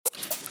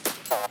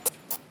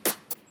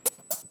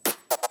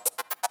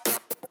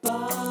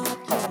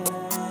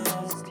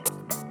Bobcast.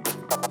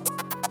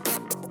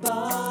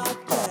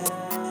 Bobcast.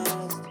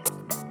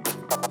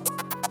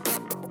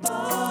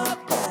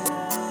 Bobcast.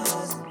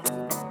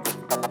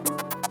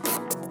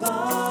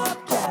 Bobcast.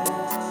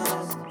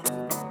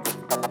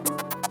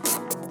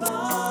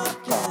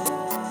 Bobcast.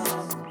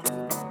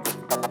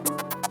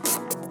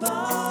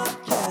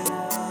 Bobcast.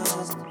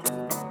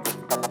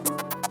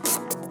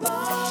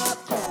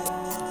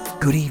 Bobcast.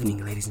 Good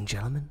evening, ladies and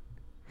gentlemen,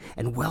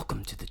 and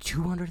welcome to the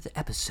 200th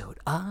episode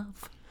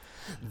of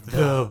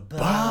The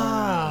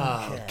Bobcast.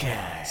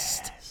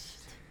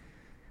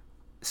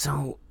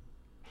 So,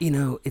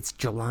 it's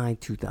July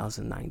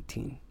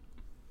 2019.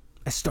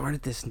 I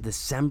started this in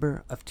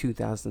December of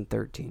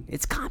 2013.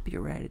 It's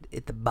copyrighted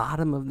at the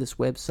bottom of this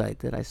website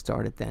that I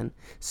started then.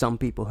 Some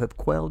people have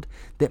quelled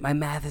that my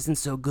math isn't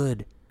so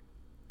good.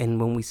 And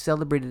when we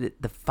celebrated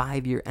it, the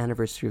 5-year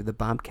anniversary of the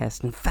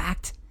Bobcast, in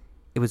fact,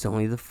 it was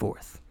only the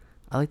 4th.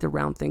 I like to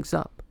round things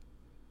up.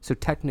 So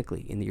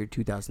technically, in the year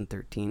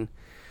 2013,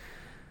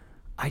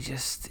 I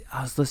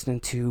was listening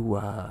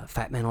to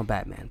Fat Man on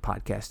Batman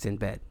podcast in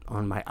bed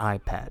on my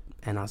iPad.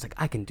 And I was like,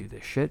 I can do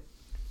this shit.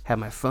 Had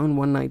my phone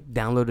one night,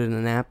 downloaded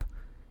an app,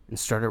 and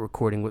started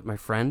recording with my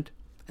friend.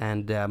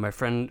 And my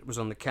friend was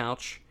on the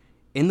couch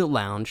in the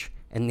lounge,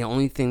 and the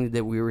only thing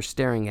that we were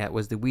staring at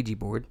was the Ouija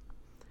board.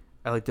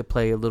 I like to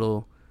play a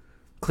little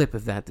clip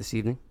of that this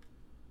evening.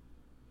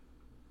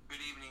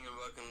 Good evening and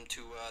welcome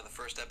to the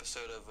first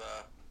episode of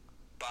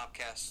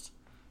Bobcast.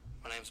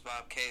 My name's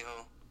Bob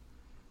Cahill.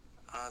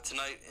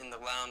 Tonight in the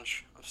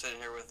lounge, I'm sitting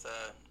here with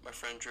my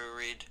friend Drew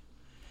Reed.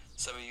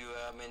 Some of you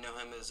may know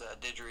him as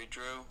Didgeridoo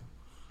Drew.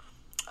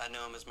 I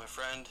know him as my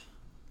friend,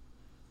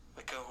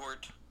 my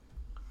cohort,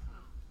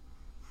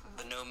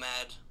 the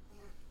nomad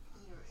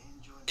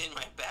in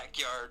my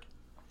backyard.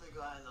 The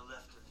guy on the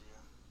left of you.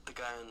 The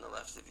guy on the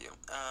left of you.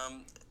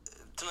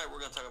 Tonight we're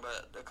going to talk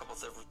about a couple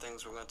of different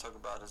things. We're going to talk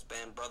about his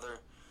band brother.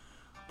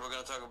 We're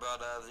going to talk about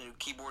the new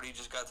keyboard he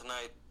just got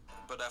tonight.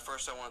 But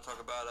first I want to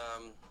talk about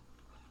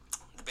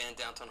the band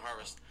Downtown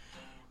Harvest.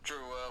 Drew,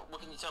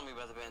 what can you tell me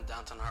about the band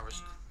Downtown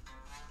Harvest?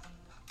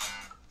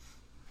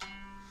 I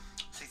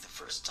think the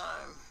first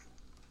time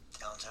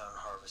Downtown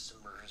Harvest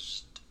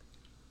emerged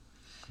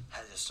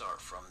had to start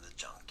from the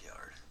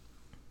junkyard.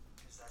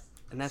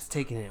 And that's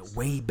taking it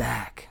way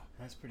back.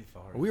 That's pretty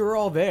far. We were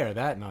all there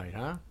that night,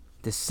 huh?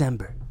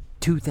 December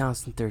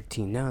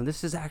 2013. Now,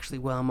 this is actually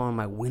while I'm on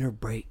my winter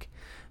break.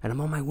 And I'm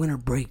on my winter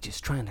break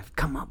just trying to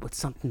come up with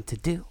something to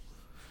do.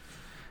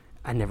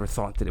 I never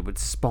thought that it would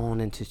spawn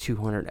into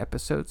 200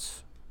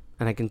 episodes.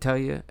 And I can tell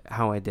you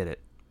how I did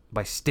it.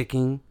 By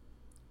sticking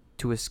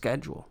to a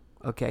schedule,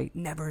 okay?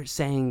 Never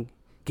saying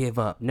give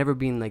up. Never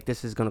being like,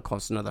 this is going to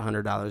cost another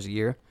 $100 a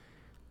year.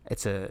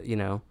 It's a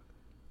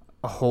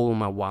hole in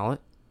my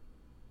wallet.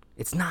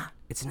 It's not.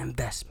 It's an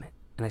investment.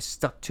 And I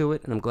stuck to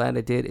it, and I'm glad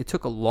I did. It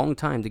took a long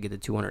time to get to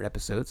 200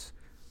 episodes.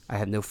 I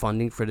had no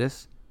funding for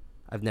this.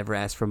 I've never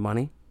asked for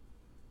money.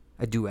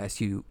 I do ask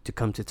you to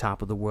come to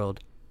Top of the World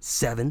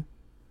 7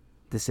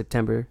 this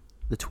September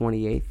the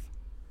 28th.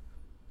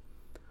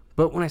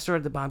 But when I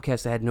started the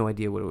Bobcast, I had no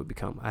idea what it would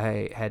become.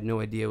 I had no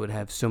idea it would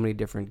have so many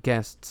different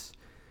guests.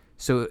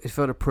 So it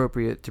felt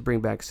appropriate to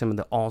bring back some of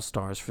the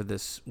all-stars for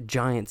this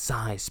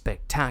giant-size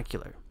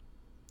spectacular.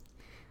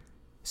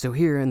 So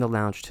here in the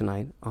lounge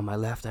tonight, on my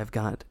left, I've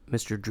got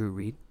Mr. Drew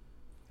Reed.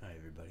 Hi,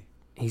 everybody.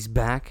 He's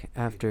back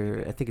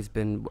after, I think it's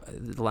been,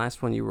 the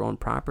last one you were on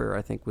proper,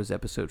 I think, was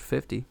episode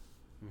 50.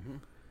 Mm-hmm.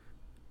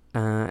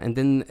 And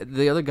then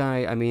the other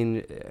guy, I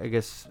mean, I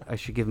guess I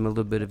should give him a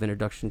little bit of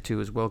introduction too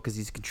as well, because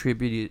he's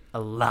contributed a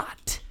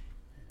lot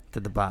to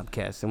the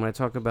Bobcast. And when I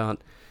talk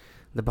about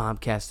the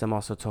Bobcast, I'm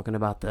also talking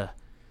about the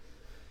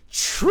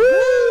True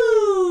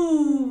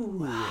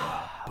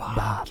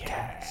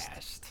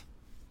Bobcast.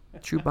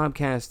 True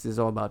Bobcast is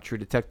all about True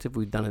Detective.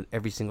 We've done it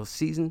every single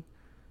season.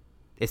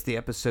 It's the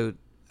episode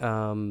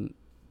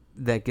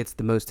that gets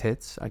the most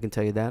hits, I can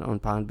tell you that, on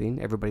Podbean.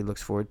 Everybody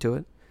looks forward to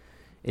it.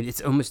 And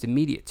it's almost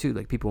immediate, too.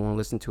 Like, people want to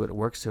listen to it at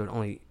work, so it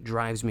only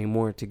drives me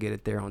more to get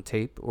it there on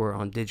tape or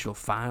on digital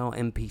file,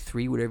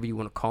 MP3, whatever you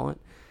want to call it.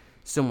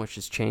 So much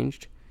has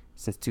changed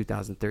since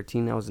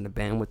 2013. I was in a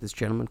band with this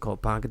gentleman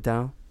called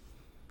Pagadao.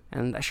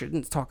 And I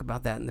shouldn't talk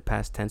about that in the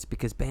past tense,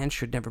 because bands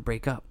should never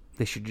break up.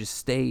 They should just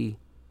stay,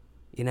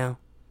 on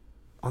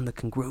the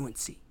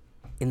congruency,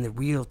 in the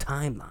real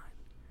timeline.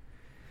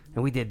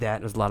 And we did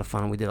that. It was a lot of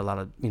fun. We did a lot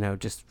of,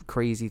 just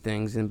crazy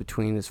things in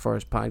between as far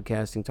as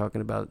podcasting,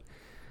 talking about,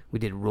 we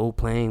did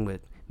role-playing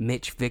with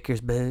Mitch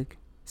Vickersberg,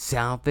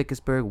 Sal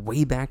Vickersberg,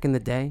 way back in the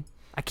day.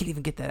 I can't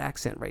even get that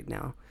accent right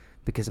now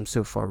because I'm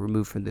so far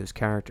removed from those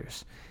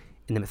characters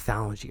in the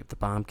mythology of the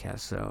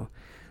Bobcast. So,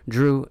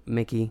 Drew,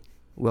 Mickey,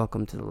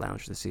 welcome to the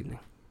lounge this evening.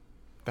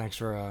 Thanks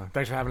for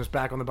having us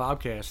back on the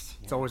Bobcast.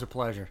 It's always a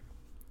pleasure.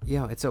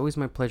 Yeah, it's always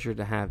my pleasure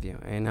to have you.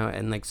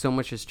 And like, so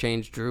much has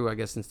changed, Drew, I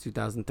guess, since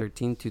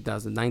 2013,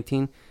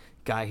 2019.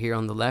 Guy here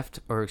on the left,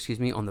 or excuse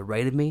me, on the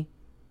right of me,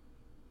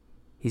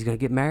 he's going to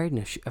get married in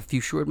a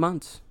few short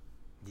months.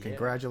 Yeah.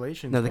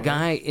 Congratulations. Now, the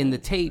guy in the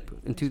tape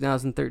in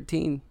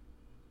 2013,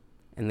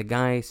 And the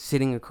guy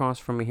sitting across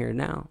from me here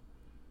now,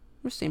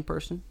 we're the same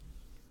person,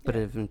 but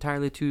of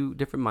entirely two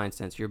different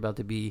mindsets. You're about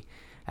to be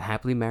a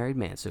happily married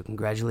man, so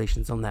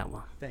congratulations on that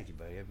one. Thank you,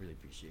 buddy. I really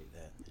appreciate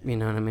that. You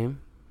know what I mean?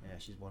 Yeah,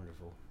 she's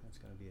wonderful. It's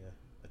going to be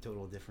a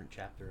total different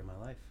chapter in my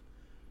life.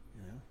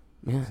 You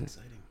know? Yeah. It's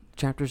exciting.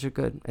 Chapters are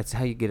good. It's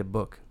how you get a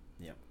book.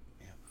 Yep.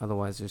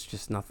 Otherwise, there's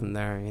just nothing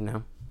there, you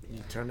know? You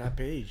turn that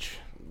page.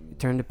 You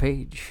turn the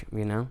page,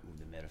 you know?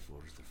 The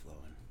metaphors are flowing.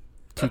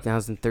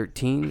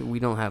 2013, we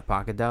don't have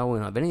Pocket Dial. We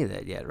don't have any of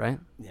that yet, right?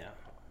 Yeah.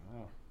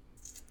 Oh.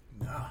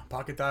 Nah,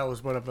 Pocket Dial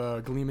was what of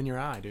a gleam in your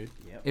eye, dude.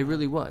 Yep. It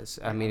really was.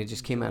 I mean, it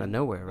just came out of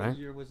nowhere, What right?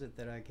 year was it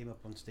that I came up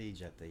on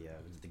stage at the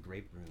was it the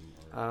Grape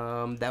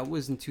Room? Or... That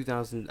was in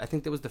 2000. I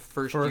think that was the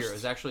first year. It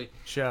was actually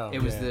show.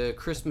 It was the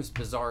Christmas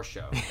Bazaar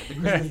show. At the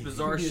Christmas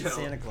Bazaar Yeah, show.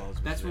 Santa Claus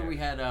was That's there. where we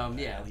had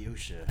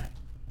Alyosha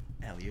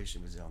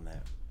was on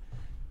that.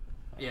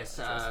 Yes,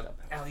 dressed up.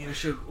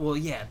 Alyosha. Well,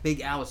 yeah,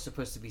 Big Al was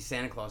supposed to be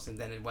Santa Claus, and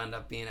then it wound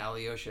up being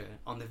Alyosha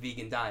on the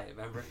vegan diet.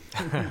 Remember?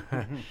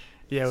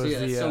 Yeah, it was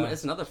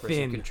that's another person who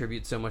thin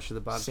contributes so much to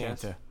the podcast.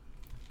 Santa.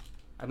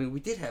 I mean, we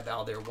did have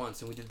Al there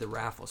once, and we did the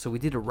raffle. So we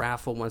did a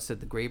raffle once at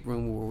the Grape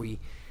Room where we,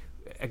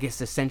 I guess,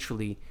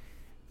 essentially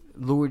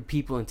lured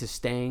people into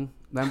staying.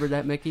 Remember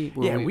that, Mickey?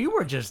 Where Yeah, we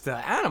were just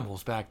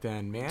animals back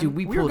then, man. Dude,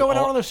 we were pulled going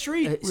out all- on the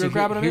street. We so were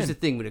grabbing them here's in. the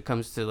thing when it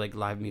comes to like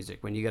live music,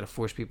 when you got to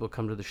force people to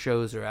come to the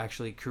shows or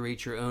actually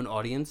create your own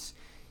audience,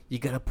 you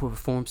got to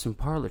perform some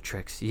parlor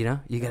tricks, you know?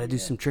 You got to do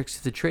some tricks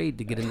of the trade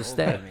to get them to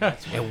stay.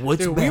 And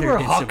what's Dude, we better were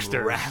than hucksters.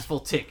 some raffle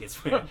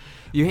tickets, man?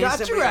 You hand Got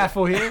your somebody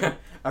raffle here.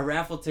 a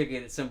raffle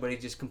ticket, and somebody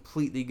just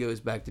completely goes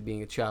back to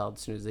being a child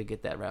as soon as they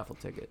get that raffle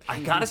ticket. I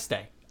got to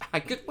stay. I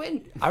could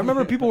win. I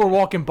remember people were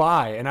walking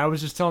by, and I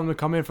was just telling them to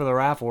come in for the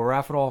raffle. We're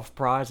raffling off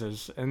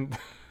prizes, and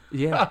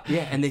Yeah,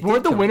 and they weren't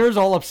did the come. winners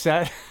all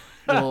upset?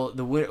 Well,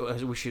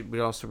 we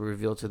also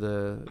reveal to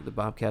the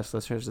Bobcast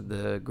listeners that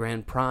the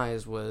grand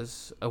prize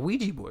was a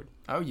Ouija board.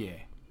 Oh yeah,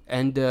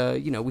 And,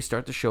 we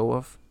start the show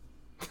off.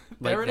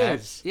 Like there it that.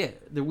 is. Yeah,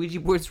 the Ouija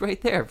board's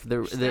right there for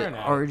the Staring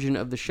at it. origin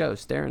of the show,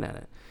 staring at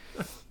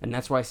it. And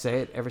that's why I say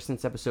it ever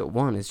since episode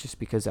 1 is just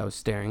because I was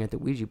staring at the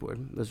Ouija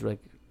board. Those were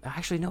like,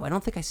 actually, no, I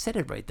don't think I said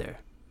it right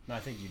there. No, I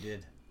think you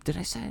did. Did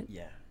I say it?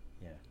 Yeah.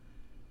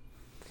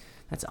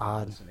 That's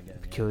odd, Listen again,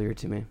 yeah. peculiar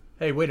to me.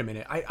 Hey, wait a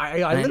minute. I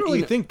Man, literally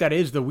you know- think that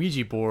is the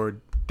Ouija board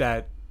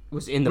that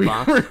Was in the we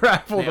box.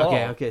 raffled off.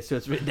 Okay, so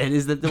it's that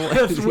is the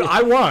That's- one.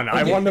 I won.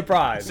 I Okay. won the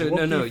prize. So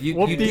no, you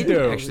Whoop-de-doo.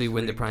 didn't actually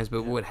win the prize,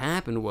 but what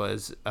happened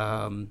was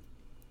an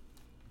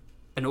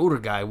older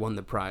guy won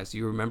the prize.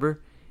 You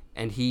remember?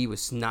 And he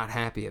was not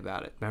happy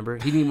about it. Remember?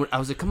 He didn't. I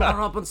was like, "Come on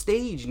up on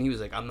stage," and he was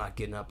like, "I'm not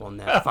getting up on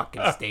that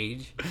fucking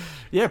stage."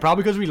 Yeah,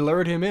 probably because we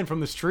lured him in from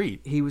the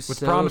street. He was with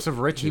so, promise of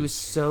riches. He was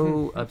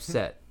so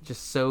upset,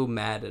 just so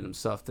mad at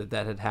himself that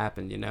had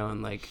happened,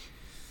 and like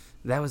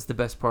that was the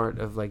best part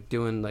of like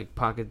doing like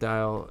Pocket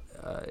Dial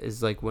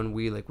is like when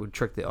we like would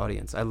trick the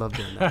audience. I love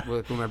doing that.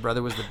 Like, when my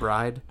brother was the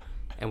bride,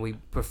 and we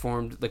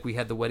performed like we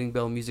had the wedding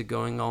bell music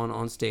going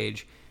on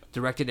stage.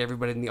 Directed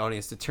everybody in the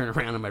audience to turn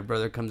around, and my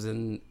brother comes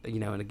in,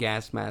 in a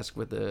gas mask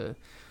with a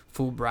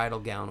full bridal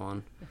gown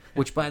on,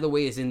 which, by the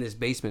way, is in this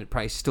basement,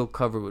 probably still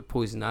covered with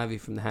poison ivy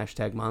from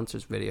the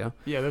 #Monsters video.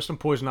 Yeah, there's some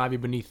poison ivy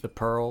beneath the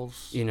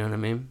pearls. You know what I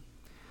mean?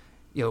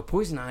 Yo,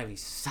 poison ivy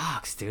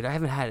sucks, dude. I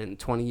haven't had it in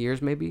 20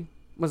 years, maybe.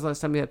 When's the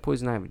last time you had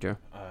poison ivy, Joe?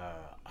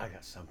 I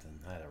got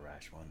something. I had a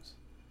rash once.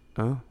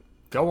 Oh,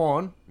 Go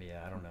on.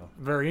 Yeah, I don't know.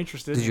 Very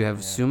interested. did you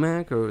have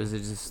sumac, or was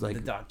it just like?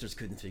 The doctors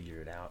couldn't figure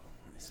it out.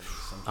 They said it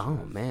was some Oh,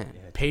 sort of- man.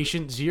 yeah,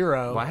 Patient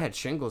zero. Well, I had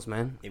shingles,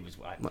 man. It was.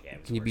 Yeah, it was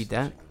Can you worse beat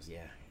than that? Shingles. Yeah,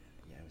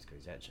 it was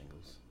crazy. I had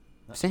shingles.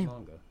 Not Same. Too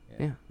long ago.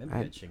 Yeah, Remember I I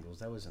had- had shingles.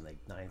 That was in like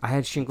 9th. I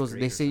had shingles.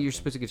 grade They or say you're something.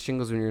 supposed to get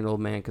shingles when you're an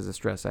old man because of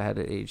stress. I had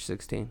it at age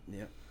 16.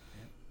 Yep.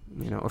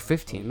 Or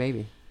 15,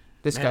 maybe.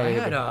 This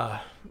Man,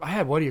 guy. I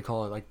had what do you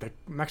call it? Like the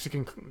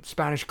Mexican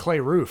Spanish clay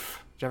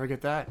roof. Did you ever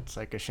get that? It's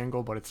like a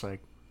shingle, but it's like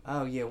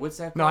Oh yeah, what's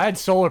that? no. I had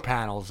solar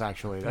panels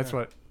actually. That's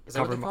what. Is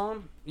that what they covered my- call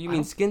them? You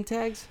mean skin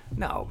tags?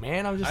 No,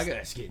 man. I'm just. I got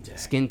a skin tag.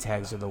 Skin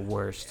tags are the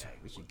worst.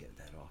 We should get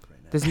that off right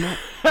now. Doesn't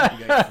that?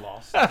 You got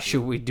floss.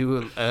 Should we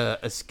do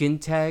a skin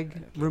tag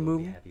We'll be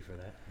removal? happy for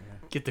that.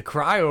 Yeah. Get the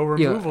cryo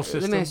Yeah, removal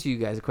system. let me ask you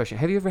guys a question.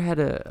 Have you ever had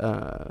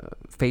a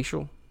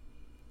facial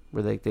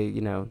where they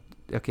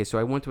okay, so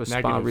I went to a spa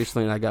Negative.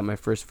 recently and I got my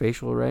first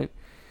facial, right?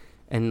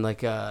 And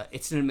like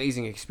it's an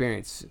amazing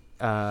experience.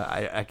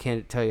 I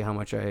can't tell you how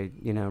much I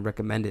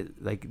recommend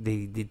it. Like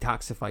they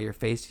detoxify your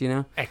face,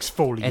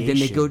 Exfoliation. and then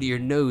they go to your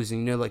nose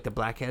and like the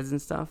blackheads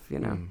and stuff,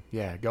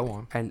 Yeah, go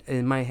on. And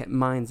in my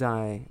mind's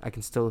eye, I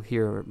can still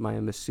hear my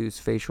masseuse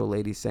facial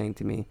lady saying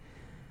to me,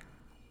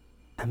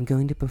 "I'm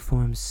going to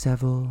perform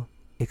several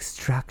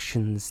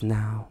extractions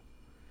now."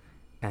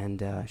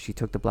 And she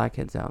took the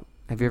blackheads out.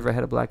 Have you ever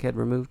had a blackhead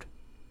removed?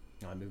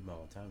 No, I move them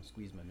all the time.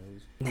 Squeeze my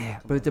nose. Yeah,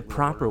 Come but on, the little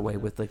proper water, way you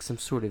know? with like some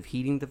sort of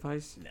heating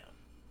device. No.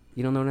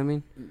 You don't know what I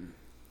mean?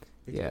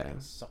 It's Yeah. like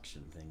a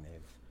suction thing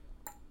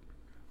they've.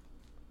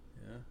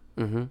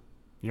 Yeah. Mm-hmm.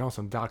 You know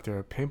some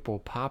Dr. Pimple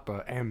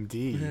Papa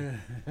MD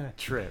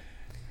trip.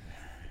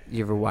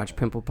 You ever watch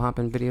pimple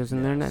popping videos on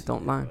the internet?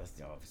 Don't lie.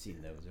 I've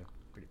seen those. They're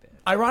pretty bad.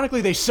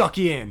 Ironically, they suck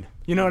you in.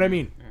 You know what I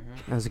mean?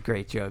 That was a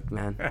great joke,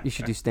 man. You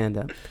should do stand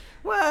up.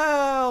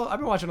 Well, I've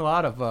been watching a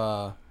lot of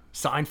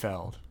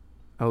Seinfeld.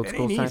 Old It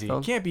school ain't easy. It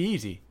Seinfeld. can't be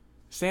easy.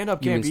 Stand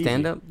up You can't mean be easy.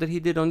 stand up that he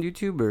did on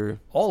YouTube, or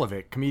All of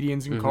it.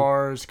 Comedians in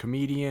cars,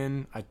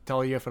 comedian. I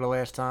tell you for the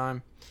last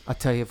time. I'll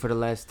tell you for the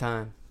last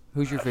time.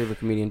 Who's your favorite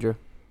comedian, Drew?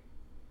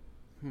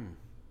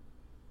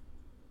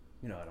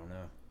 You know, I don't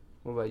know.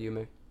 What about you,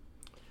 Mick?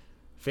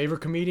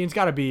 Favorite comedian's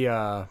got to be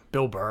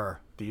Bill Burr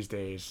these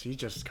days. He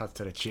just cuts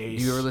to the chase.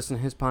 Do you ever listen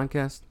to his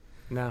podcast?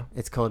 No.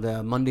 It's called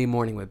Monday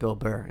Morning with Bill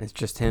Burr. And it's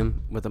just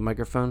him with a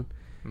microphone.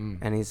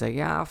 And he's like,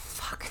 yeah, I'll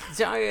fucking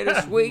tell you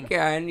this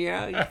weekend, you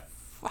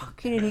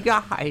fucking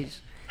guys.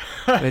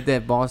 With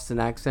that Boston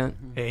accent.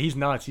 Yeah, he's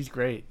nuts. He's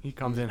great. He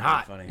comes in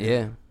hot. Funny.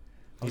 Yeah.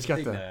 I was He's got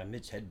a big the-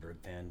 Mitch Hedberg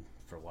fan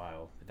for a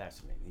while, but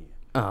that's me.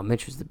 Oh,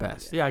 Mitch was the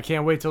best. Yeah, I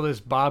can't wait till this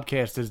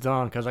Bobcast is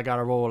done because I got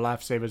a roll of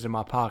lifesavers in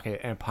my pocket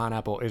and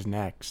pineapple is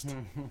next.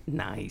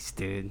 Nice,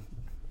 dude.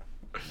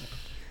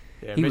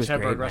 Yeah, He Mitch was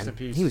Hedberg, great, rest man. in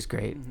peace. He was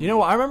great. You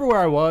know, I remember where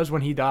I was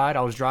when he died.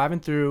 I was driving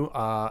through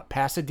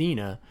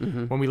Pasadena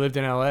when we lived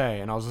in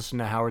L.A., and I was listening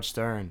to Howard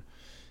Stern,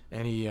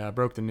 and he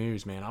broke the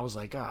news, man. I was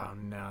like, oh,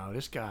 no,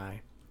 this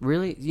guy.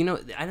 Really? You know,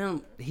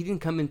 he didn't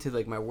come into,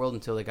 like, my world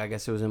until, like, I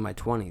guess it was in my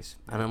 20s.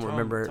 I don't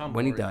remember Tom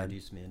when he Lowry died.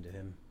 introduced me into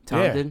him.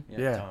 Tom Yeah. did?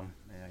 Yeah. Tom.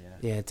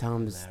 Yeah,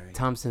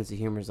 Tom's sense of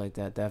humor is like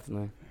that,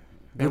 definitely.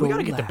 Man, we got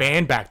to get the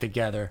band back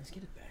together. Let's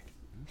get it back.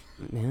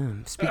 Yeah.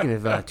 Speaking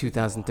of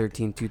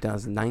 2013,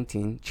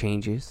 2019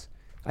 changes,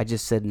 I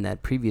just said in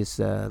that previous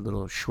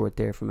little short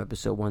there from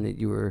episode 1 that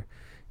you were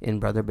in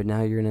Brother, but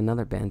now you're in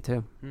another band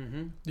too.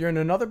 You're in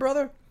another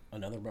brother?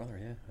 Another brother,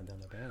 yeah.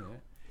 Another band, yeah.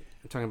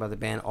 I'm talking about the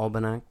band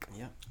Albanac.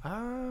 Yeah.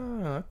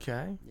 Oh,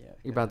 okay. Yeah.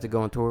 You're about to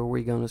go on tour. Where are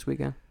you going this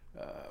weekend?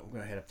 We're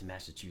going to head up to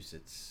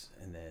Massachusetts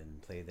and then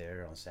play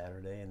there on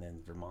Saturday and then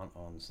Vermont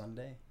on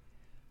Sunday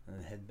and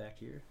then head back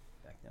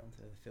down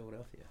to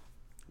Philadelphia.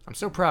 I'm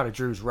so proud of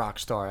Drew's rock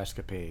star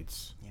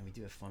escapades. Yeah, we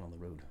do have fun on the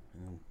road.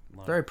 And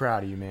Very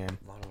proud of you, man.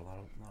 a lot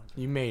of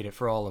You made it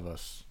for all of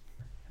us.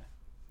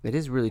 It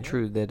is really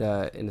true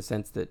that in the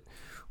sense that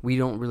we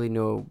don't really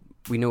know.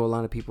 We know a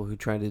lot of people who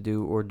try to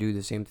do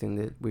the same thing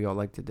that we all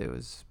like to do,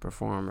 is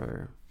perform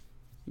or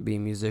be a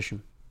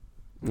musician.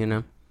 You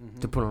know,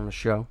 to put on a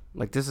show.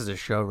 Like, this is a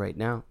show right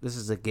now. This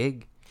is a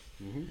gig.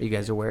 Are you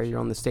guys aware you're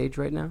on the stage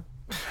right now?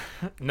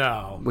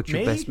 No. What's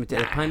your Me? best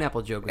material?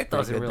 Pineapple joke was It pretty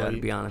doesn't good, though, really-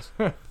 to be honest.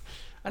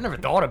 I never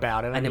thought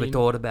about it. I never mean,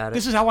 thought about it.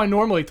 This is how I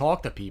normally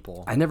talk to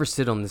people. I never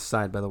sit on this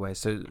side, by the way.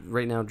 So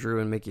right now, Drew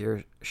and Mickey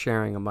are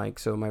sharing a mic,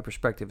 so my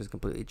perspective has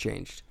completely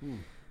changed.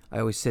 I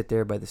always sit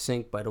there by the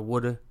sink, by the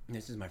water.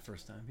 This is my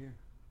first time here.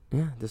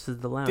 Yeah, this is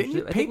the lounge. Didn't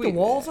you I think paint the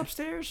walls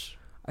upstairs?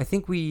 I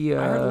think we.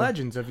 I heard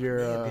legends of your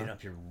I've been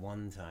up here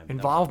one time.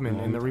 involvement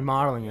in the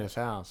remodeling of this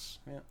house.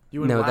 Yeah.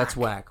 You and No, Whack. that's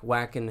Whack.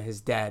 Whack and his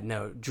dad.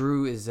 No,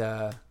 Drew is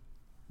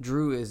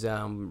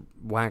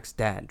Whack's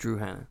dad, Drew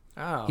Hanna.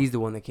 Oh. He's the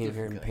one that came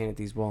here and painted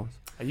these walls.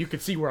 You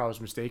could see where I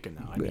was mistaken,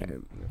 though. I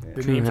mean,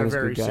 the Drew names are Hanna's a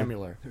very good guy.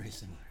 similar. Very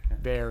similar.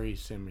 Very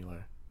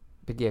similar.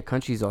 But yeah,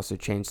 country's also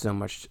changed so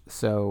much.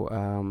 So,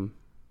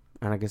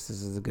 and I guess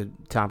this is a good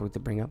topic to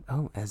bring up.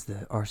 Oh, as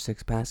the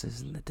R6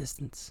 passes in the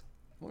distance.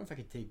 I wonder if I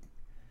could take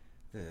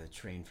the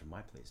train from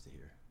my place to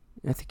here.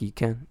 I think you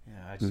can.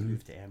 Yeah, I just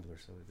moved to Ambler,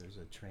 so there's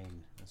a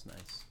train. That's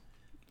nice.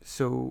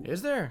 So,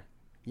 Is there?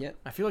 Yep.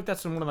 I feel like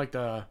that's one of like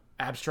the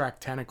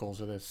abstract tentacles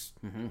of this,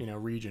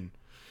 region.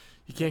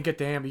 You can't get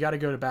to Am. You got to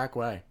go the back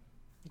way.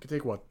 You can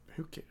take what?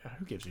 Who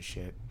gives a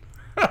shit?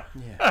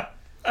 Yeah.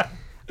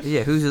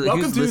 yeah, who's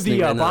Welcome who's to listening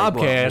the right now, like,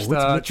 Bobcast. what's Mickey-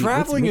 what's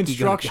Traveling Mickey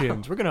gonna go?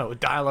 instructions. We're gonna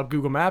dial up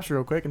Google Maps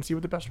real quick and see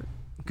what the best.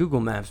 Google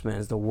Maps, man,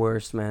 is the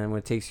worst, man. When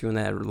it takes you on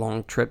that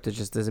long trip that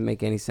just doesn't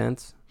make any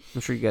sense.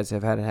 I'm sure you guys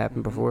have had it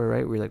happen before,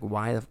 right? Where you're like,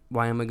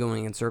 why am I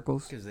going in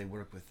circles? Because they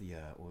work with the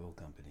oil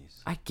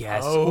companies. I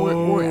guess, Oh. or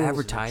So they're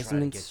advertisements,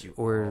 trying to get you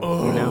or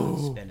you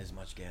know, spend as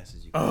much gas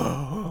as you can.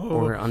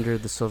 or under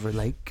the Silver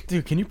Lake.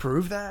 Dude, can you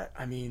prove that?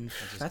 I mean,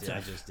 I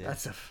just did.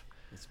 that's a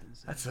It's been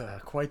that's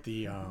quite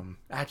the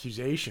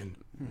accusation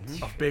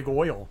of big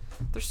oil.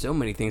 There's so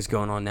many things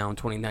going on now in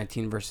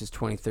 2019 versus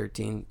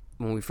 2013.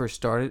 When we first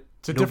started,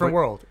 It's a different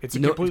world. It's a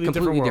completely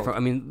different world. I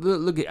mean,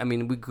 look at. I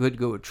mean, we could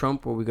go with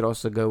Trump, or we could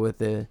also go with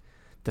the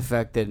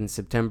fact that in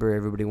September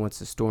everybody wants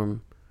to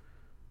storm.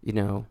 You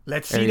know,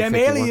 Let's see Area them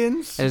 51.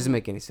 aliens. That doesn't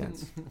make any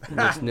sense. It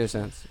makes no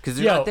sense because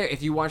they're Yo. not there.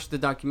 If you watch the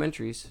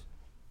documentaries,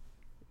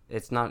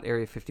 it's not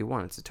Area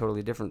 51. It's a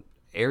totally different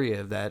area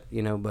of that.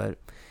 You know, but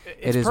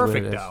It's is what it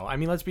perfect is. though. I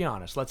mean, let's be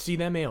honest. Let's see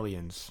them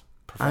aliens.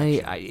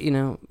 I Perfection. you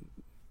know,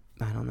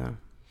 I don't know.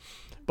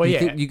 But you yeah,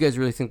 think, you guys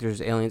really think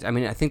there's aliens? I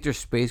mean, I think there's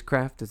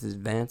spacecraft that's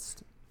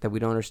advanced that we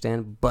don't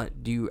understand.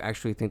 But do you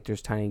actually think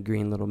there's tiny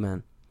green little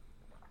men?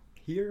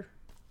 here.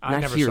 I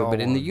Not never here, saw but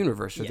in the one.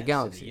 universe or Yes, the in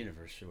galaxy. the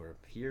universe, sure.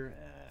 Here,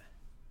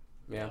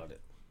 Yeah. doubt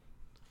it.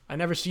 I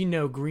never seen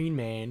no green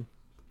man.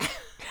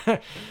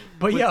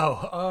 But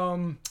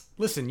yo,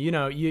 listen, you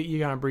know, you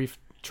gotta brief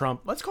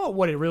Trump. Let's call it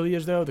what it really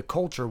is, though. The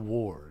culture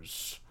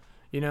wars.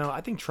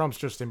 I think Trump's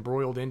just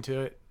embroiled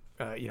into it,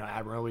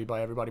 admirably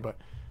by everybody. But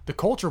the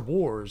culture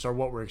wars are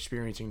what we're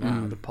experiencing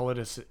now. The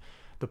politicization.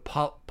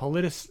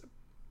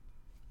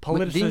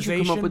 Didn't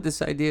you come up with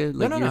this idea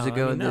like years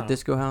ago in the no.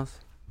 disco house?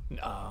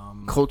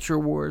 Culture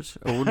wars,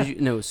 or what did you?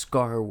 No,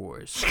 Scar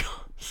Wars.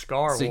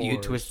 Scar So Wars. you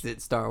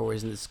twisted Star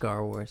Wars into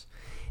Scar Wars.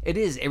 It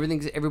is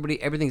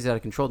everything's out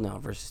of control now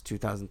versus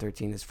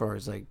 2013 as far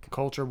as like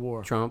Culture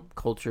war. Trump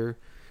culture,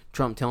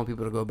 Trump telling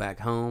people to go back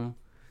home,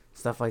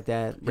 stuff like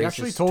that. He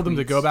actually told them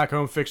to go back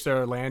home, fix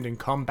their land, and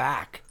come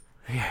back.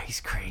 Yeah,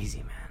 he's crazy,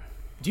 man.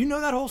 Do you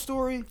know that whole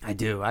story I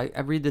do. I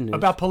read the news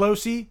about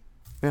Pelosi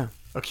Yeah,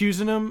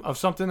 accusing him of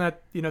something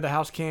that the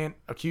House can't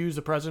accuse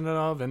the president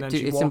of, and then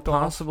dude, she it's walked off.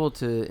 impossible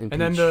to impeach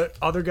And then the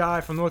other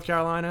guy from North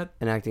Carolina,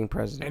 an acting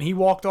president. and he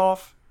walked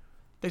off.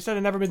 They said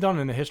it never been done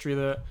in the history of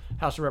the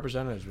House of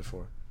Representatives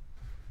before.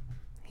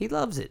 He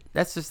loves it.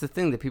 That's just the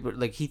thing that people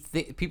like.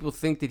 People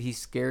think that he's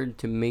scared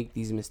to make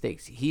these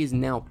mistakes. He is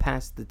now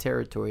past the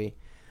territory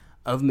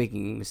of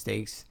making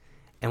mistakes,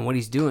 and what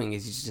he's doing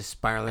is he's just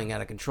spiraling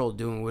out of control,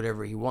 doing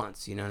whatever he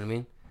wants. You know what I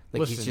mean?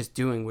 Like he's Listen. just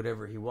doing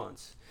whatever he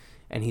wants.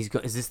 And he's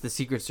is this the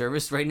Secret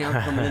Service right now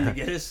coming in to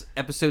get us?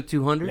 Episode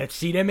 200. Let's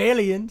see them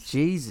aliens.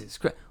 Jesus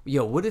Christ.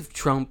 Yo, what if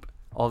Trump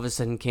all of a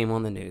sudden came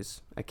on the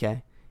news?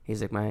 Okay,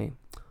 he's like, my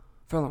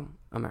fellow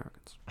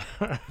Americans.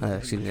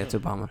 Excuse me, that's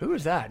Obama. Who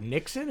is that?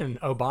 Nixon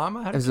and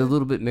Obama? It was a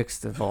little bit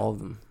mixed of all of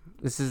them.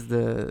 This is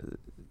the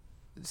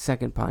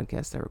second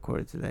podcast I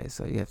recorded today,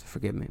 so you have to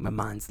forgive me. My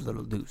mind's a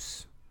little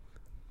loose.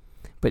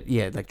 But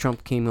yeah, like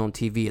Trump came on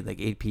TV at like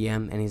 8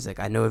 p.m. and he's like,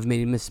 I know I've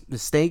made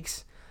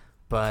mistakes,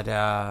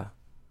 but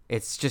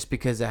it's just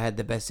because I had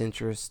the best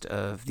interest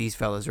of these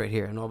fellas right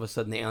here. And all of a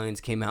sudden the aliens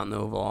came out in the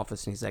Oval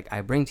Office and he's like,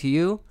 I bring to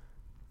you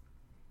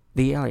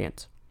the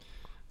aliens.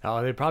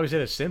 Oh, they probably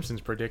said the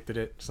Simpsons predicted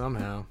it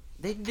somehow.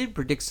 They did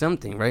predict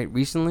something, right,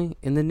 recently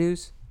in the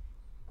news.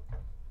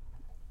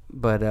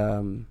 But,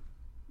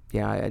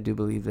 yeah, I do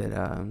believe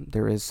that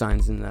there is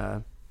signs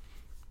in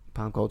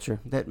pop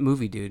culture. That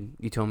movie, dude,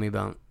 you told me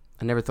about.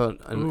 I never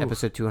thought on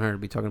episode 200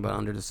 would be talking about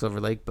Under the Silver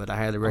Lake, but I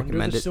highly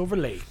recommend Under the it. Silver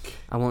Lake.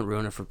 I won't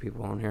ruin it for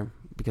people on here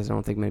because I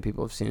don't think many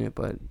people have seen it,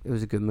 but it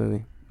was a good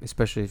movie,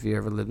 especially if you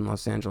ever lived in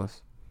Los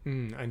Angeles.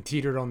 And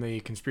teetered on the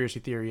conspiracy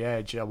theory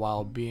edge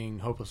while being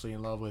hopelessly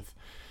in love with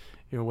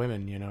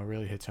women,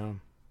 really hits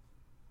home.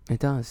 It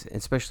does,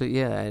 especially,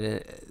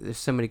 there's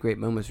so many great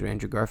moments with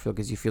Andrew Garfield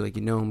because you feel like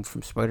you know him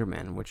from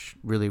Spider-Man, which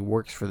really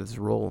works for this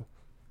role.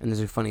 And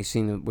there's a funny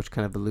scene which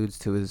kind of alludes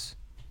to his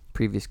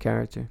previous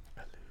character.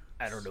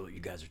 I don't know what you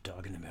guys are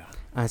talking about.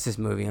 It's this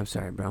movie, I'm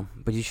sorry, bro.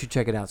 But you should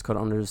check it out. It's called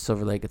Under the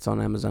Silver Lake. It's on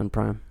Amazon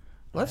Prime.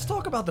 Let's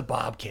talk about the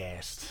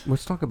Bobcast.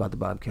 Let's talk about the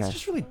Let's Bobcast.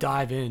 just really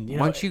dive in. Why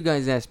don't you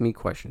guys ask me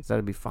questions?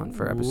 That'd be fun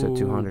for episode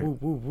 200.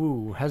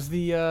 Woo. Has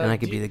the And I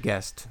could be the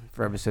guest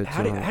for episode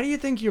 200. how do you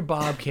think your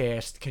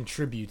Bobcast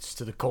contributes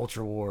to the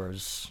culture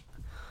wars?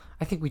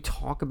 I think we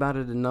talk about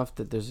it enough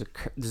that there's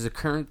a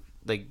current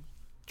like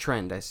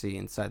trend I see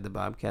inside the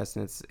Bobcast,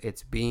 and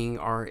it's being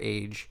our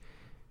age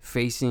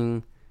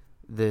facing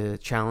the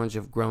challenge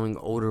of growing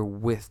older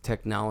with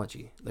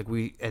technology. Like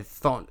we had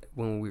thought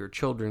when we were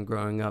children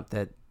growing up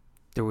that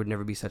there would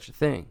never be such a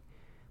thing.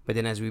 But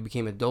then as we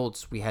became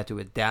adults, we had to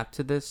adapt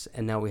to this,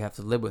 and now we have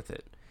to live with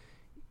it.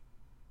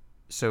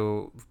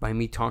 So by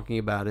me talking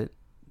about it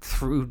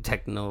through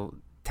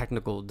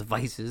technical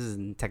devices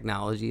and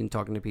technology and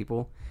talking to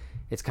people,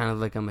 it's kind of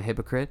like I'm a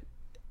hypocrite.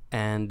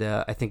 And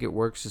I think it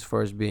works as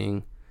far as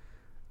being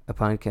a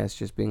podcast,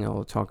 just being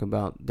able to talk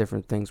about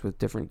different things with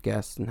different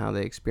guests and how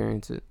they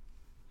experience it.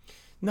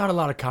 Not a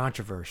lot of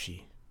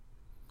controversy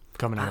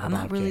coming out of the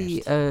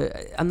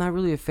Bobcast. I'm not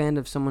really a fan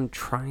of someone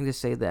trying to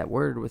say that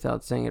word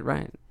without saying it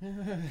right.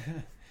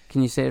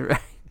 Can you say it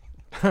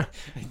right?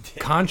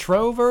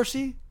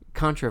 Controversy.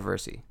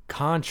 Controversy.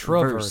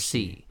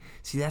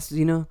 See, that's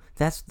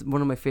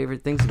one of my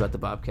favorite things about the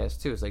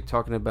Bobcast too. It's like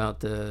talking about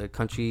the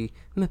country,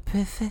 the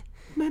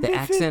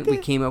accent we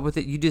came up with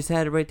it. You just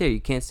had it right there. You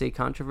can't say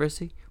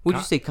controversy. Would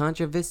you say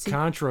controversy?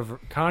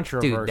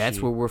 Controversy. Dude,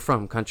 that's where we're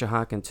from,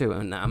 Conshohocken too.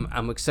 And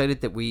I'm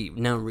excited that we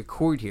now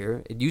record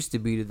here. It used to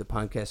be that the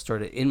podcast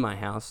started in my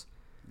house,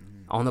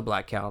 on the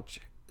black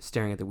couch,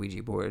 staring at the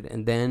Ouija board,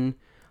 and then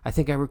I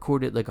think I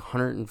recorded like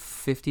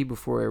 150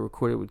 before I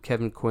recorded with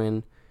Kevin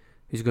Quinn,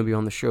 who's going to be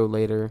on the show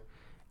later,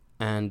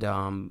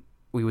 and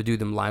we would do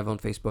them live on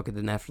Facebook. And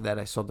then after that,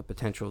 I saw the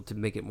potential to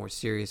make it more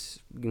serious,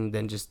 and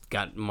then just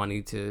got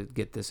money to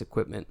get this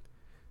equipment,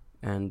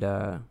 and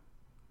I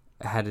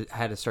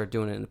had to start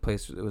doing it in a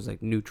place that was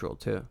like neutral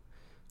too.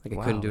 Like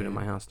I couldn't do it in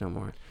my house no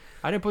more.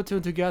 I didn't put two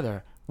and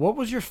together. What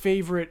was your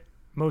favorite,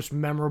 most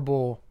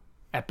memorable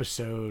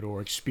episode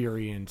or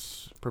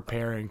experience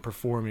preparing,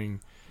 performing,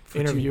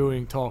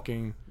 interviewing,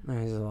 talking?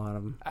 There's a lot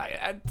of them.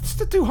 It's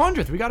the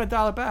 200th. We got to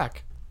dial it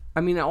back.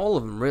 I mean, all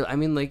of them really. I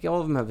mean, like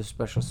all of them have a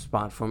special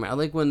spot for me. I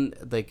like when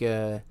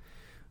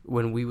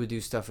when we would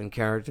do stuff in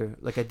character.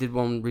 Like I did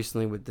one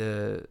recently with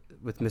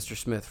Mr.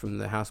 Smith from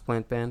the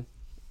Houseplant Band,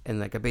 and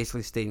like I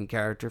basically stayed in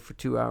character for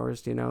 2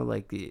 hours.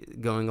 Like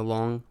going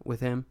along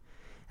with him,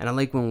 And I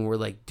like when we're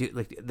like,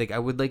 like I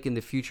would like in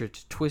the future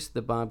to twist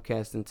the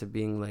Bobcast into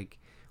being like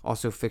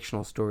also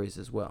fictional stories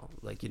as well.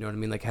 Like, you know what I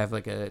mean? Like have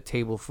like a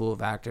table full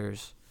of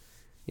actors.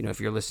 You know, if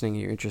you're listening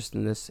and you're interested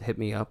in this, hit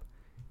me up.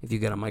 If you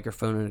got a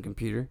microphone and a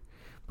computer,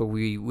 but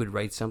we would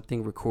write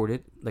something, record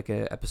it like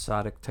a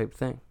episodic type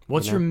thing.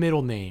 What's you know? your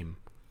middle name?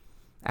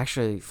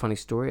 Actually, funny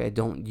story. I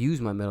don't use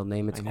my middle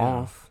name. It's I know.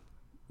 off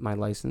my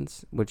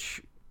license,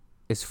 which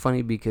is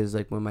funny because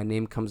like when my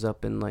name comes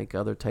up in like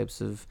other types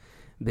of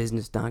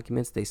business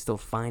documents, they still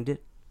find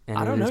it. And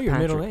I don't it know is your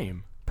middle Patrick.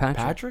 name. Patrick.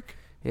 Patrick?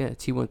 Yeah,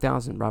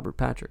 T1000, Robert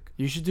Patrick.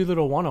 You should do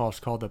little one-offs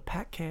called the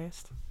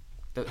Patcast.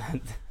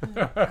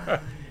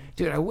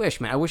 Dude, I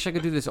wish, man. I wish I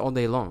could do this all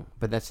day long,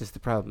 but that's just the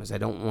problem. Is I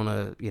don't want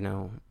to, you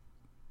know,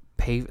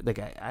 pay. Like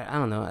I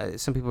don't know.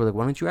 Some people are like,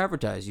 why don't you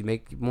advertise? You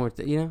make more.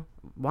 You know,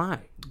 why?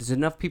 There's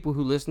enough people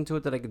who listen to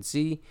it that I can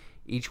see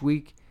each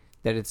week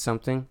that it's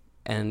something.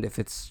 And if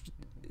it's,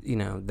 you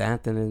know,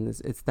 that, then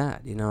it's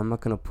that. You know, I'm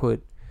not gonna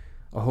put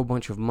a whole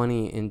bunch of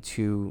money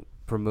into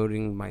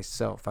promoting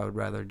myself. I would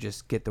rather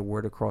just get the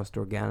word across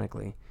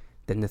organically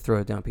than to throw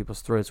it down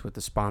people's throats with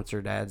the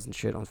sponsored ads and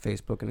shit on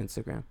Facebook and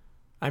Instagram.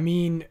 I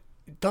mean,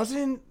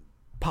 doesn't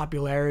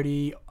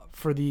popularity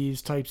for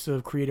these types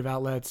of creative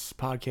outlets,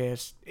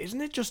 podcasts,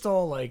 isn't it just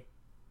all like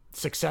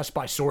success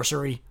by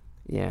sorcery?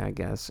 Yeah, I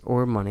guess.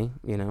 Or money,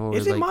 you know. Or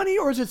Is it like, money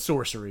or is it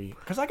sorcery?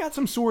 Because I got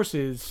some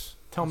sources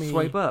tell me.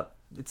 Swipe up.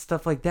 It's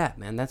stuff like that,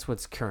 man. That's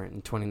what's current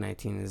in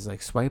 2019 is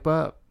like swipe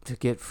up to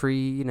get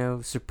free, you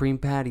know, Supreme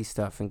Patty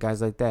stuff and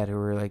guys like that who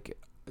were like,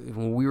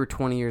 when we were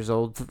 20 years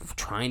old,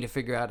 trying to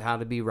figure out how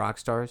to be rock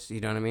stars, you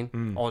know what I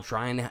mean? All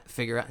trying to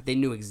figure out. They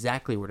knew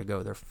exactly where to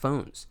go. Their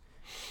phones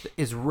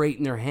is right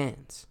in their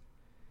hands.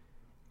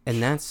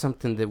 And that's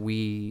something that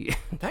we...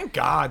 Thank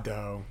God,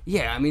 though.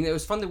 Yeah, I mean, it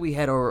was fun that we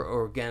had our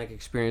organic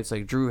experience.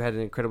 Like, Drew had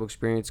an incredible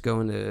experience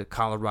going to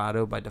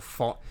Colorado by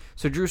default.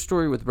 So, Drew's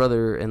story with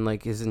Brother and,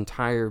 like, his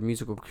entire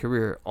musical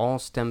career all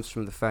stems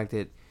from the fact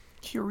that...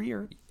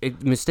 Career.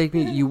 Mistake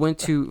me, you went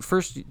to...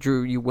 First,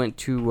 Drew, you went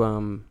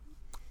to,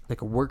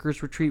 like, a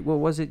workers' retreat. What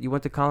was it you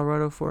went to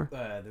Colorado for?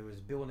 There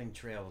was building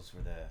trails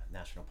for the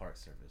National Park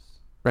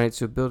Service. Right,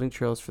 so building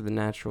trails for the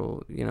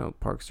Natural, you know,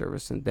 Park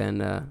Service and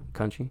then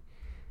country.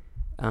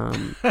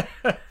 There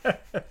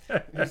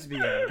used to be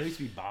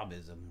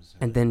Bobisms.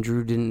 And then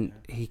Drew didn't...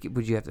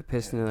 Would you have to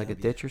piss in like a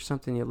ditch or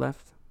something you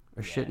left?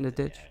 Or shit in a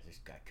ditch? Yeah,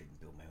 I couldn't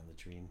build my own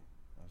latrine.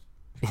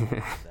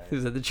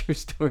 Is that the true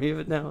story of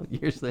it now?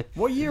 Years later.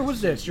 What year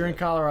was this? You're in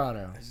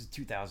Colorado. This is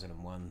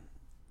 2001.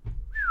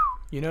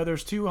 You know,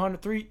 there's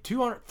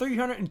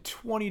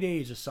 320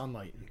 days of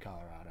sunlight in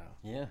Colorado.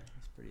 Yeah,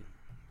 it's pretty.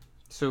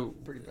 So,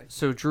 Pretty bright.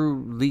 so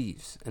Drew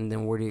leaves, and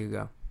then where do you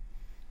go?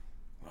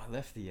 Well, I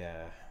left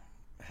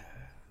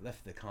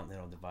the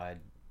Continental Divide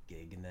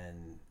gig and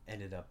then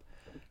ended up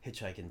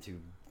hitchhiking to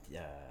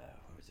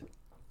what was it,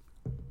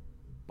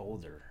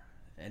 Boulder.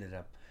 Ended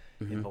up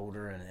in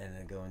Boulder and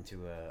then going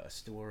to a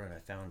store, and I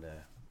found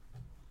a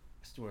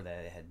store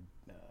that had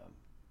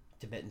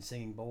Tibetan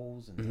singing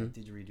bowls and like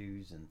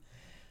didgeridoos, and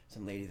the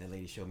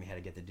lady showed me how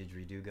to get the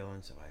didgeridoo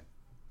going, so I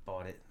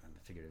bought it and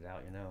figured it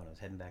out, you know. And I was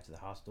heading back to the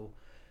hostel,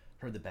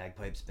 heard the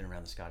bagpipes, been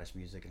around the Scottish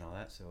music and all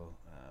that, so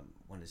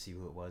wanted to see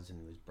who it was, and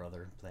it was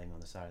Brother playing on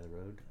the side of the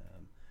road.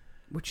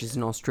 Which is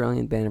an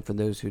Australian band for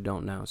those who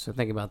don't know. So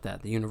think about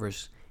that. The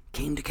universe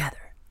came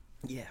together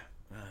Yeah.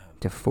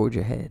 to forge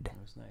ahead. It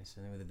was nice.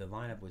 And the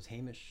lineup was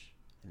Hamish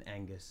and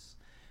Angus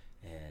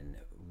and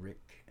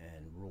Rick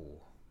and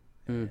Rule.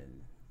 And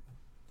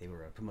they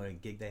were promoting a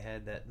gig they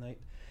had that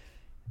night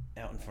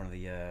out in front of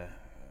the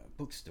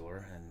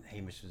bookstore. And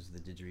Hamish was the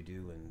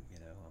didgeridoo. And, you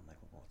know, I'm like,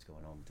 well, what's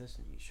going on with this?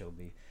 And he showed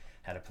me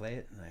how to play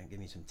it. And gave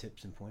me some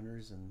tips and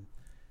pointers. And,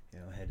 you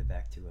know, headed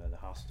back to the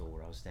hostel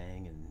where I was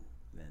staying. And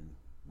then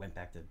went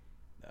back to,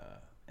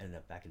 ended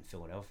up back in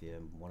Philadelphia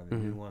and wanted a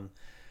new one.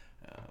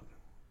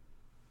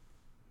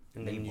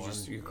 And then Made one,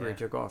 your career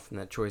took off from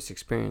that choice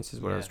experience is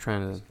what I was Yeah.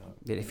 trying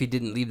to... If you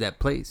didn't leave that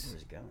place...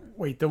 Where's it going?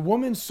 Wait, the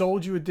woman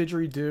sold you a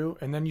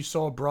didgeridoo, and then you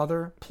saw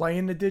Brother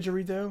playing the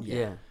didgeridoo?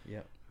 Yeah.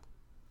 Yep.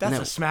 That's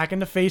No. a smack in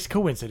the face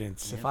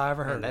coincidence, if I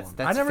ever heard That's- one.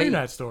 that's I never knew fate.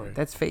 that story.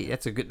 That's fate.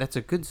 That's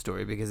a good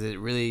story because it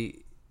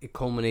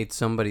culminates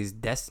somebody's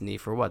destiny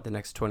for what, the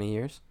next 20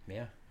 years?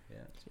 Yeah.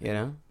 It's You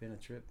know? been a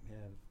trip. Yeah,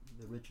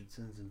 the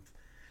Richardsons have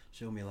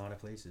showed me a lot of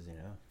places, you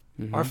know.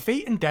 Are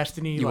fate and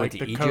destiny You like went to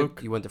the Egypt.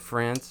 Coke You went to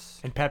France.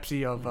 and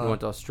Pepsi of... You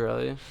went to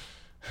Australia.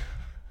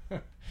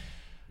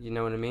 You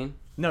know what I mean?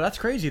 No, that's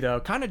crazy, though.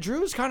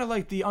 Drew's kind of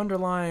like the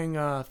underlying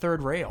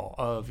third rail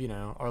of, you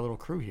know, our little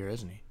crew here,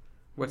 isn't he?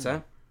 What's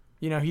that?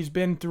 You know, he's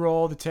been through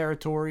all the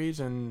territories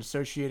and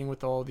associating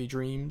with all the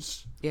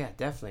dreams. Yeah,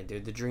 definitely,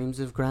 dude. The dreams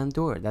of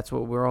grandeur. That's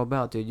what we're all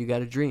about, dude. You got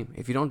to dream.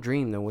 If you don't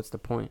dream, then what's the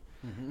point?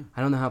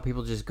 I don't know how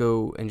people just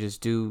go and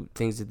just do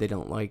things that they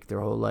don't like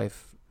their whole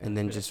life and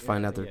then just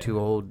find out they're too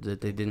old that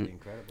they didn't,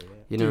 Incredible, yeah.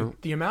 you know?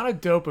 Dude, the amount of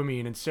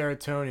dopamine and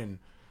serotonin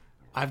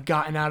I've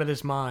gotten out of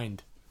this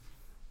mind,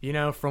 you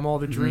know, from all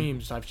the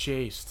dreams I've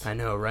chased. I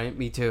know, right?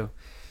 Me too.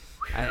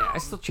 I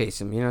still chase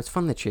them. You know, it's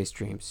fun to chase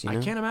dreams. You know?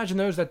 I can't imagine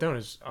those that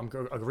don't.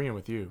 Agreeing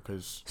with you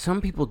because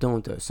Some people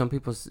don't though. Some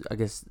people, I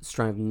guess,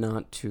 strive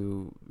not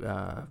to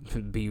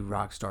be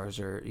rock stars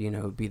or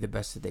be the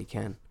best that they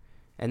can,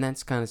 and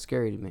that's kind of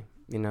scary to me.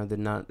 You know that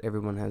not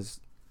everyone has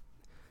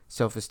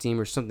self-esteem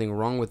or something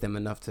wrong with them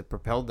enough to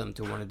propel them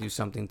to want to do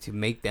something to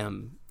make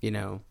them,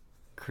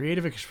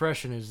 creative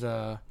expression is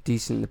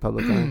decent in the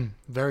public eye.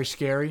 very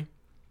scary.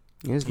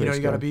 It is You very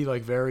got to scary. be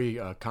like very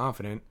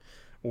confident,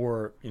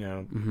 or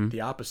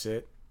the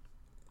opposite,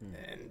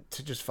 and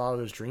to just follow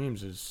those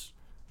dreams is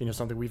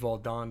something we've all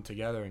done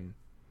together. And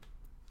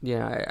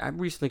Yeah, I've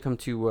recently come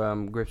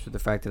to grips with the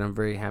fact that I'm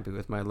very happy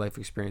with my life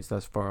experience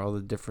thus far. All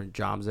the different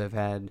jobs I've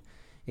had,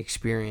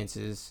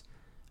 experiences,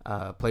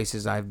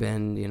 places I've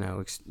been,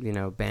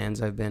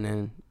 bands I've been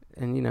in,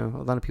 and a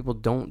lot of people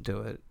don't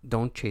do it,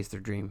 don't chase their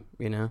dream,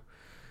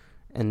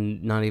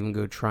 and not even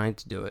go trying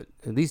to do it.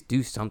 At least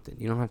do something.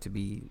 You don't have to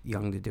be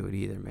young to do it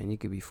either, man. You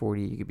could be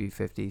 40, you could be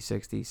 50,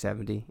 60,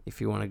 70. If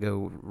you want to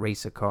go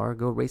race a car,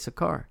 go race a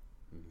car.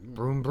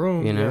 broom,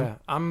 broom. You know? Yeah,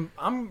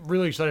 I'm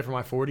really excited for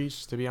my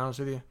 40s. To be honest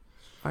with you.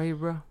 Are you,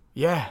 bro?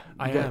 Yeah,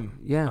 I got- am.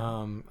 yeah.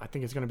 I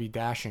think it's gonna be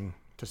dashing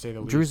to say the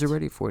least. Drew's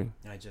already 40.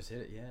 I just hit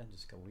it,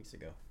 just a couple weeks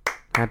ago.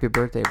 Happy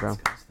birthday, bro.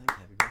 Thank you,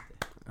 happy birthday.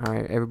 All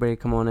right, everybody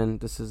come on in.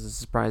 This is a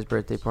surprise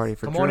birthday party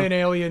for Come Drew. on in,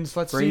 aliens.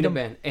 Let's see Bring the them.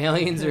 band.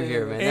 Aliens are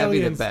here, man. That'd be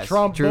the Aliens, best.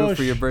 Trump, Drew, Bush.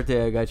 for your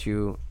birthday, I got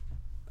you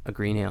a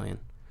green alien.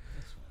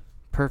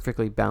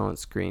 Perfectly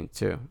balanced green,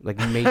 too. Like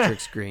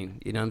Matrix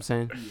green. You know what I'm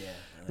saying? Yeah.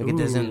 Like it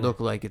doesn't Ooh. look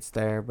like it's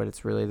there, but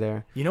it's really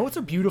there. You know what's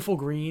a beautiful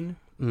green?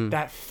 Mm.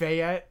 That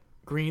Fayette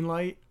green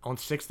light on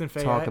 6th and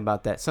Fayette. Talk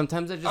about that.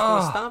 Sometimes I just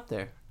want to Ah. stop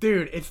there.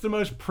 Dude, it's the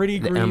most pretty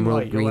The green emerald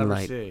light you'll green ever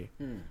light. see.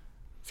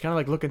 It's kind of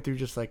like looking through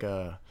just like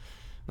a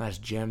nice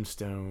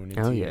gemstone.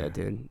 Into Oh, yeah, your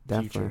dude.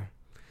 Definitely. future.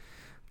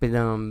 But,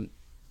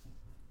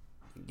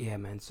 yeah,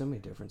 man, so many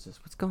differences.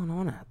 What's going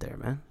on out there,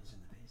 man?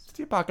 It's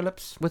the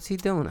apocalypse. What's he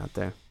doing out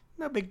there?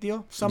 No big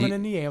deal.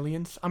 Summoning the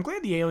aliens. I'm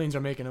glad the aliens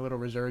are making a little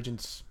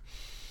resurgence.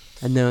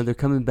 I know, they're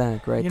coming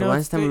back, right? You The know,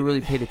 last time we they-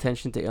 really paid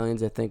attention to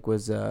aliens, I think,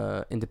 was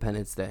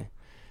Independence Day.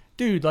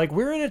 Dude, like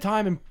we're in a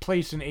time and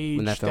place and age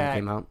When that film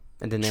came out.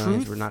 And then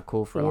aliens were not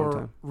cool for a long or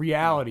time.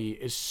 reality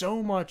is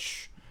so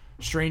much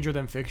stranger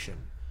than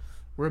fiction.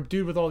 We're a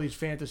dude with all these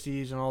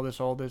fantasies and all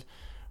this.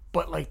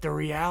 But like the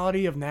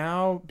reality of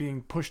now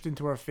being pushed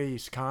into our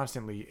face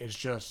constantly is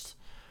just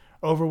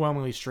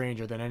overwhelmingly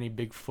stranger than any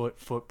Bigfoot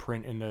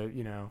footprint in the,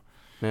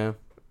 Yeah.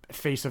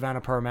 face of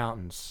Annapurna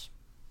Mountains.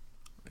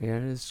 Yeah,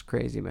 it is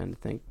crazy, man, to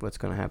think what's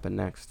going to happen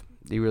next.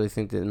 Do you really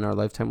think that in our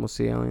lifetime we'll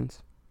see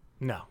aliens?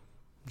 No.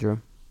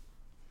 Drew?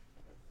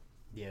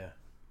 Yeah.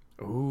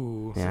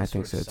 Ooh. Yeah, I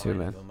Some think sort so of too, sign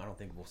man. of them. I don't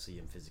think we'll see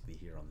him physically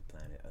here on the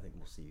planet. I think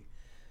we'll see,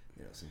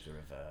 some sort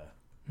of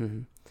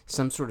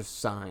Some sort of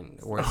sign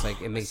where it's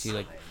like, it makes you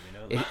like,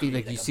 sign,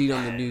 like you see it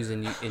on the news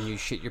and you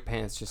shit your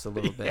pants just a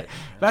little bit.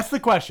 That's the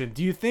question.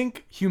 Do you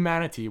think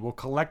humanity will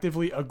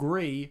collectively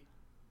agree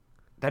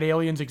that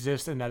aliens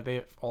exist and that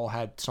they've all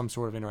had some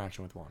sort of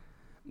interaction with one?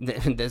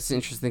 That's an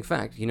interesting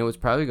fact. You know what's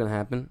probably going to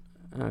happen?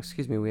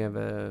 Excuse me, we have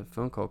a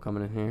phone call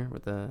coming in here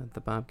with the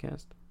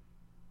Bobcast.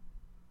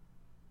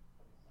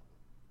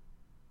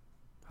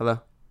 Hello?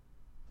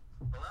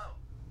 Hello.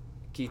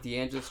 Keith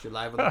DeAngelis, you're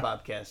live on the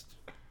Bobcast.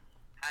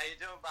 How you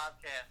doing,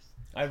 Bobcast?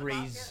 I Is raise.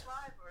 Bobcast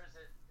live or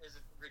is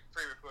it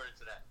pre-recorded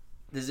today?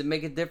 Does it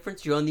make a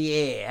difference? You're on the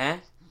air,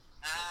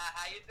 huh?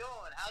 How you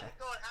doing? How's it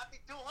going? Happy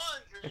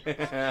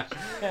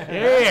 200.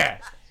 Yeah.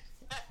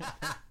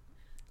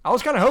 I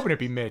was kind of hoping it'd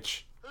be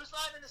Mitch. Who's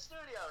live in the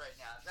studio right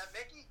now? Is that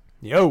Mickey?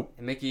 Yo.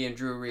 And Mickey and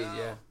Drew Reed,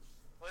 yeah.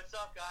 What's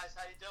up, guys?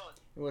 How you doing?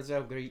 What's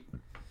up, great?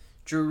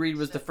 Drew Reed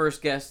was the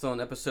first guest on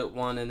episode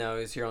 1, and now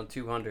he's here on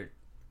 200.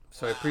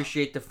 So I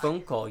appreciate the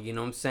phone call, you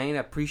know what I'm saying? I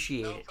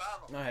appreciate No it.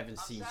 problem. I haven't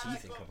seen sad I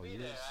Keith in a couldn't couple be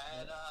years. there. I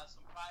had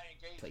some prior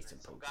Play engagements. some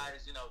Some poker.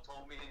 guys,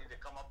 told me to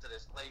come up to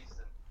this place, and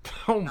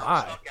Oh I'm my.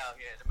 stuck out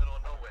here in the middle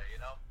of nowhere.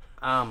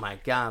 Oh my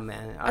god,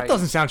 man. That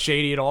doesn't sound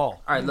shady at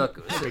all. Alright, look.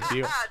 No big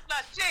deal. It's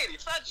not shady.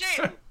 It's not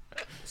shady.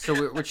 So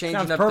we're changing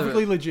Sounds up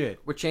perfectly the legit.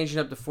 we're changing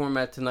up the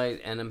format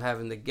tonight, and I'm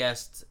having the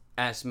guest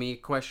ask me a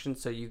question,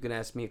 so you can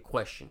ask me a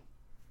question.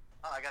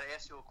 Oh, I gotta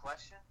ask you a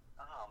question.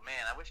 Oh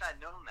man, I wish I'd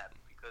known that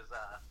because.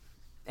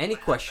 Any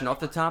question off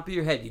the top of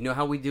your head. You know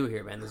how we do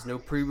here, man. There's no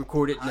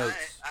pre-recorded All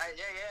notes. right,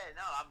 yeah.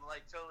 No, I'm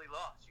like totally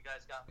lost. You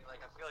guys got me like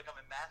I feel like I'm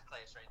in math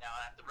class right now.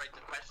 I have to write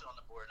the question on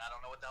the board, and I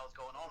don't know what the hell's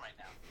going on right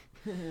now.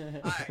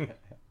 All right.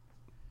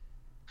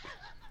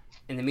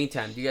 In the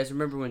meantime, do you guys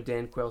remember when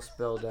Dan Quayle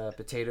spelled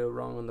potato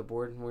wrong on the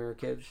board when we were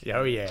kids?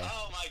 Oh yeah.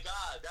 Oh my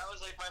God, that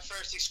was like my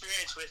first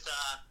experience with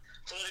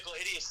political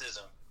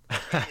idiotism.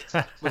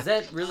 Was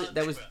that really?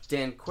 That was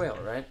Dan Quayle,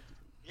 right?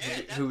 Yeah,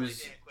 who definitely was-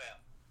 Dan Quayle.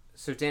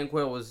 So Dan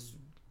Quayle was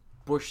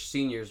Bush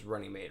Senior's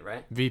running mate,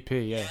 right? VP,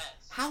 yeah. Yes.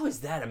 How is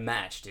that a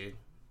match, dude?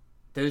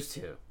 Those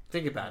two.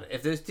 Think about it.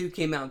 If those two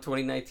came out in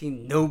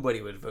 2019,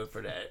 nobody would vote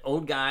for that.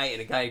 Old guy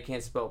and a guy who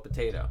can't spell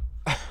potato.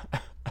 Potato,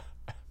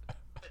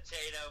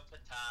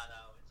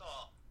 it's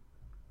all.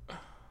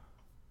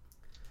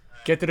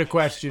 Get to the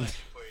question.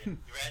 For you. you.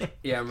 You ready?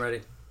 Yeah, I'm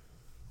ready.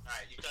 All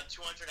right, you've done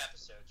 200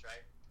 episodes,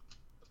 right?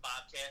 The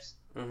Bobcast.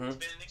 Mm-hmm. It's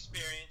been an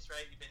experience,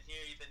 right? You've been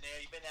here, you've been there,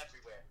 you've been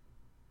everywhere.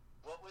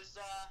 What was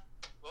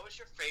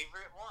your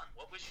favorite one?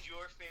 What was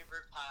your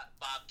favorite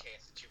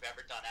Bobcast that you've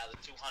ever done out of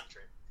the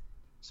 200?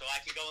 So I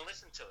can go and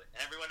listen to it,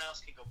 and everyone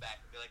else can go back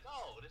and be like,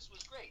 "Oh, this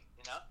was great,"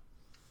 you know?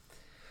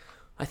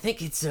 I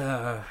think it's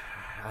I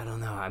don't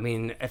know. I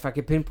mean, if I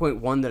could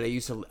pinpoint one that I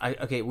used to,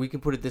 okay, we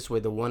can put it this way: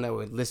 the one I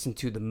would listen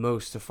to the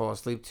most to fall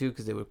asleep to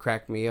because it would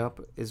crack me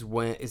up is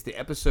the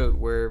episode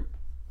where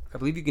I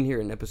believe you can hear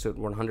it in episode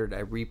 100.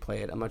 I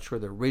replay it. I'm not sure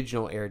the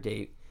original air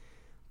date,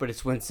 but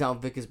it's when Sal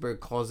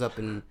Vickersburg calls up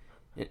and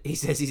he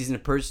says he's an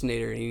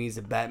impersonator and he needs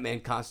a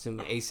Batman costume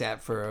ASAP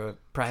for a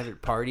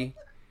private party.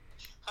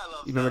 I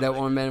love You remember that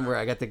one, man, where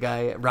I got the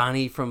guy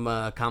Ronnie from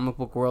Comic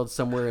Book World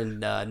somewhere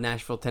in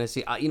Nashville,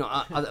 Tennessee.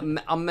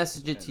 I'll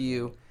message it to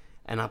you,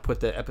 and I'll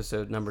put the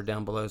episode number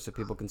down below so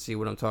people can see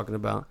what I'm talking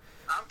about.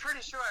 I'm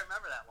pretty sure I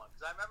remember that one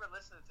because I remember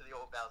listening to the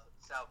old battles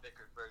with Sal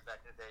Vickersburg back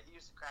in the day. He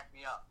used to crack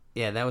me up.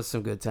 Yeah, that was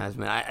some good times,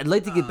 man. I'd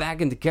like to get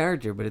back into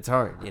character, but it's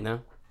hard, you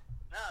know.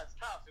 No, it's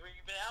tough. When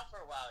you've been out for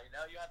a while, you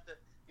know, you have to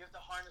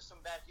harness him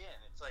back in.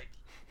 It's like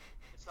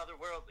it's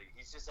otherworldly.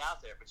 He's just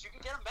out there, but you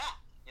can get him back.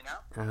 You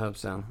know? I hope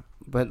so.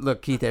 But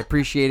look, Keith, I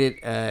appreciate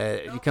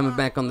it. You coming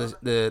back on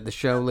the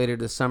show later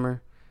this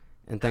summer,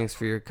 and thanks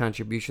for your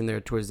contribution there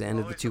towards the end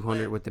of the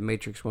 200 with the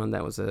Matrix one.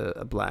 That was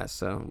a blast.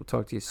 So we'll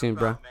talk to you soon,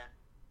 bro. Man.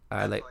 All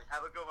right, like,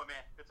 Have a good one, man.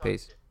 Good talking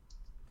peace. to you.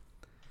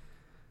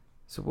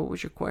 So what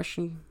was your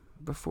question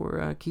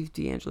before Keith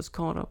D'Angelo's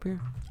called up here?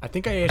 I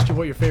think I asked you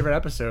what your favorite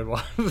episode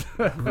was.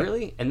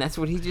 Really? And that's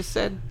what he just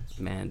said?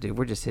 Man, dude,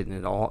 we're just hitting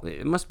it all.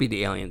 It must be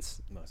the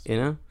aliens, you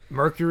know?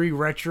 Mercury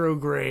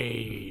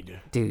retrograde.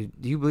 Dude,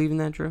 do you believe in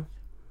that, Drew?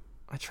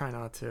 I try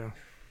not to.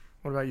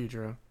 What about you,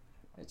 Drew?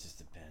 It just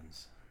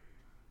depends.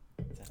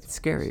 It's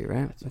scary,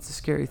 right? It's a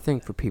scary thing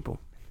for people.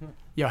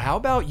 Yo, how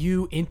about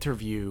you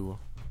interview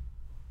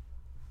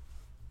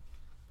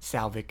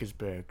Sal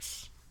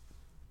Vickersburgs?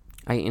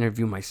 I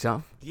interview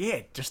myself.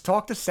 Yeah, just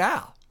talk to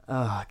Sal.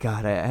 Oh,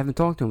 God, I haven't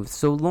talked to him for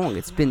so long.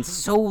 It's been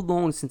so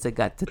long since I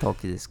got to talk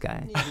to this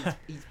guy.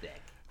 He's back.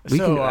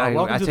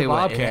 Welcome to the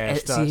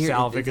Bobcast,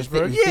 Sal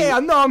Vickersburg. Yeah,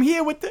 no, I'm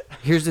here with the...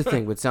 Here's the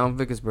thing with Sal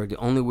Vickersburg. The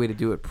only way to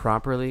do it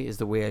properly is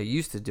the way I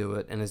used to do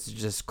it, and it's to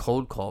just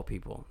cold call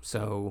people.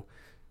 So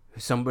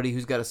somebody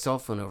who's got a cell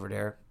phone over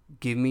there,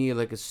 give me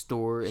like a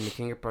store in the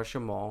King of Prussia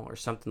Mall or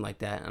something like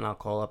that, and I'll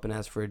call up and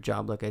ask for a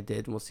job like I did,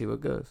 and we'll see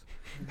what goes.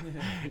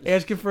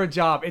 Asking for a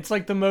job. It's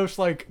like the most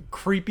like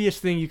creepiest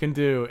thing you can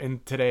do in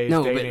today's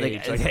day and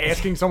age. Like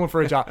asking someone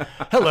for a job.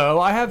 Hello,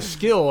 I have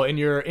skill in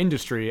your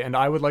industry, and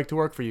I would like to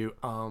work for you.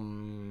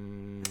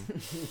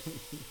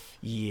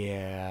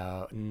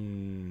 Yeah.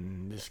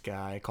 This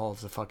guy calls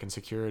the fucking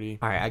security.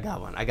 All right, I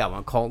got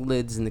one. Call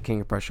Lids in the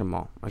King of Prussia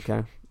Mall,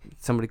 okay?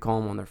 Somebody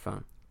call them on their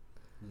phone.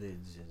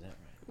 Lids, is that right?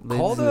 Lids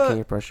Call in the King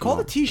of Prussia call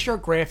Mall. the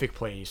t-shirt graphic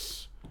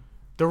place.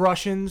 The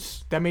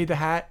Russians that made the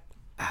hat.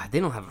 They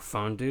don't have a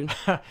phone, dude.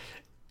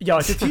 Yo,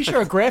 it's a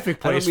t-shirt graphic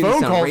I don't place. mean to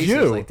Phone sound calls racist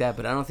you. like that,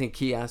 but I don't think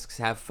kiosks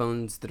have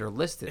phones that are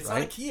listed, It's right?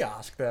 not a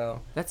kiosk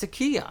though. That's a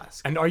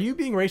kiosk. And are you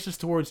being racist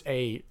towards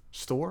a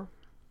store?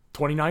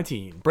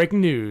 2019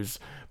 breaking news.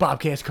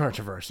 Bobcast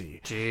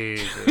controversy.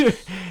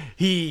 Jesus.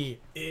 He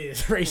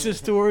is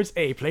racist towards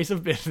a place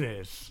of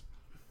business.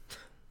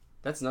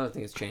 That's another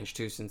thing that's changed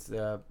too since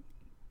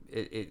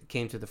it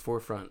came to the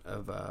forefront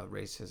of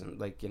racism.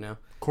 Like, you know,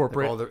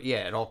 Corporate. Like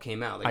it all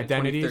came out. Like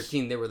Identities. In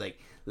 2013, they were like,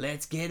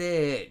 "Let's get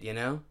it," you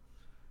know.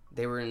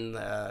 They were in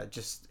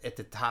just at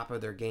the top of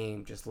their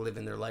game, just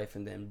living their life,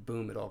 and then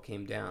boom, it all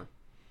came down.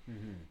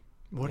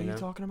 What are You you know?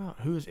 talking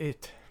about? Who is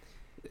it?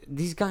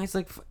 These guys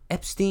like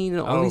Epstein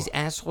and all these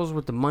assholes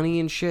with the money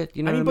and shit.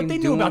 You know, I mean, what but they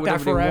knew Doing about that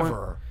whatever they want.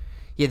 forever.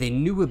 Yeah, they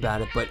knew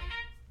about it, but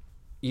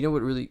you know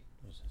what really?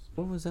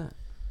 What was that?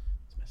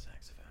 It's my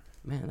saxophone.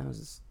 Man, that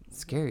was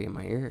scary in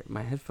my ear,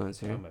 my headphones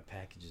here. Oh, my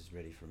package is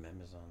ready from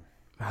Amazon.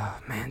 Oh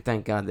man,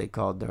 thank God they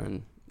called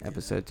during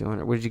episode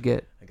 200. What did you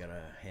get? I got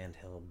a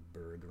handheld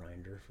burr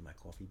grinder for my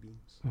coffee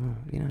beans. Oh,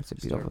 you know, it's a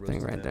Start beautiful thing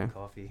roasting right that there.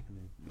 Coffee.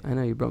 And I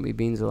know you brought me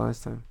beans the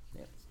last time.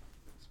 yeah,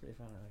 it's pretty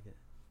fun. I like it.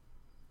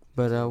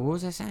 But what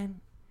was I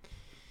saying?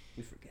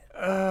 We forget.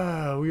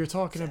 We were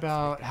talking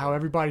about how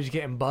everybody's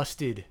getting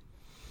busted.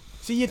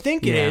 See, you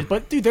think it Yeah. is,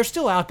 but dude, they're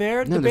still out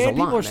there. No, The there's a bad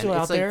people lot, are man. still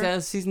It's out like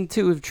there. season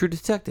 2 of True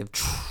Detective.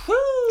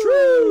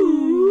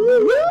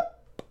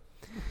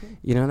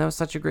 You know, that was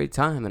such a great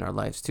time in our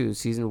lives too.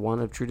 Season 1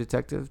 of True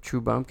Detective,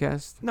 True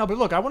Bobcast. No, but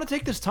look, I want to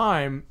take this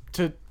time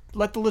to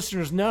let the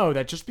listeners know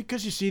that just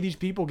because you see these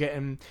people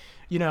getting,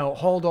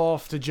 hauled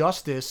off to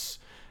justice,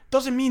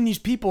 doesn't mean these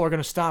people are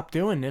going to stop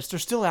doing this. They're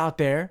still out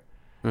there.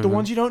 The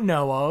ones you don't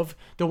know of,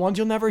 the ones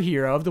you'll never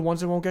hear of, the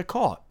ones that won't get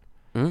caught.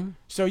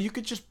 So you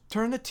could just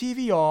turn the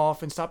TV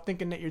off and stop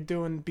thinking that you're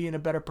being a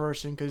better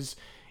person because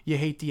you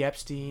hate the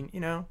Epstein.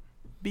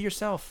 Be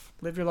yourself.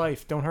 Live your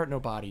life. Don't hurt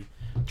nobody.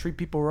 Treat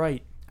people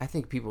right. I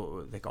think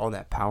people like all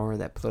that power,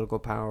 that political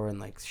power,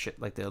 and like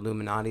shit like the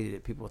Illuminati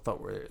that people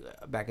thought were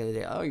back in the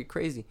day. Oh, you're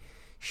crazy.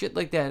 Shit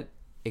like that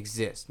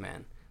exists,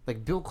 man.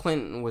 Like Bill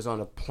Clinton was on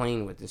a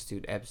plane with this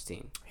dude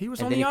Epstein. He was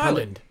And on then the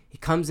island. He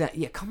comes out.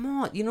 Yeah, come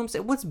on. You know what I'm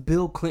saying? What's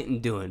Bill Clinton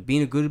doing?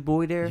 Being a good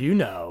boy there? You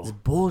know. It's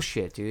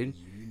bullshit, dude.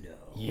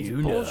 It's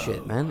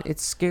bullshit, man.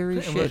 It's scary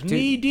It shit, was dude.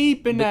 knee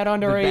deep in that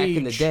underage. But back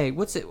in the day,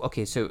 what's it?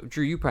 Okay, so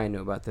Drew, you probably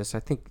know about this. I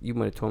think you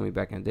might have told me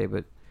back in the day,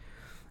 but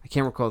I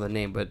can't recall the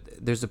name. But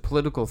there's a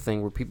political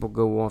thing where people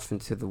go off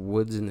into the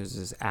woods and there's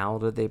this owl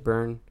that they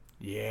burn.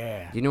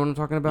 Yeah. Do you know what I'm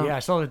talking about? Yeah, I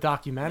saw the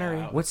documentary.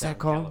 What's that Out in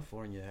called?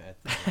 California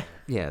at the,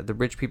 Yeah, the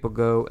rich people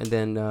go, and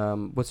then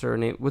what's her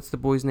name? What's the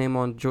boy's name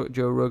on Joe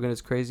Rogan?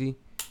 It's crazy.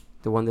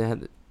 The one that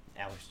had.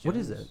 Alex Jones. What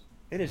is that?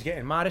 It is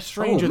getting mighty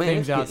stranger man,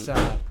 things it's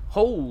getting- outside.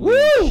 Holy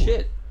Woo!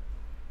 shit!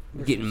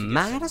 We're Getting supposed to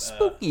mighty get some,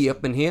 spooky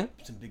up in here.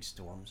 Some big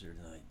storms here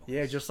tonight.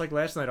 Yeah, just like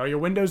last night. Are your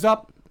windows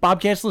up?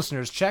 Bobcast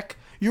listeners, check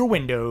your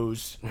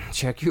windows.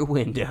 Check your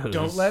windows.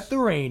 Don't let the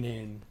rain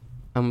in.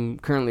 I'm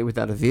currently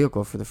without a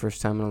vehicle for the first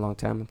time in a long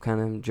time. I'm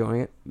kind of enjoying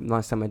it.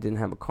 Last time I didn't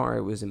have a car,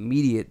 it was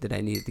immediate that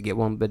I needed to get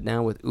one. But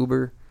now with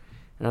Uber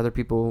and other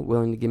people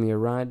willing to give me a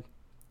ride,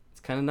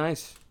 it's kind of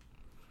nice.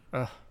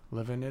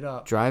 Living it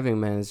up. Driving,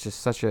 man, is just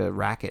such a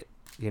racket.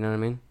 You know what I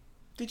mean?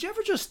 Did you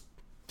ever just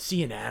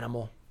see an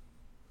animal?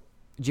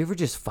 Did you ever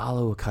just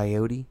follow a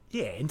coyote?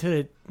 Yeah,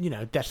 into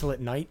the, desolate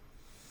night.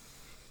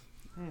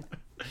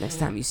 Next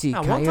time you see a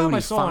Now, coyote, one time I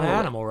saw an follow it.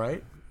 animal,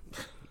 right?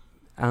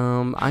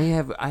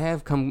 I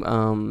have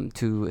come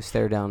to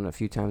stare down a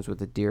few times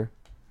with a deer.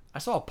 I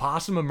saw a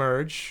possum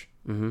emerge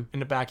in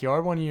the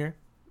backyard one year.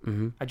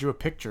 Mm-hmm. I drew a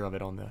picture of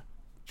it on the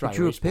dry Did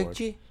you a erase board.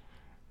 picture?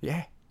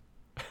 Yeah.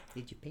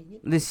 Did you paint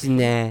it Listen,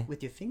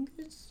 with your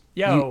fingers?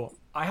 Yo,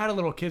 I had a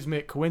little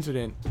kismet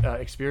coincident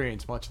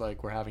experience, much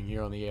like we're having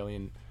here on the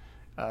Alien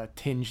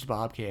tinged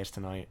Bobcast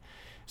tonight.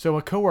 So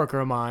a coworker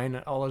of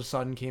mine all of a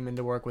sudden came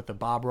into work with the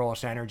Bob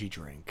Ross energy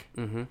drink.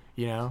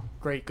 Mm-hmm.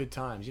 Great good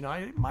times.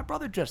 My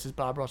brother dressed as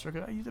Bob Ross.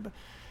 I used it,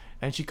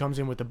 and she comes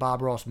in with the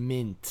Bob Ross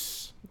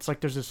mints. It's like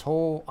there's this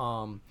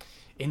whole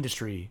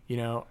industry,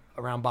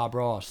 around Bob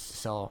Ross to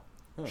sell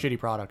shitty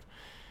product.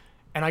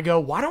 And I go,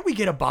 why don't we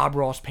get a Bob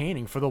Ross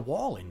painting for the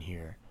wall in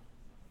here?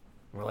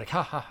 We're like,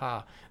 ha ha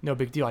ha, no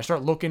big deal. I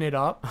start looking it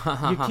up.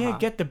 You can't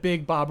get the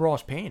big Bob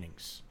Ross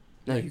paintings.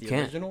 No, Like you the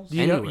can't. originals?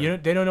 They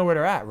don't know where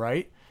they're at,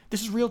 right?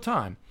 This is real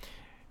time.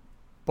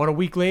 But a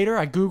week later,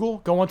 I go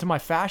onto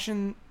my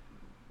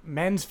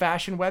men's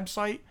fashion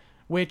website,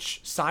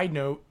 which, side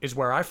note, is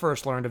where I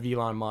first learned of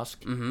Elon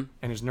Musk and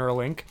his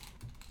Neuralink.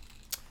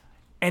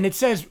 And it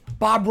says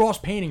Bob Ross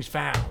paintings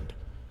found.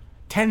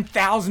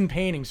 10,000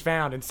 paintings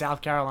found in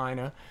South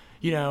Carolina,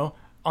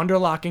 under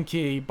lock and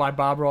key by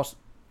Bob Ross.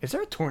 Is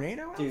there a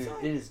tornado outside? Dude,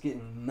 it is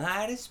getting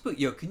mad as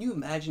spooky. Yo, can you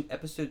imagine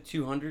episode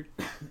 200?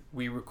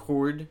 We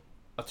record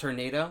a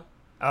tornado.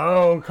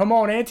 Oh, come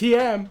on,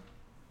 ATM.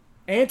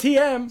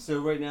 ATM. So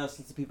right now,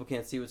 since the people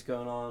can't see what's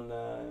going on,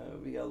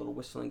 we got a little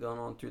whistling going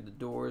on through the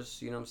doors.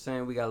 You know what I'm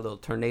saying? We got a little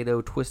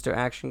tornado twister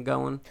action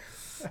going.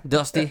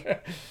 Dusty,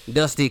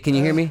 can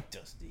you hear me?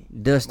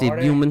 Dusty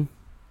Marty. Buman.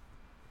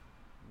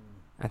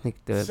 I think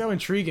So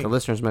intriguing. the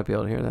listeners might be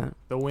able to hear that.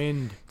 The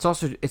wind. It's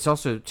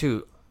also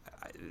too.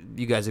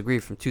 You guys agree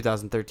from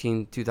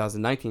 2013,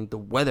 2019, the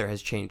weather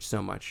has changed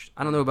so much.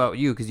 I don't know about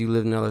you because you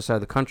live on the other side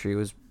of the country. It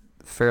was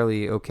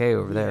fairly okay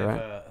over there,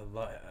 right?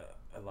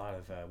 A lot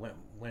of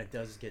when it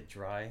does get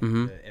dry,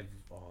 Mhm.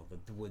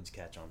 the woods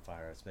catch on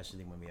fire,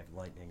 especially when we have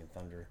lightning and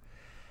thunder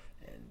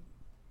and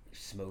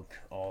smoke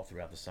all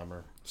throughout the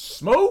summer.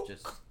 Smoke?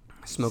 Just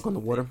Smoke on the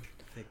water.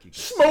 thick, you can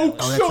Smoke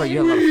smell Oh, it. that's right.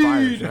 You had a lot of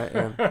fires, right?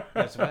 Yeah.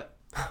 That's what?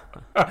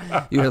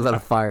 You had a lot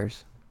of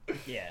fires.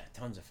 Yeah,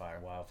 tons of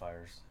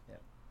wildfires. Yeah,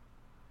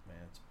 man,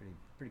 it's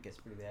gets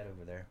pretty bad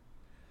over there.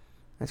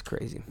 That's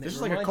crazy. This It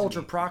is like a reminds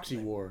culture me, proxy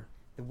like, war.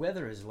 The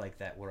weather is like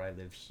that where I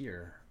live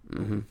here,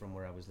 Mhm. from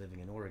where I was living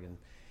in Oregon.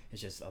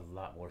 It's just a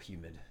lot more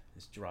humid.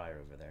 It's drier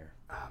over there.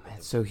 Oh man,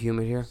 it's so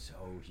humid here. So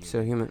humid.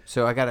 So humid.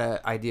 So I got an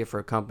idea for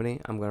a company.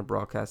 I'm going to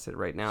broadcast it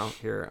right now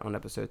here on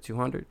episode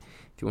 200.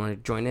 If you want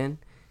to join in,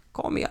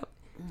 call me up.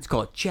 It's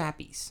called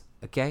Chappies,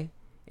 okay?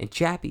 And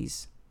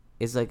Chappies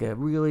is like a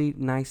really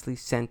nicely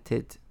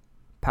scented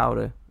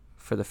powder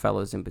for the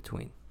fellows in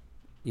between.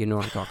 You know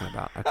what I'm talking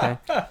about, okay?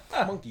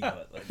 Monkey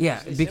butt. Like, Yeah,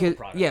 they sell because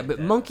products yeah, like but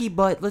that. monkey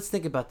butt. Let's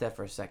think about that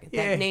for a second.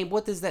 Yeah. That name,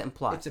 what does that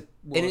imply? It's a-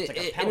 well, and it's like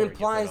a it powder you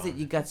implies put that on.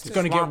 you got some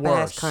gonna get swamp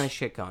ass worse. kind of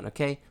shit going,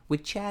 okay?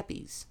 With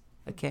Chappies,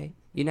 okay?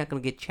 You're not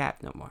gonna get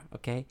chapped no more,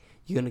 okay?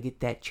 You're gonna get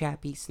that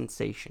chappy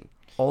sensation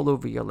all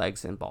over your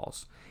legs and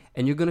balls,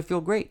 and you're gonna feel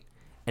great,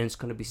 and it's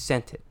gonna be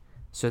scented.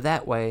 So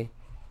that way,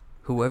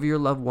 whoever your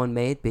loved one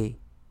may it be,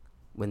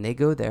 when they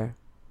go there,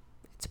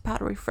 it's a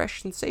powdery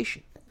fresh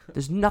sensation.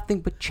 There's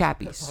nothing but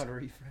Chappies.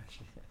 Powdery fresh.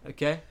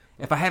 Okay?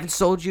 If I haven't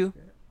sold you,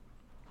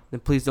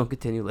 then please don't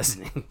continue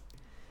listening.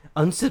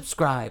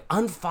 Unsubscribe.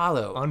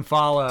 Unfollow.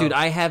 Unfollow. Dude,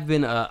 I have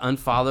been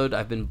unfollowed.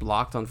 I've been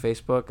blocked on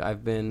Facebook.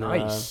 I've been...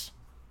 Nice.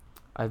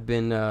 let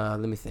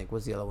me think.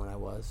 What's the other one I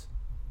was?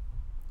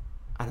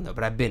 I don't know,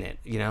 but I've been it,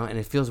 and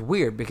it feels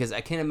weird because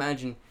I can't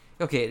imagine...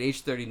 Okay, at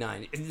age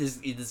 39,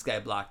 this guy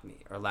blocked me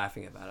or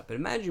laughing about it. But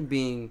imagine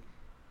being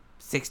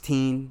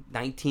 16,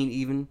 19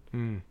 even.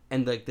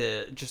 And like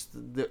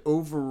the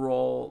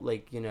overall,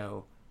 like, you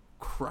know,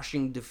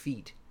 crushing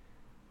defeat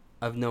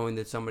of knowing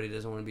that somebody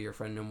doesn't want to be your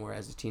friend no more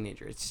as a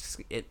teenager. It's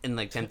just, and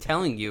like them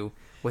telling you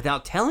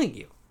without telling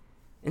you.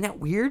 Isn't that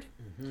weird?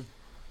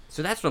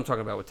 So that's what I'm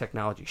talking about with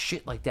technology.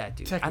 Shit like that,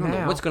 dude. I don't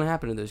know what's going to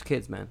happen to those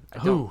kids, man.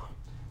 I don't.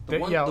 The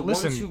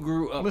ones who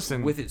grew up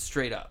with it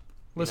straight up.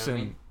 You know what I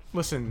mean?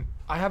 Listen,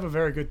 I have a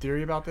very good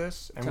theory about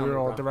this, and we're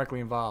all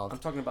directly involved. I'm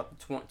talking about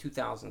the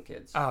 2000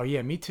 kids. Oh,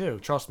 yeah, me too.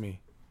 Trust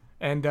me.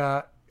 And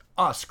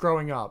us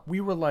growing up,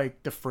 we were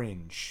like the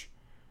fringe.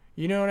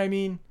 You know what I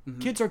mean?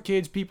 Kids are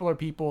kids, people are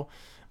people.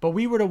 But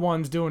we were the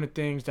ones doing the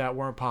things that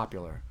weren't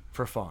popular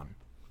for fun,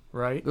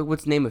 right? But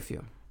let's name a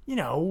few. You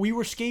know, we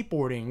were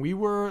skateboarding. We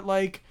were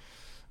like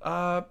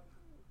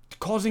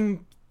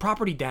causing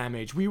property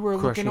damage. We were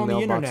Crushing looking on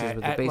the mailboxes internet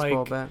with a at baseball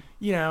like, bat.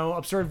 you know,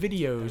 absurd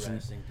videos. And,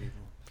 Harassing people.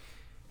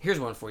 Here's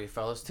one for you,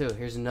 fellas, too.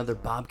 Here's another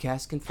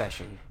Bobcast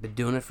confession. Been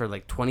doing it for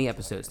like 20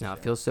 episodes now. It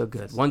feels so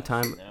good. One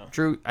time,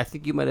 Drew, I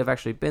think you might have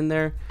actually been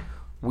there.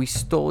 We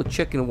stole a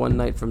chicken one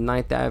night from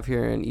 9th Ave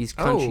here in East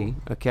Country,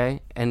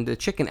 okay? And the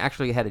chicken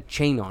actually had a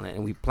chain on it,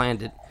 and we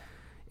planned it.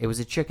 It was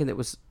a chicken that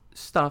was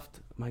stuffed.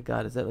 My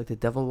God, is that like the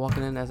devil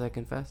walking in, as I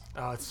confess?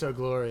 oh, it's so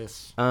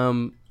glorious.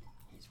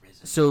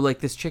 So like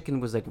this chicken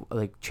was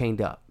like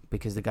chained up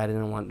because the guy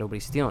didn't want nobody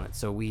stealing it.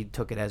 So we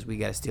took it as we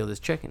got to steal this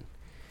chicken.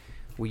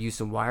 We used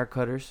some wire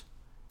cutters.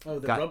 Oh,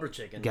 the rubber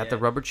chicken. Got the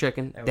rubber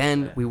chicken. That was,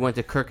 Then we went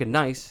to Kirk and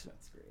Nice,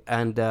 That's great.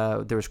 and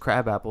there was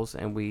crab apples,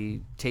 and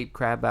we taped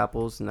crab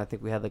apples, and I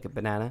think we had like a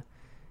banana,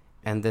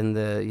 and then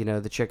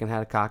the chicken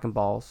had a cock and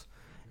balls,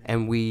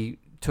 and we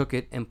took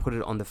it and put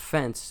it on the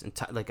fence, and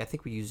I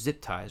think we used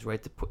zip ties,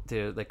 right,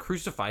 to like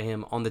crucify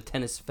him on the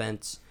tennis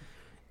fence.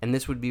 And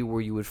this would be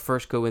where you would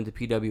first go into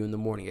PW in the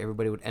morning.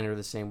 Everybody would enter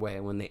the same way,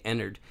 and when they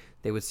entered,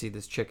 they would see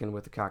this chicken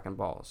with the cock and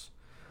balls.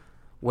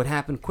 What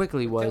happened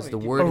quickly was the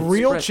word A had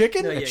real spread-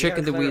 chicken? No, yeah, a you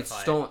chicken gotta that we had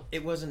clarify. stolen.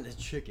 It wasn't a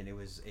chicken. It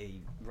was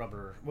a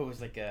rubber. What was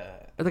like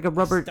a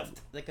Rubber,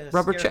 stuffed, like a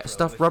rubber scarecrow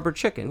stuffed with- rubber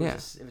chicken. It Yeah,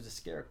 was it was a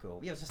scarecrow.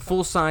 Yeah, it was a stuffed,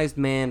 full-sized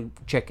man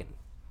chicken,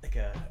 like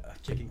a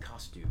chicken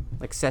costume.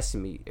 like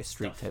Sesame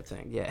Street Stuffed. type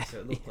thing. Yeah.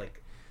 So it looked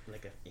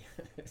like a. Yeah,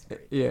 it's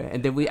great. Yeah,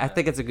 and then I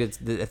think it's a good.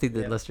 I think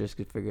the listeners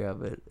could figure out,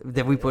 but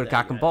then we put Yeah,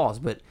 cock and yeah. balls.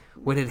 But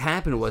what had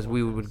happened was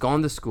we would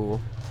gone to school,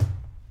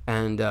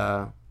 and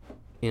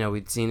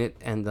we'd seen it,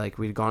 and like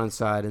we'd gone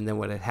inside, and then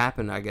what had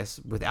happened, I guess,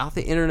 without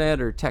the internet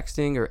or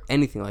texting or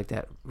anything like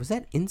that, was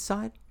that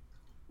inside?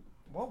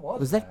 What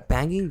Was that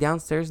banging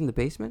downstairs in the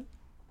basement?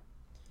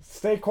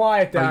 Stay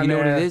quiet down Oh, you know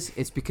there. what it is?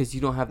 It's because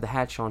you don't have the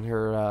hatch on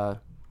her.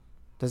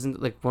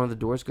 Doesn't like one of the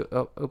doors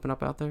go open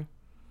up out there?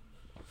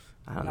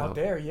 I don't know. Out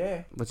there,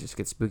 yeah. Let's just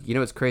get spooky. You know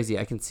what's crazy?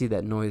 I can see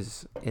that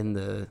noise in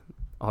the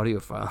audio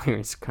file here.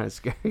 It's kind of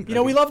scary. You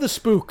know, we love the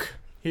spook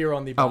here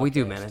on the Oh, we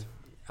do, podcast.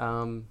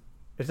 man.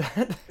 Is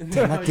that?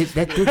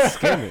 That did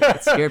scare me.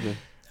 It scared me.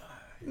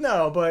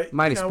 No, but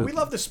Mighty we spooky.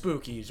 love the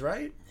spookies,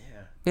 right?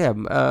 Yeah. Yeah,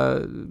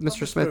 Mr.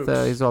 the Smith,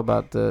 spooks. he's all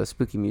about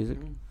spooky music.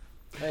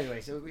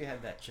 Anyway, so we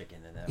had that chicken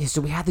and that. Yeah,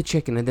 so we had the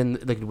chicken, and then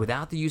like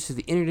without the use of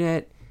the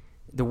internet,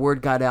 the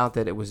word got out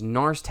that it was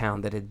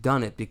Norristown that had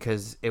done it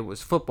because it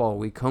was football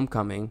week,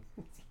 homecoming,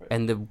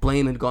 and the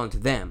blame had gone to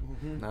them.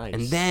 Nice.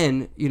 And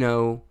then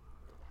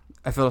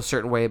I felt a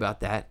certain way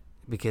about that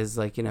because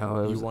like it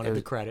was, you wanted it was,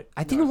 the credit.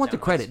 I didn't want the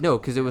Norristown credit, High no, School,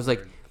 because it was like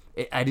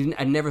word.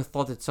 I never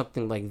thought that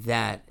something like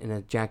that in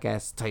a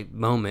jackass type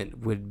moment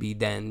would be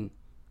then,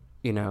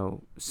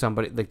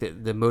 somebody like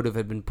the motive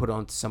had been put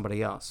onto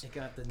somebody else. It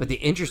got the But the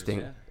newspapers, interesting,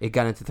 yeah. it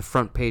got into the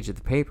front page of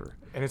the paper.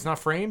 And it's not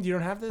framed? You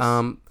don't have this?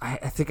 I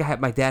think I have.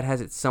 My dad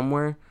has it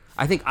somewhere.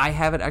 I think I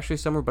have it actually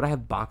somewhere, but I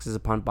have boxes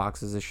upon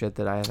boxes of shit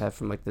that I have had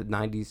from like the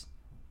 90s.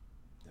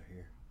 They're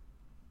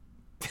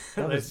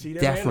here. Let's see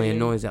that Definitely a alien.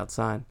 noise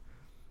outside.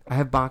 I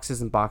have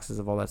boxes and boxes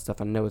of all that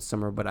stuff. I know it's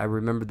somewhere, but I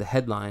remember the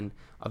headline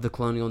of the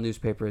Colonial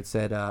newspaper. It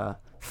said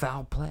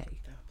 "Foul play."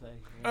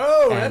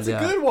 Oh, And, that's a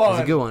good one.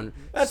 That's a good one.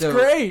 That's So-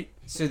 great.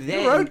 So Who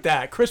then, wrote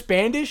that? Chris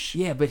Bandish?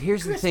 yeah, but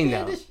here's the thing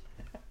though.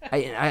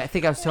 I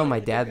think I was telling my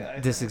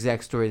dad this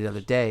exact story the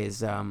other day.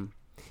 Is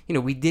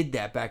we did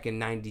that back in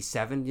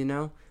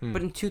 '97,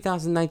 but in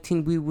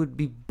 2019 we would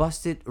be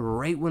busted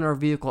right when our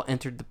vehicle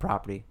entered the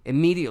property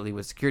immediately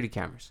with security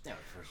cameras. Yeah,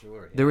 for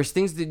sure. Yeah. There was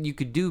things that you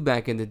could do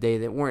back in the day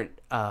that weren't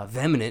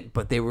vehement,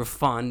 but they were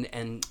fun,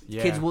 and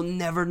Yeah. kids will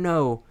never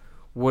know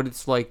what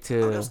it's like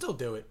to. Oh, they'll still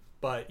do it.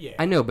 But, yeah.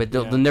 I know, but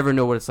they'll Yeah. never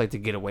know what it's like to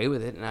get away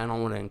with it, and I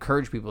don't want to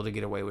encourage people to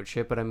get away with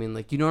shit. But I mean,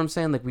 like, you know what I'm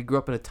saying? Like, we grew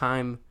up in a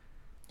time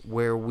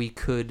where we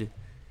could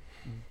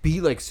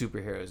be like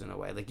superheroes in a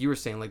way, like you were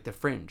saying, like the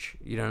Fringe.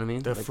 You know what I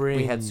mean? The like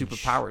We had Fringe.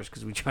 superpowers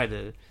because we tried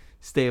to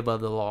stay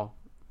above the law.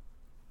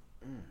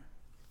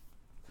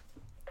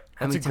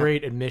 That's a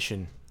great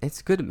admission It's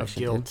a good of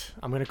admission. guilt.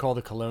 Dude. I'm going to call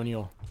the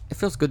Colonial. It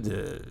feels good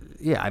to,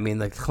 yeah. I mean,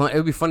 like it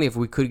would be funny if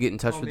we could get in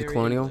touch with the Mary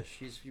Colonial.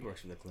 English. She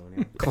works for the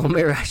Colonial. Call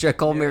Mary. Should I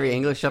call Mary Mary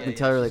English up English, and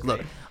yeah, tell her yeah, like, she's look,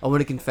 great. I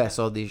want to confess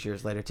all these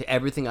years later to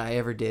everything I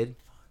ever did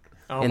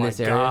Oh, in my this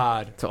area,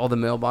 God. to all the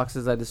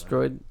mailboxes I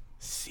destroyed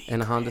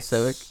in a Honda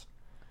Civic.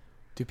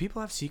 Do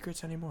people have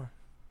secrets anymore?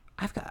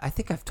 I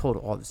think I've told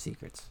all the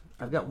secrets.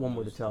 I've got one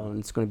more to tell, and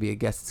it's going to be a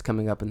guest that's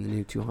coming up in the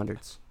new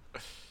 200s.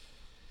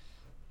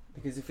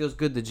 Because it feels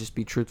good to just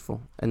be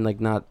truthful and like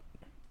not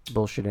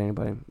bullshit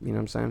anybody. You know what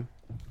I'm saying?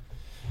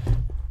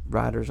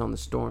 Riders on the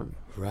storm.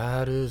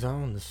 Riders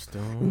on the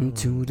storm.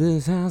 Into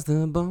this house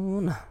the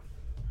bone.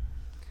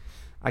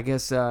 I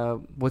guess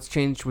what's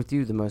changed with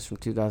you the most from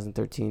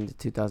 2013 to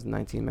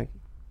 2019, Mike?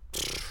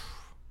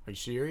 Are you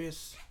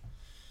serious?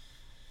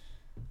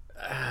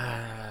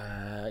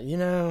 You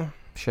know.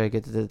 Should I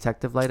get the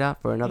detective light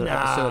out for another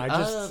episode?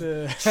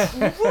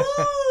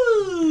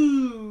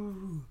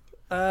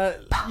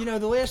 You know,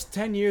 the last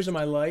 10 years of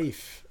my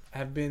life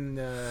have been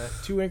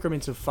 2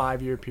 increments of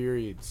 5-year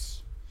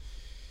periods.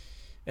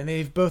 And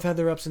they've both had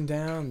their ups and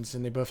downs,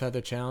 and they both had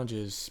their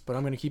challenges. But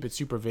I'm going to keep it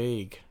super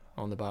vague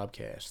on the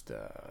Bobcast.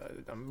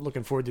 I'm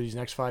looking forward to these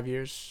next 5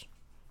 years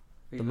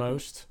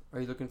most. Are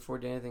you looking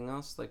forward to anything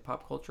else, like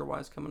pop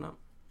culture-wise, coming up?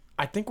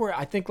 I think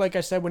like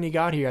I said when you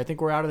got here, I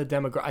think we're out of the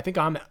demographic. I think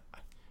I'm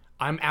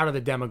out of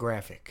the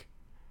demographic.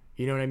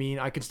 You know what I mean?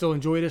 I can still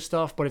enjoy this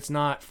stuff, but it's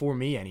not for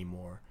me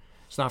anymore.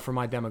 It's not for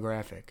my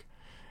demographic.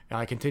 And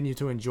I continue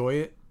to enjoy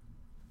it,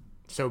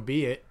 so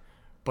be it.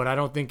 But I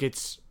don't think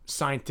it's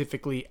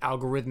scientifically,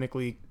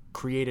 algorithmically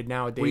created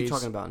nowadays. What are you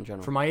talking about in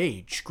general? For my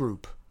age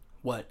group.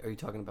 What are you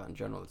talking about in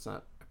general? It's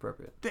not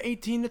appropriate. The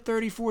 18 to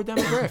 34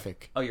 demographic.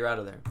 Oh, you're out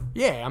of there.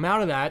 Yeah, I'm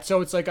out of that.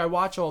 So it's like I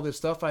watch all this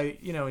stuff. I,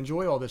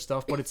 enjoy all this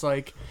stuff, but it's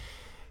like,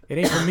 it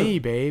ain't for me,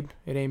 babe.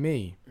 It ain't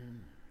me.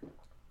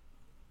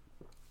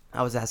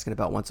 I was asking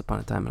about Once Upon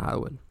a Time in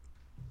Hollywood.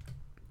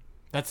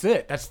 That's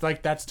it. That's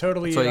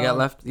totally. That's all you got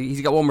left?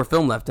 He's got one more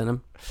film left in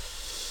him.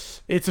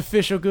 It's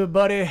official, good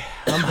buddy.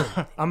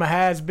 I'm a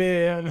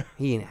has-been.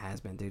 He ain't a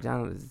has-been, dude. I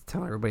don't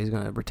tell everybody he's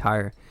going to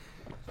retire.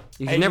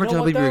 You Hey, should never you know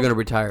tell what, people you're though? going to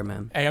retire,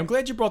 man. Hey, I'm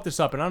glad you brought this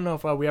up, and I don't know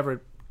if we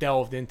ever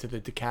delved into the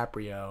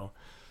DiCaprio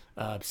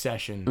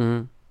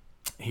obsession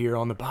here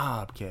on the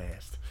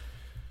Bobcast.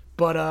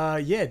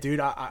 But yeah, dude,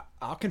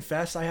 I'll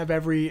confess I have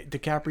every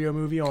DiCaprio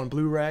movie on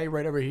Blu-ray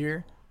right over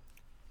here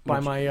by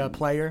my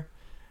player.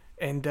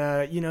 And,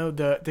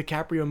 the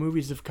DiCaprio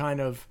movies have kind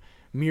of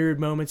mirrored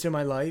moments in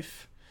my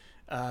life.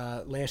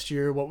 Last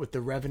year, what with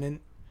The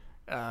Revenant,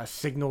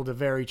 signaled a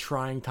very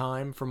trying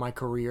time for my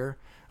career.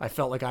 I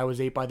felt like I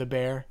was ate by the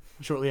bear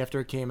shortly after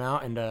it came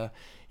out. And,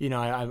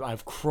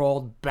 I've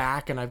crawled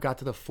back and I've got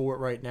to the fort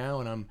right now.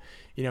 And I'm,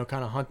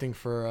 kind of hunting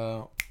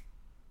for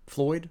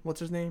Floyd. What's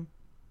his name?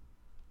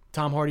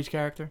 Tom Hardy's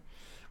character.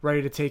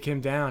 Ready to take him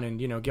down and,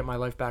 get my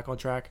life back on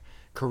track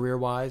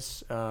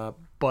career-wise.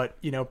 But,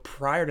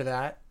 prior to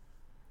that,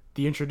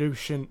 the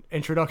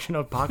introduction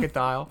of Pocket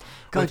Dial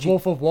with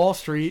Wolf of Wall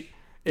Street.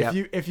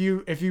 If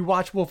you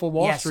watch Wolf of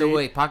Wall Street, so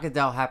wait, Pocket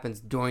Dial happens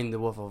during the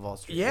Wolf of Wall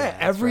Street. Yeah,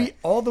 that's right.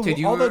 all the Dude,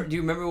 do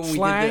you remember when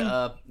slang? we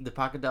did the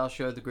Pocket Dial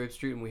show at the Grape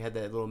Street and we had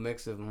that little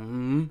mix of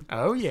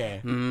Oh yeah,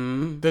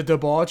 the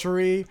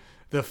debauchery,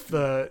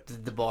 the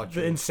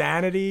debauchery, the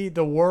insanity,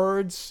 the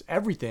words,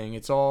 everything.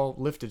 It's all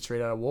lifted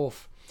straight out of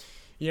Wolf.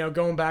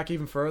 Going back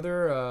even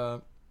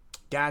further,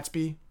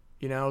 Gatsby.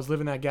 I was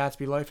living that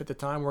Gatsby life at the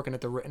time, working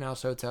at the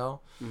Rittenhouse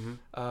Hotel.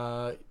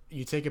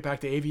 You take it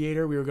back to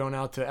Aviator. We were going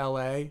out to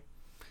L.A.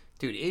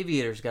 Dude,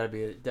 Aviator's got to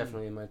be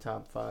definitely in my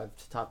top 5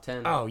 to top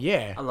 10. Oh,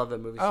 yeah. I love that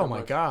movie so Oh, much.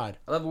 my God.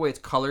 I love the way it's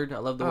colored. I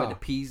love the way Oh. the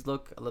peas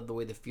look. I love the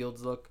way the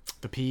fields look.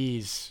 The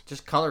peas.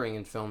 Just coloring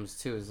in films,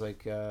 too, is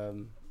like... I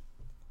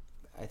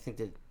think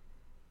that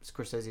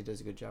Scorsese does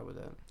a good job with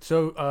that.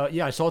 So,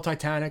 yeah, I saw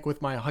Titanic with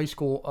my high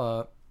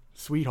school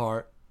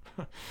sweetheart.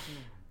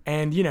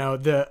 And,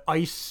 the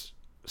ice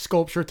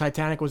sculpture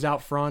Titanic was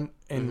out front.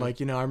 And,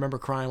 I remember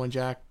crying when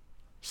Jack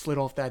slid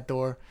off that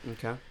door.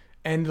 Okay.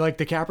 And, the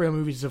DiCaprio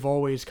movies have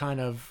always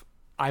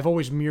I've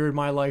always mirrored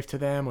my life to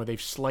them, or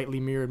they've slightly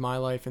mirrored my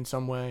life in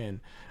some way. And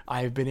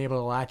I've been able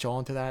to latch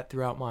on to that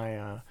throughout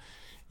my,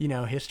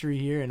 history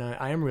here. And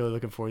I am really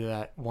looking forward to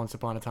that Once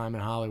Upon a Time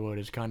in Hollywood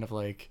is kind of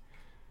like,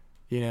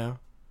 a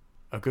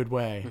good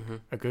way,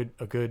 a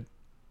good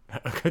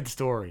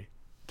story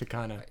to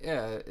kind of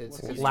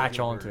it's latch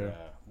on to.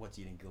 What's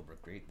Eating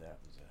Gilbert Grape? That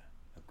was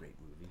a great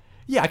movie.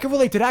 Yeah, I can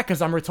relate to that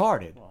because I'm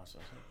retarded.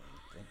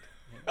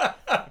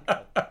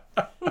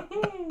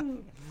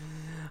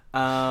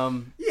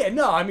 Yeah,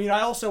 no, I mean,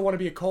 I also want to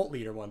be a cult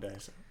leader one day.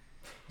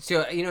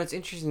 So, it's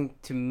interesting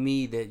to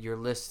me that your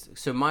list...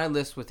 So, my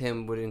list with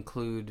him would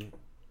include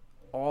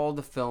all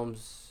the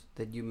films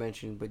that you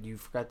mentioned, but you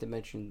forgot to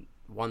mention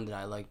one that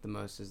I like the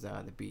most is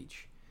The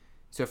Beach.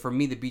 So, for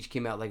me, The Beach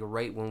came out,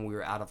 right when we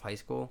were out of high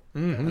school.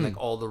 And,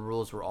 all the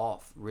rules were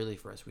off, really,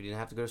 for us. We didn't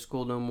have to go to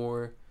school no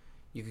more.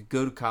 You could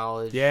go to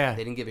college. Yeah.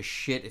 They didn't give a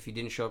shit if you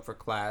didn't show up for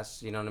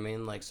class. You know what I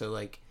mean?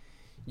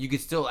 You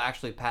could still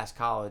actually pass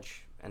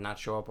college and not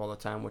show up all the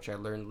time, which I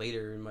learned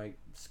later in my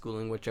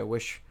schooling, which I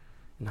wish,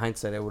 in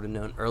hindsight, I would have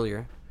known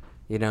earlier.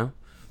 I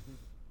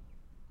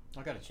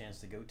got a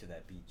chance to go to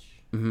that beach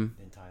in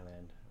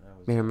Thailand.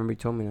 Man, I remember you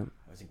told me that.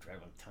 I was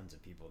incredible. Tons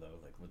of people, though.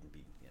 Wouldn't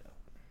be,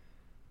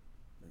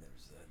 And there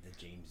was the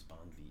James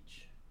Bond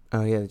beach.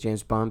 Oh, yeah, the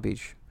James Bond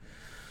beach.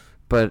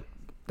 But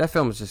That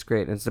film is just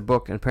great. It's a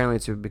book, and apparently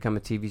it's become a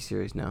TV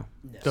series now.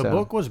 The So-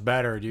 book was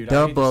better, dude. The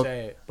I hate book. to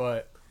say it,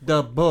 but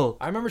The book.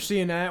 I remember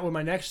seeing that with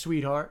my next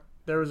sweetheart.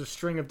 There was a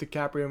string of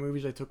DiCaprio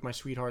movies I took my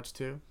sweethearts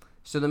to.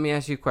 So let me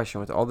ask you a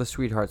question. With all the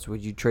sweethearts,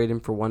 would you trade him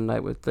for one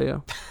night with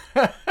Theo?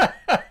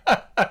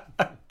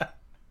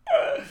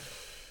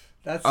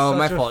 That's Oh, such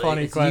my a fault.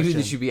 funny It's question. you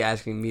that should be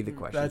asking me the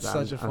questions. That's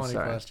such a I'm funny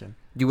sorry. question.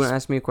 Do you want to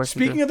ask me a question?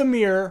 Speaking too? of the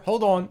mirror,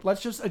 hold on.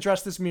 Let's just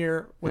address this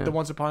mirror with Yeah. the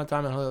Once Upon a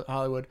Time in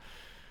Hollywood.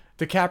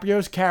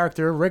 DiCaprio's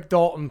character, Rick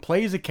Dalton,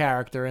 plays a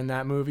character in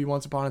that movie,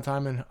 Once Upon a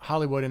Time in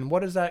Hollywood. And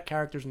what is that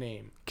character's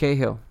name?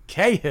 Cahill,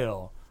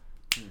 Cahill.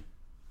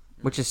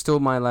 which is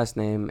still my last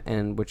name,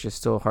 and which is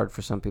still hard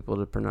for some people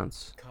to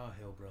pronounce.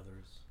 Cahill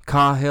brothers.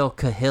 Cahill,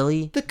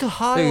 Cahilly. The Like,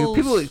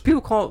 Cahills. people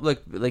call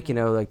like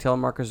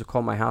telemarketers would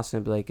call my house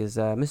and be like, "Is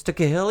Mr.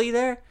 Cahilly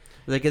there?"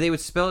 Like they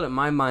would spell it in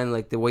my mind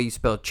like the way you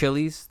spell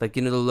Chili's, like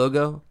the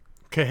logo.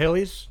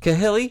 Cahillies?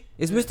 Cahilly,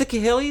 is Mr.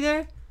 Cahilly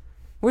there?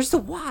 Where's the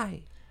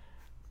Y?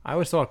 I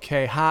always thought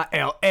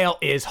K-H-L-L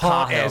is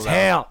hot Cahill, as though.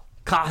 hell.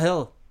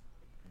 Cahill.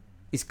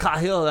 Is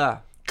Cahill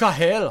there?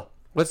 Cahill.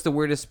 What's the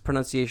weirdest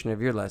pronunciation of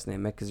your last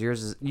name, Mick? Because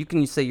yours is, you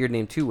can say your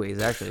name two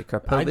ways, actually.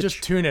 Karpovich I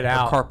just tune it or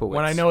out. Karpowitz.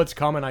 When I know it's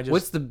coming, I just,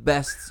 What's the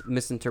best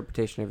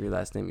misinterpretation of your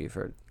last name you've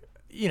heard?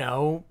 you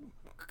know,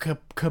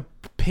 Kapowski,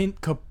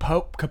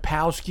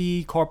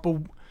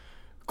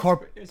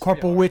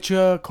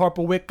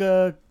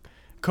 Karpowicza,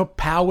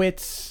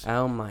 Kapowitz.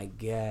 Oh my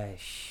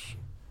gosh.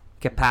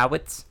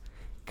 Kapowitz?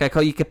 Can I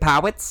call you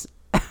Kapowitz?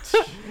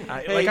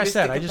 Like Hey, I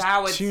said, Mr. I just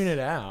Kapowitz. tune it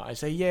out. I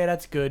say, yeah,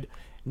 that's good.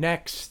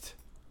 Next.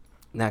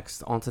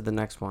 Next, on to the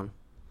next one.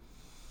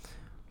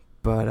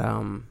 But,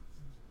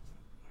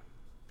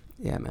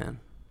 yeah, man.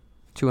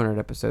 200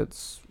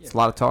 episodes. It's a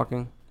lot of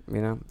talking,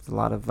 you know? It's a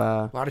lot of,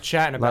 A lot of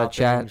chatting a lot of about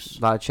chat, things.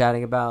 a lot of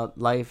chatting about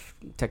life,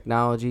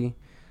 technology,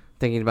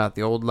 thinking about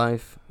the old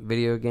life,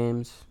 video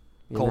games,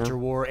 you Culture know?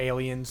 war,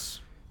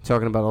 aliens.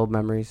 Talking about old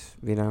memories,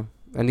 you know.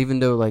 And even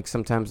though like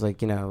sometimes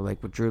like, you know,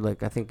 like with Drew,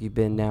 like I think you've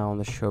been now on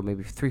the show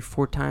maybe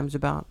 3-4 times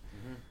about,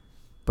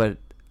 but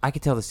I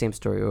could tell the same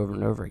story over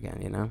and over again,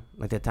 you know.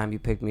 Like that time you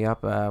picked me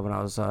up when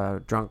I was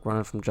drunk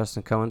running from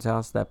Justin Cohen's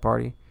house, that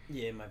party.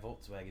 Yeah, my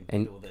Volkswagen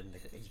And- Beetle. Then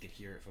you could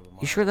hear it from a mile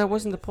You sure that away.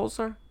 wasn't the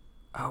Pulsar?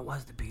 Oh, it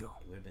was the Beetle.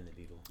 It would have been the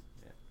Beetle.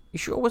 Yeah. You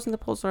sure it wasn't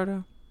the Pulsar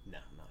though? No,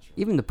 I'm not sure.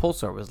 Even the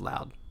Pulsar was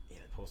loud. Yeah,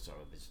 the Pulsar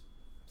was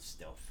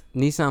stealth.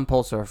 Nissan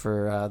Pulsar,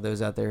 for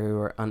those out there who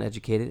are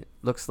uneducated,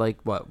 looks like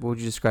what? What would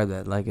you describe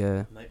that? Like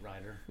a Knight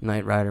Rider.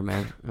 Knight Rider,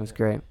 man. It was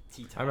great.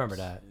 T-tops. I remember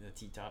that. The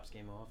T-tops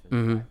came off.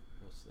 And Mhm. real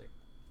slick.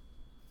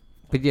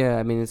 But yeah,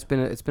 I mean, it's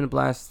been a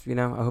blast. You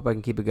know, I hope I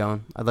can keep it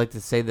going. I'd like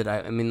to say that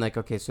I mean, like,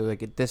 okay, so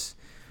like at this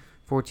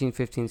 14,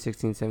 15,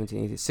 16,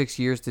 17, 18, 6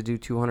 years to do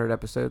 200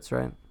 episodes,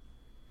 right?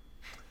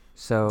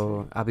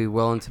 So I'll be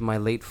well into my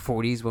late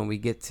 40s when we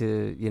get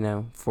to, you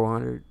know,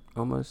 400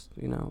 almost,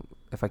 you know,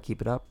 if I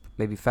keep it up,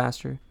 maybe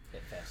faster.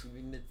 That fast. You'd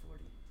be mid-40.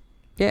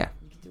 Yeah.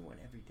 You could do one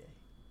every day.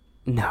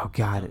 No,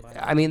 God.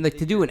 I mean, like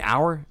to do an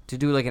hour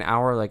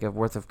like of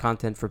worth of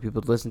content for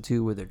people to listen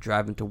to, where they're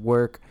driving to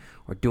work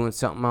or doing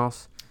something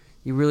else.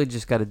 You really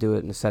just got to do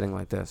it in a setting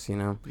like this, you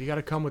know. You got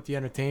to come with the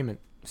entertainment.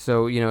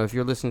 So, you know, if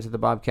you're listening to the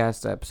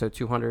Bobcast episode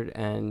 200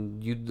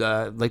 and you'd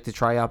like to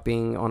try out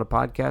being on a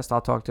podcast,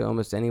 I'll talk to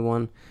almost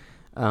anyone,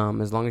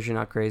 as long as you're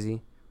not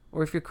crazy.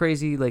 Or if you're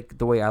crazy, like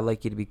the way I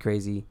like you to be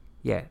crazy,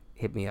 yeah,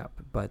 hit me up.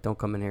 But don't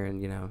come in here and,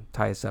 you know,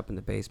 tie us up in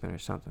the basement or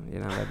something. You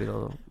know, that'd be a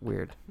little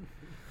weird.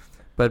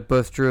 But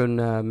both Drew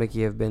and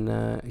Mickey have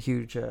been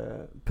huge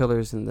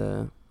pillars in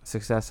the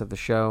success of the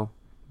show,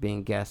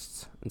 being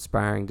guests,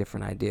 inspiring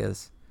different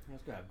ideas.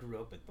 That's good. I grew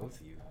up with both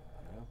of you. You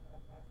know,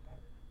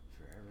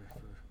 forever.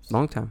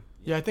 Long time.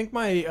 Yeah, I think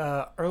my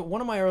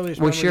one of my earliest.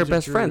 We memories share of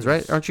best friends, right?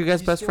 Drew's- Aren't you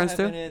guys You best still friends have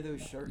too? any of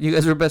those shirts? You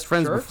guys were best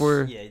friends Shirts?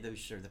 before. Yeah, those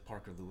shirts, the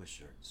Parker Lewis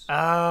shirts.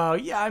 Oh,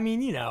 yeah, I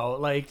mean, you know,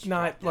 like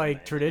not them, like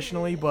man.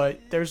 traditionally,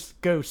 but there's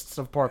ghosts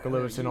of Parker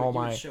Lewis in You all would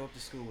my. show up to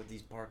school with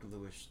these Parker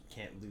Lewis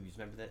can't lose.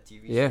 Remember that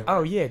TV Yeah. show?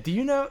 Oh yeah, do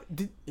you know?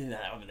 And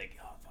I would be like,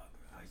 oh fuck,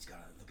 oh, he's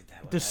gotta look at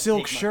that one. The I'd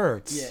silk take my-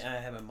 shirts. Yeah, I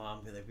have my mom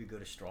because like, we go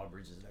to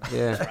Strawbridge's and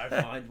Yeah. try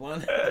to find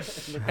one.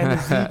 And the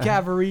Z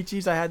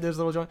Cavaricis, I had those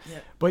little joints. Yeah.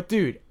 But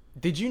dude,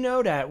 did you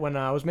know that when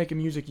I was making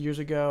music years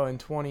ago in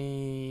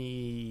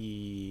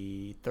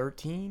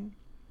 2013,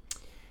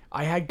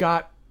 I had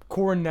got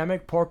Corin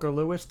Nemec, Parker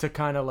Lewis to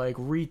kind of like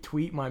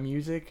retweet my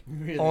music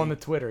Really? on the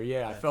Twitter.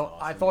 Yeah, That's I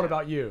awesome, thought yeah.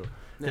 about you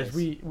because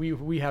Nice.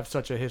 we have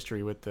such a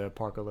history with the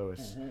Parker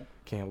Lewis.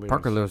 Can't lose.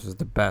 Parker Lewis was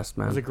the best,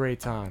 It was a man. great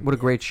time. What a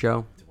great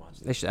show. To watch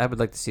They should, I would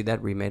like to see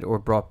that remade or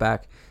brought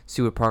back.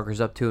 See what Parker's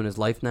up to in his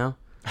life now.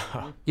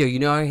 Yo, you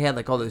know how he had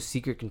like all those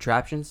secret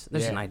contraptions?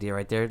 There's an Yeah. idea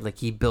right there. Like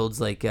he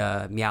builds like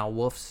Meow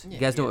Wolves. You Yeah,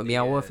 guys know yeah, what the,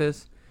 Meow Wolf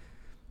is?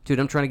 Dude,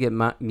 I'm trying to get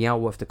Meow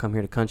Wolf to come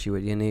here to Country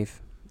with you,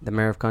 Neve, the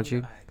mayor of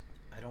Country.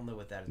 I don't know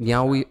what that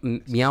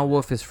is. Meow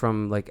Wolf is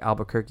from like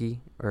Albuquerque,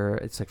 or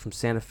it's like from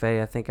Santa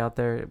Fe, I think, out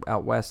there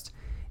out west.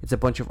 It's a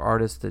bunch of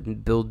artists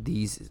that build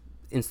these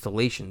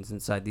installations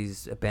inside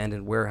these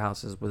abandoned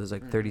warehouses where there's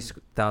like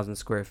 30,000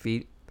 square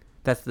feet.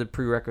 That's the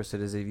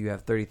prerequisite, is if you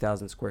have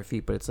 30,000 square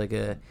feet. But it's like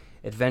a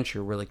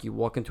adventure where like you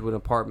walk into an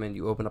apartment,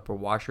 you open up a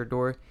washer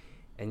door,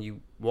 and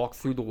you walk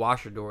through the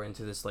washer door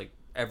into this like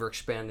ever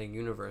expanding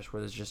universe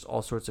where there's just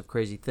all sorts of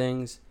crazy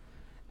things.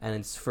 And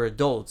it's for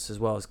adults as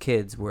well as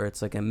kids, where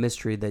it's like a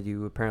mystery that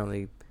you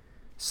apparently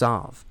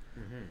solve.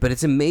 But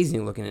it's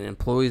amazing looking. It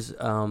employs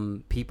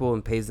people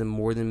and pays them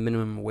more than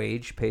minimum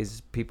wage,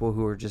 pays people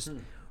who are just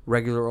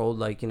regular old,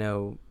 like, you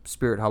know,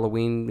 Spirit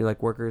Halloween,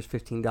 like, workers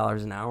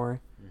 $15 an hour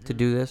to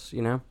do this,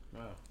 you know?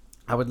 Wow.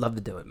 I would love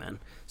to do it, man.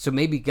 So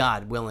maybe,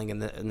 God willing, in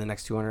the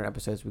next 200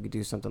 episodes, we could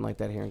do something like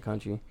that here in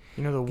country.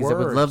 You know, the Because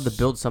words. I would love to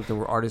build something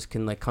where artists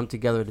can, like, come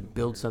together to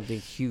build something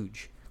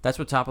huge. That's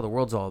what Top of the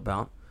World's all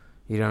about.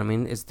 You know what I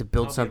mean? Is to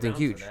build I'll be something around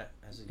for huge. that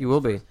as it You goes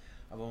will be. first.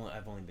 I've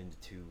only been to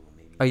 2,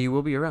 maybe. Oh, you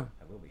will be around?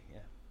 I will be, yeah.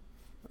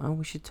 Oh,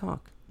 we should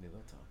talk. We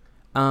will talk.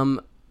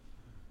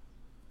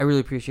 I really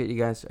appreciate you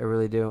guys. I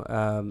really do.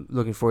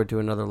 Looking forward to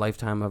another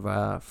lifetime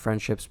of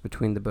friendships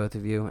between the both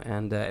of you.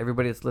 And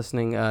everybody that's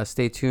listening,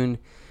 stay tuned.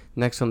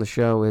 Next on the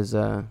show is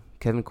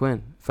Kevin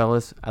Quinn.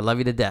 Fellas, I love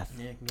you to death.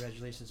 Yeah,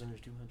 congratulations on your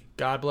 200.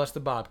 God bless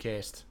the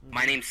Bobcast.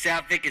 My name's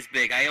Sal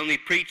Vickersbig. I only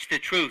preach the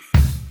truth.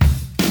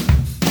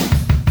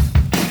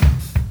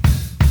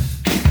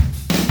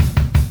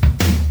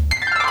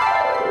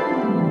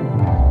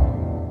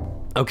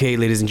 Okay,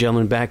 ladies and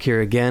gentlemen, back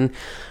here again,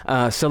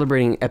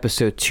 celebrating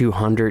episode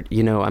 200.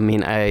 You know, I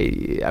mean,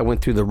 I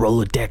went through the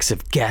Rolodex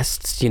of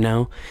guests, you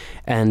know,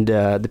 and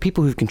the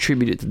people who've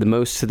contributed the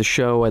most to the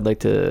show, I'd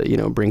like to, you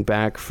know, bring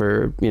back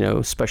for, you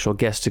know, special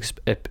guest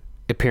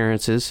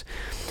appearances.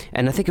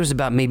 And I think it was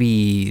about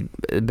maybe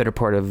a better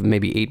part of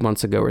maybe 8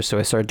 months ago or so,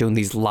 I started doing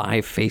these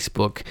live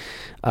Facebook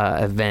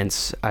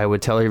events. I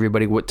would tell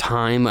everybody what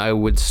time I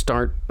would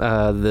start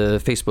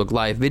the Facebook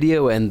live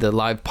video and the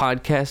live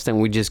podcast,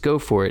 and we'd just go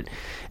for it.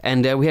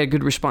 And we had a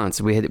good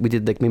response. We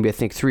did like maybe I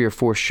think 3 or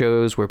 4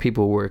 shows where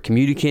people were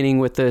communicating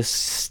with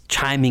us,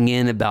 chiming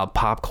in about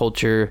pop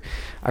culture.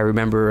 I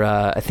remember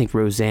I think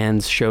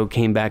Roseanne's show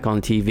came back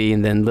on TV,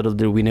 and then little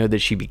did we know that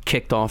she'd be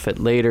kicked off it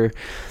later.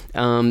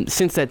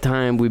 Since that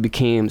time, we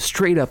became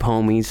straight up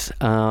homies.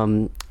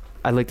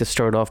 I'd like to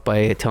start off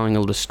by telling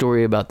a little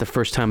story about the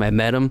first time I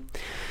met him.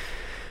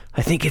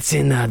 I think it's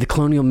in the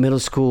Colonial Middle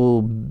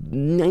School,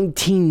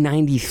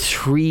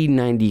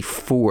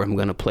 1993-94, I'm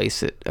going to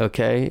place it,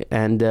 okay?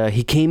 And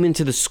he came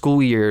into the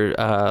school year,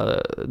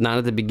 not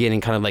at the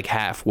beginning, kind of like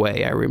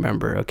halfway, I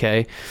remember,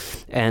 okay?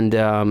 And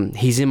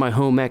he's in my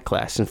home ec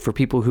class. And for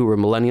people who are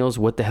millennials,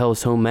 what the hell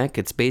is home ec?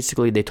 It's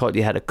basically they taught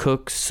you how to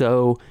cook,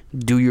 sew,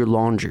 do your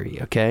laundry,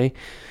 okay?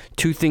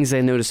 2 things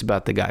I noticed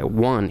about the guy.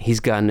 1, he's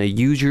got an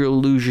Use Your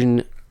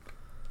Illusion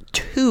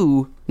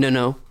 2,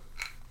 no.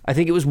 I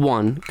think it was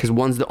 1, because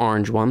 1's the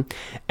orange one.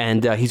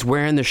 And he's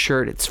wearing the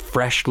shirt. It's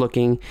fresh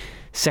looking.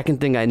 Second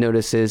thing I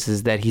notice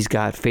is that he's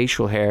got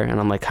facial hair. And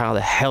I'm like, how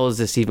the hell is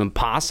this even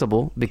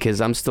possible?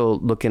 Because I'm still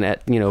looking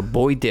at, you know,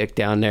 boy dick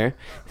down there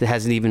that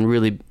hasn't even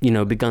really, you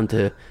know, begun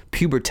to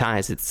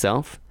pubertize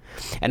itself.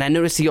 And I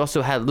noticed he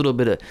also had a little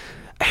bit of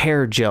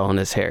hair gel in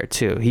his hair,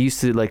 too. He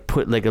used to, like,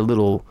 put, like, a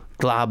little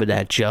glob of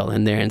that gel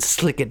in there and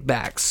slick it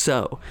back,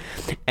 so.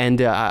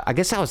 And I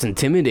guess I was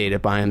intimidated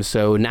by him,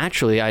 so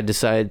naturally I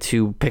decided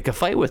to pick a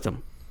fight with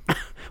him,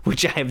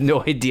 which I have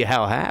no idea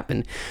how it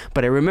happened.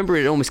 But I remember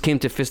it almost came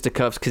to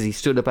fisticuffs because he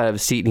stood up out of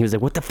his seat and he was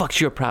like, "What the fuck's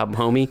your problem,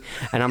 homie?"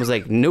 And I was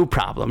like, "No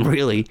problem,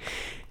 really."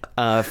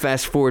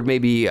 Fast forward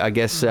maybe, I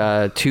guess,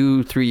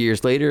 2-3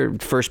 years later,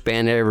 first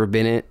band I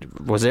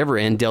was ever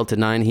in, Delta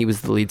 9, he was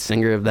the lead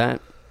singer of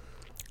that.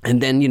 And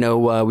then, you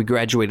know, we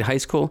graduated high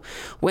school,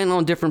 went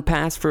on different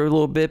paths for a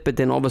little bit, but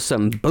then all of a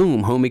sudden,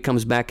 boom, homie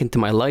comes back into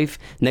my life.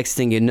 Next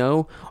thing you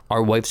know,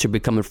 our wives are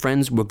becoming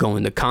friends. We're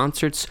going to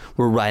concerts.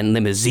 We're riding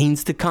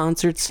limousines to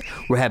concerts.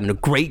 We're having a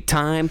great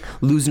time,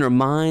 losing our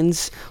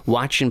minds,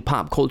 watching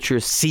pop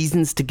culture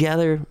seasons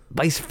together,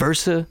 vice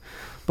versa.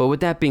 But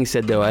with that being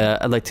said, though,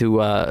 I'd like to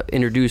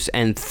introduce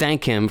and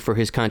thank him for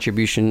his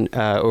contribution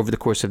over the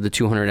course of the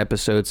 200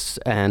 episodes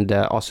and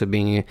also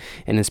being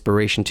an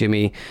inspiration to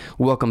me.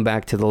 Welcome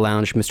back to the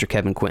lounge, Mr.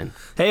 Kevin Quinn.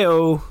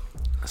 Heyo.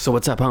 So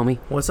what's up, homie?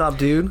 What's up,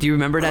 dude? Do you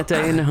remember that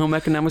day in the home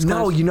economics class?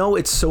 No, you know,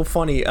 it's so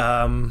funny.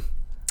 I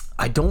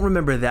don't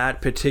remember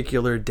that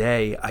particular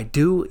day. I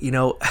do, you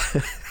know,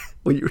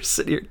 when you were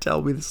sitting here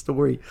telling me the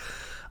story.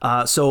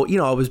 So, you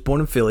know, I was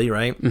born in Philly,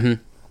 right?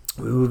 Mm-hmm.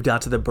 We moved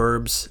out to the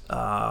burbs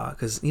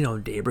because, you know,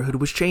 neighborhood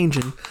was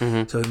changing.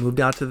 Mm-hmm. So we moved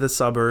out to the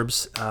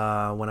suburbs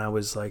when I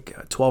was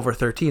like 12 or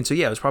 13. So,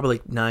 yeah, it was probably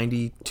like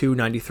 92,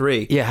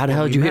 93. Yeah, how the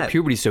hell did you hit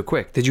puberty so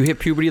quick? Did you hit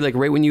puberty like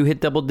right when you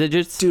hit double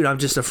digits? Dude, I'm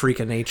just a freak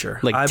of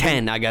nature. Like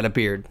 10, I got a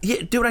beard.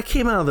 Yeah, dude, I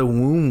came out of the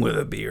womb with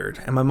a beard.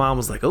 And my mom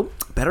was like, "Oh,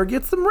 better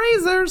get some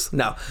razors."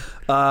 No.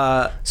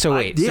 So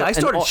wait. I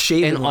started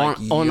shaving like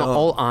on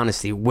all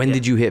honesty, when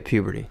did you hit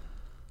puberty?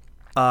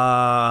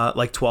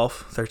 Like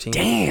 12, 13.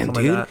 Damn, dude.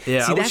 Like that.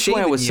 Yeah, see, that's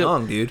why I was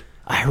young, dude.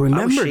 I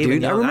remember,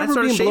 dude. I remember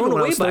started being shaving blown when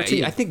I away was by it.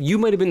 13. I think you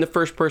might have been the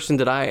first person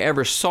that I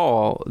ever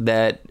saw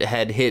that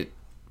had hit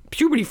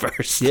puberty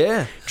first.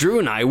 Yeah. Drew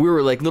and I, we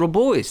were like little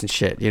boys and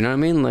shit. You know what I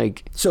mean?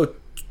 Like, So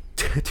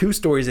two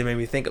stories that made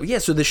me think of. Yeah,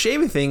 so the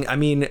shaving thing, I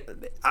mean,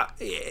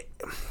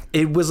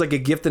 it was like a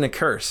gift and a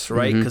curse,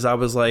 right? Because I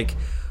was like,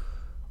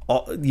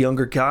 all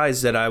younger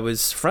guys that I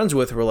was friends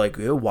with were like,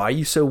 why are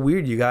you so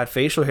weird? You got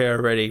facial hair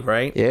already,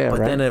 right? Yeah, but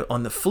right. then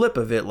on the flip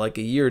of it, like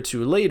a year or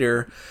two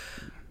later,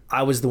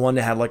 I was the one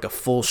that had like a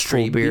full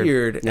straight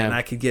beard, Yeah. and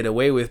I could get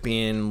away with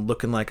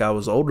looking like I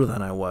was older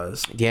than I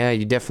was. Yeah,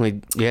 you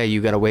definitely. Yeah,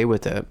 you got away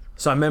with it.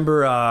 So I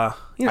remember, I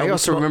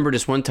also remember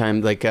this one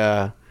time, like,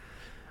 I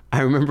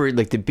remember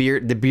like the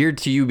beard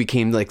to you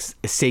became like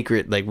a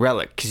sacred like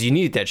relic because you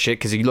needed that shit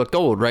because you looked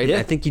old, right? Yeah.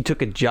 I think you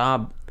took a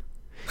job.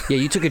 Yeah,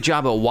 you took a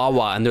job at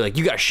Wawa, and they're like,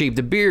 "You got to shave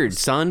the beard,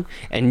 son,"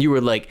 and you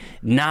were like,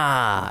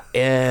 "Nah,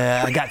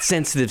 I got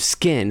sensitive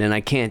skin and I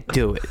can't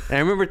do it." And I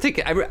remember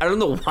thinking, I don't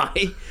know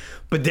why,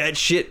 but that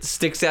shit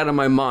sticks out of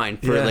my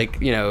mind for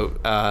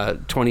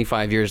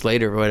 25 years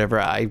later or whatever.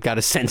 I got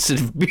a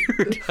sensitive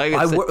beard.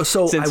 I worked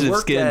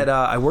skin.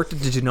 I worked at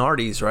the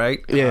Gennardi's,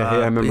 right? Yeah, I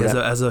remember that.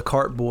 As a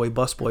cart boy,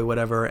 bus boy,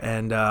 whatever,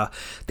 and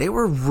they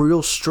were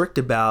real strict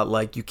about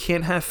like you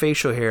can't have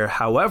facial hair.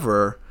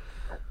 However,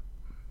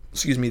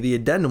 the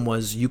addendum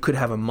was you could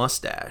have a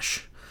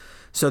mustache.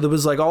 So there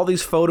was like all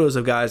these photos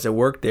of guys that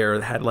worked there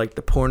that had like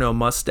the porno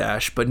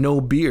mustache, but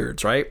no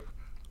beards, right?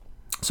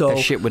 So That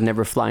shit would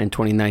never fly in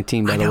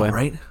 2019, by I the know,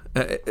 way.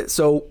 right?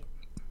 So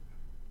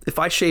if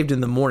I shaved in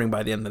the morning,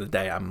 by the end of the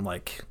day, I'm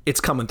like, it's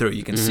coming through.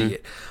 You can see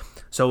it.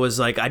 So it was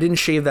like I didn't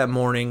shave that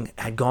morning.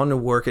 I had gone to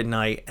work at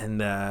night,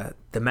 and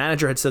the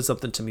manager had said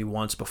something to me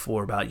once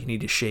before about you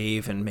need to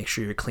shave and make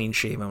sure you're clean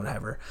shaven,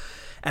 whatever.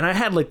 And I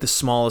had like the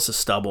smallest of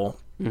stubble,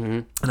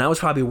 and I was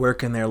probably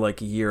working there like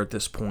a year at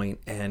this point.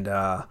 And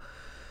I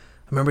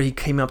remember he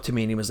came up to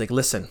me and he was like,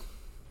 "Listen,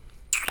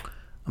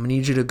 I'm gonna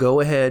need you to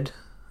go ahead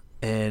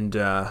and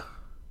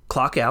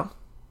clock out,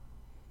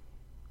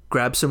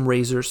 grab some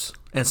razors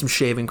and some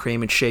shaving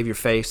cream and shave your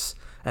face,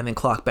 and then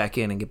clock back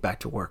in and get back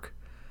to work."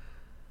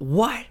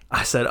 What?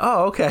 I said,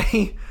 "Oh,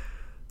 okay."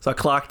 So I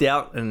clocked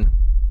out and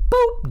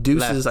boop,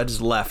 deuces. I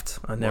just left.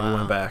 I never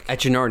went back. At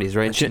Gennardi's,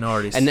 right? At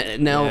Gennardi's.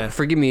 And now,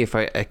 forgive me if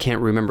I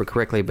can't remember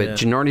correctly, but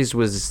Gennardi's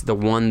was the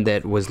one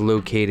that was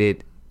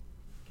located.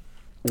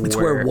 It's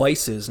where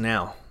Weiss is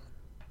now.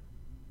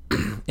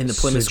 In the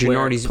Plymouth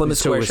Square. Plymouth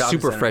so Square it was Shopping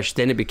Super Center. Fresh,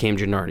 then it became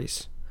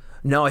Gennardi's.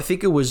 No, I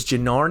think it was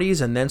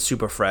Gennardi's and then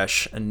Super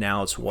Fresh, and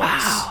now it's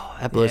Weiss. Wow,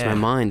 that blows my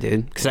mind,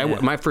 dude.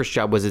 Because my first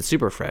job was at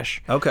Super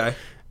Fresh. Okay.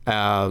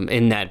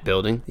 In that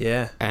building.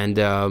 Yeah.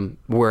 And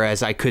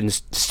whereas I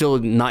couldn't still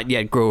not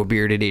yet grow a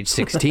beard at age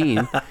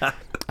 16,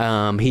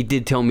 he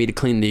did tell me to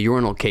clean the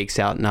urinal cakes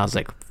out, and I was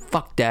like,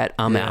 fuck that,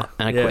 I'm out.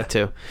 And I quit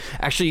too.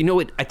 Actually, you know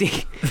what? I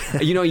think,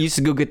 I used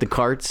to go get the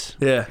carts.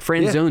 Yeah.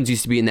 Friend Zones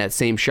used to be in that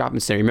same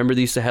shopping center. Remember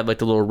they used to have like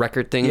the little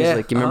record things? Yeah.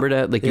 Like, you remember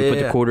that? Like you put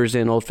the quarters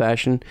in old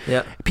fashioned?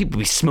 Yeah. People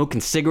be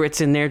smoking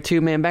cigarettes in there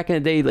too, man. Back in the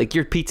day, like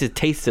your pizza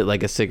tasted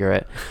like a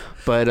cigarette.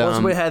 But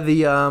also, we had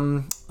the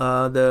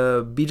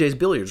BJ's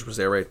Billiards was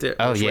there right there.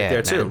 Oh, It was yeah, right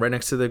there too, man. right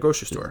next to the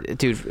grocery store.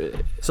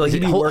 Dude, So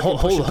like,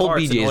 hold pushing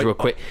carts and, BJ's like, real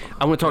quick.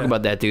 I want to talk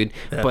about that, dude.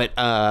 But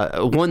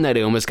one night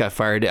I almost got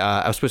fired.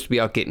 I was supposed to be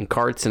out getting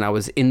carts, and I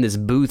was in this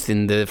booth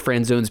in the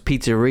Friend Zone's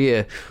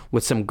Pizzeria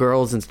with some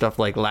girls and stuff,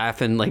 like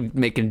laughing, like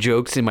making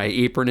jokes in my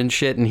apron and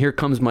shit. And here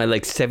comes my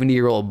like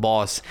 70-year-old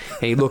boss,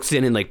 and he looks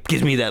in and like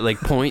gives me that like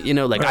point,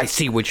 like I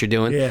see what you're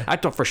doing. Yeah. I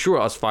thought for sure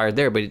I was fired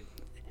there, but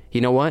you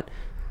know what?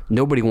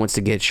 Nobody wants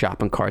to get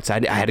shopping carts.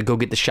 I had to go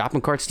get the shopping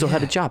carts. Still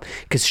had a job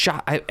because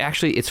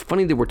actually, it's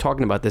funny that we're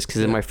talking about this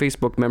because in my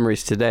Facebook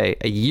memories today,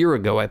 a year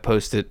ago, I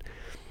posted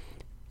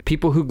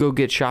people who go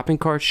get shopping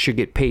carts should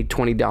get paid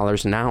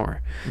 $20 an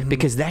hour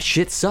because that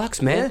shit sucks,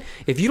 man. Yeah.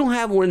 If you don't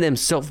have one of them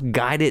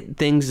self-guided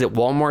things that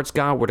Walmart's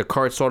got where the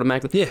carts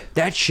automatically,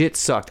 that shit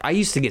sucked. I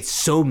used to get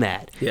so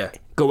mad. Yeah.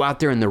 Go out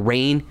there in the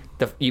rain.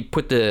 You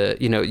put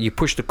you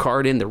push the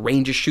cart in, the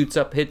rain just shoots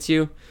up, hits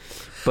you.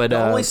 But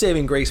The only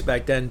saving grace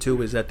back then too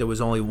was that there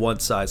was only one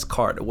size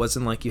cart. It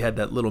wasn't like you had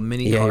that little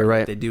mini cart you're right.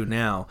 like they do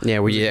now. Yeah,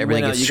 where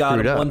everything gets you got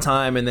screwed it up. one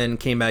time and then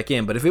came back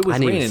in. But if it was I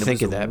didn't raining, even it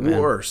think was of that, the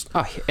man. worst.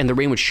 Oh, and the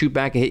rain would shoot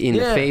back and hit you in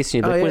the face,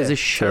 and you're like, "What is this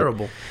shit?"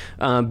 Terrible.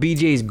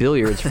 BJ's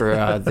Billiards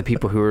for the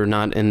people who are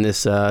not in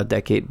this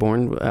decade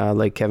born,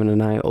 like Kevin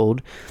and I,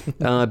 old.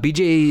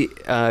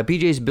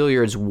 BJ's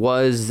Billiards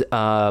was.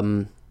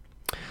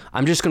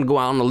 I'm just going to go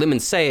out on a limb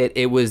and say it.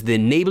 It was the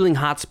enabling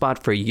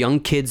hotspot for young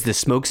kids to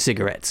smoke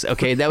cigarettes.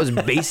 Okay, that was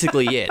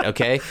basically it.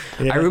 Okay,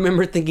 I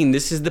remember thinking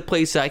this is the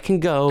place I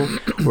can go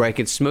where I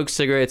could smoke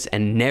cigarettes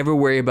and never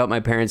worry about my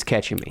parents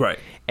catching me. Right.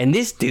 And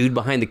this dude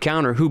behind the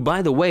counter, who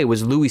by the way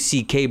was Louis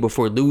C.K.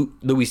 before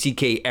Louis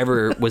C.K.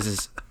 ever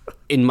was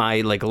in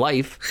my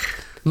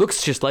life,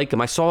 looks just like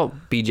him. I saw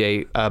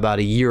BJ about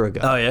a year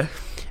ago. Oh yeah.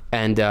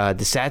 And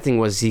the sad thing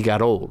was he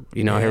got old.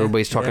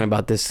 Everybody's talking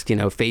about this,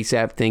 face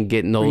app thing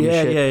getting old and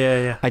shit.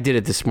 Yeah. I did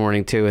it this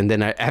morning too. And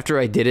then after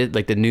I did it,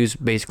 like the news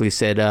basically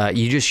said,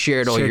 you just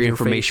shared all your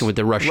information face. with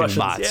the Russians, Russians,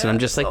 bots. yeah. And I'm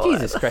just like,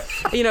 Jesus Christ.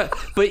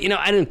 But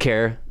I didn't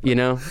care,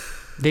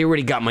 They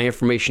already got my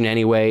information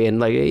anyway, and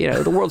like, you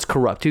know, the world's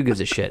corrupt. Who gives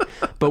a shit?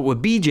 But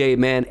with BJ,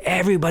 man,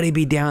 everybody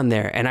be down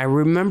there, and I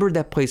remember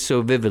that place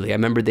so vividly. I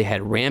remember they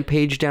had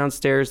Rampage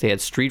downstairs. They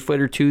had Street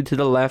Fighter 2 to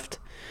the left.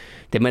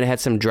 They might have had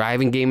some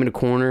driving game in the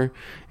corner,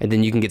 and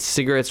then you can get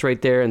cigarettes right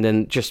there, and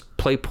then just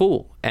play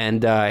pool.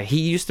 And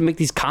he used to make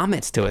these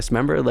comments to us.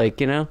 Remember,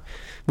 like, you know,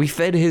 we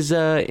fed his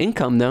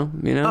income, though.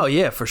 You know. Oh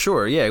yeah, for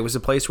sure. Yeah, it was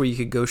a place where you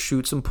could go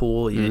shoot some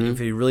pool.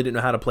 If you really didn't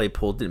know how to play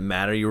pool, it didn't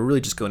matter. You were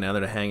really just going down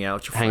there to hang out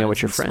with your friends. Hang out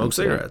with your and friends. Smoke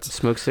cigarettes. Yeah.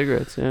 Smoke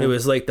cigarettes. Yeah. It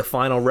was like the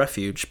final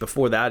refuge.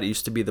 Before that, it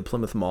used to be the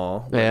Plymouth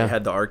Mall, where they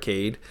had the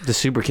arcade. The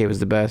Supercade was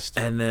the best.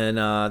 And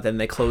then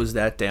they closed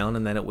that down,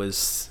 and then it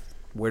was,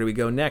 where do we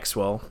go next?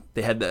 Well,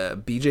 they had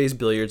the BJ's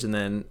Billiards, and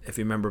then, if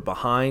you remember,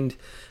 behind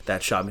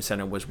that shopping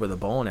center was where the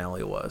bowling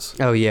alley was.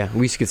 Oh, yeah.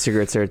 We used to get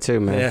cigarettes there, too,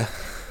 man. Yeah.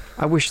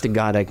 I wish to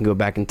God I can go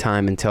back in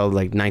time and tell,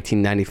 like,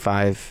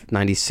 1995,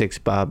 96,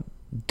 Bob,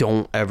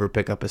 don't ever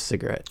pick up a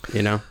cigarette,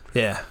 you know?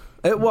 Yeah.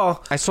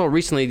 Well, I saw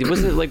recently,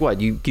 wasn't it like,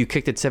 what, you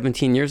kicked it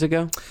 17 years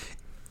ago?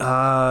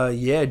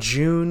 yeah,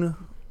 June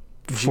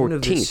 14th,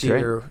 of this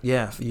year. right?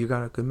 Yeah, you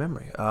got a good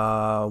memory.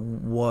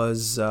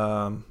 Was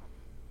trying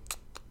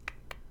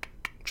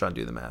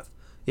to do the math.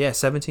 Yeah,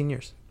 17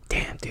 years.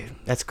 Damn, dude.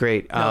 That's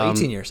great. No,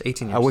 18 years.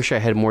 18 years. I wish I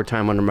had more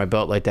time under my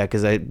belt like that,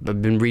 because I've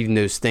been reading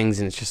those things,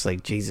 and it's just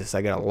like, Jesus,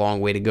 I got a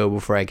long way to go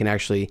before I can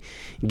actually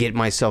get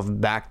myself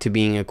back to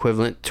being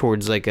equivalent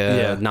towards like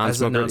a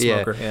non-smoker.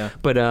 non-smoker, yeah.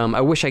 But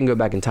I wish I can go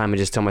back in time and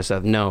just tell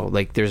myself, no,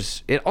 like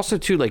there's it also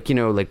too, like, you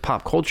know, like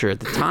pop culture at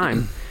the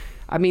time.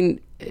 I mean,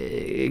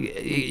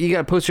 you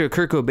got a poster of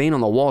Kurt Cobain on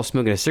the wall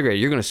smoking a cigarette.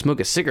 You're going to smoke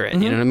a cigarette.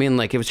 You know what I mean?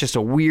 Like, it was just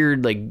a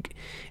weird, like,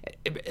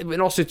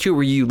 and also too,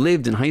 where you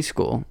lived in high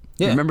school.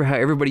 Yeah. Remember how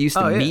everybody used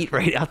to meet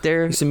right out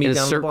there Used to meet in a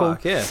down the circle?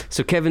 block, yeah.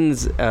 So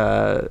Kevin's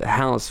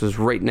house was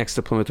right next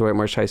to Plymouth White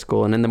Marsh High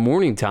School, and in the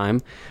morning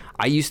time,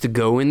 I used to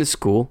go into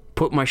school,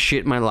 put my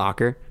shit in my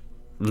locker,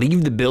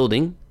 leave the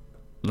building,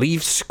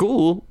 leave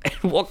school,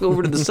 and walk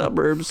over to the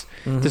suburbs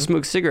to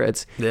smoke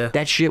cigarettes. Yeah.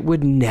 That shit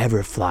would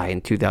never fly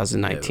in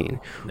 2019.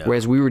 No.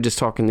 Whereas we were just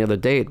talking the other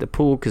day at the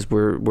pool, because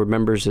we're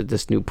members of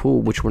this new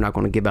pool, which we're not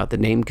going to give out the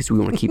name because we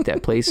want to keep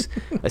that place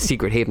a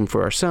secret haven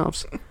for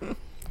ourselves.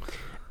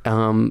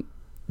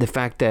 The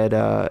fact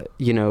that,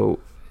 you know,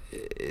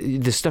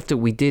 the stuff that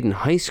we did in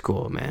high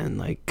school, man,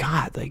 like,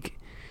 God, like,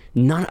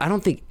 I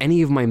don't think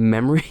any of my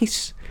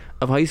memories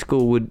of high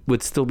school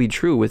would still be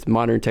true with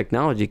modern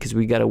technology, because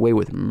we got away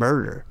with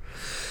murder.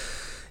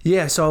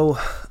 Yeah, so,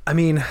 I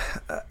mean,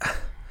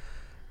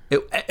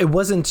 it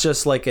wasn't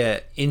just like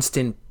a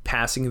instant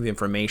passing of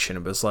information.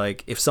 It was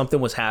like, if something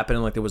was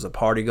happening, like there was a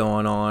party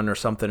going on or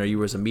something, or you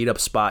was a meetup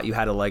spot, you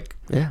had to, like,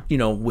 you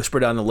know, whisper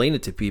down the lane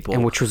it to people.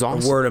 And which was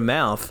awesome. Word of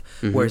mouth.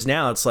 Whereas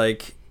now it's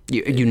like,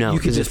 You know,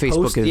 because it's a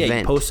Facebook post, event. Yeah,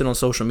 you post it on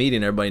social media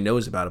and everybody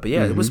knows about it. But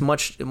yeah, it was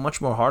much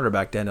more harder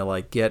back then to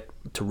like to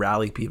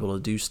rally people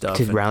to do stuff.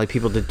 Rally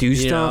people to do you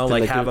stuff. know,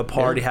 like have do- a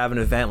party, have an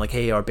event. Like,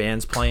 hey, our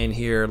band's playing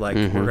here. Like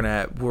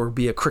we'll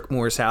be at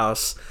Crickmore's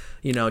house.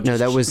 You know, just, No,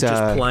 that was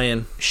just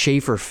playing.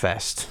 Schaefer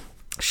Fest.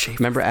 Schaefer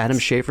Remember Adam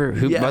Schaefer?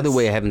 Who, by the Yes.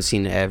 way, I haven't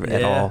seen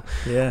at all.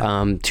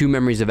 Yeah. Two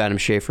memories of Adam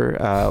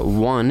Schaefer.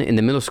 One, in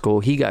the middle school,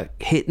 he got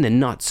hit in the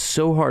nuts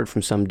so hard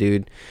from some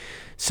dude.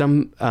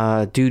 Some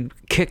dude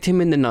kicked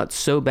him in the nuts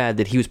so bad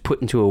that he was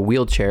put into a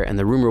wheelchair, and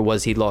the rumor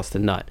was he lost a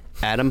nut.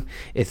 Adam,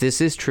 if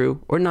this is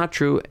true or not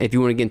true, if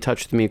you want to get in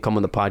touch with me and come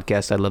on the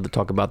podcast, I'd love to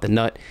talk about the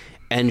nut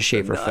and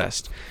Schaefer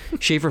Fest.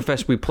 Schaefer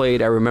Fest we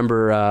played, I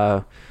remember,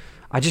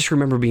 I just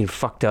remember being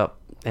fucked up.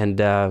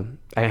 And I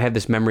have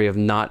this memory of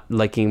not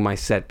liking my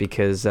set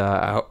because,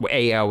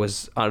 A, I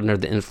was under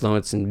the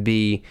influence, and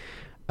B,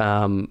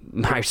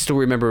 I still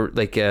remember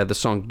like the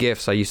song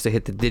Gifts. I used to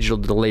hit the digital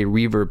delay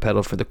reverb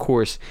pedal for the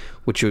chorus,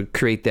 which would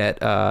create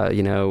that,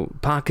 you know,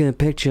 pocket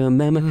picture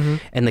memo.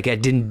 And like I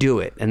didn't do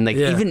it. And like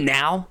even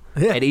now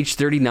at age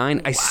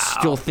 39, I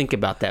still think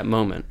about that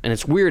moment. And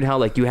it's weird how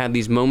like you have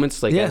these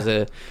moments like as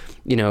a,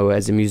 you know,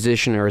 as a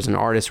musician or as an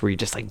artist where you're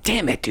just like,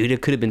 damn it, dude,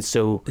 it could have been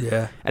so.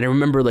 Yeah. And I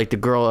remember like the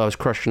girl I was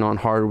crushing on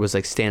hard was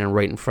like standing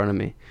right in front of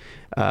me,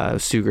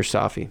 Sugar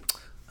Safi,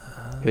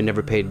 who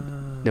never paid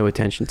no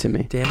attention to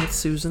me. Damn it,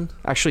 Susan.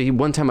 Actually,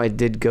 one time I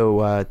did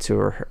go to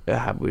her.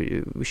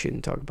 We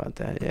shouldn't talk about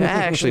that.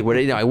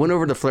 Actually, I went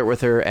over to flirt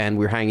with her, and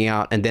we were hanging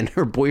out, and then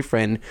her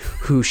boyfriend,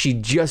 who she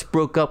just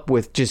broke up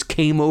with, just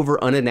came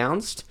over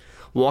unannounced,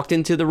 walked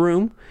into the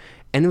room,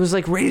 and it was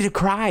like ready to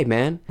cry,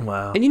 man.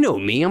 Wow. And you know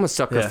me, I'm a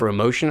sucker for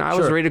emotion. I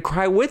was ready to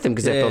cry with him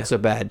because I felt so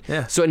bad.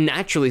 Yeah. So it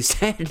naturally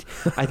said,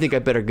 I think I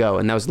better go.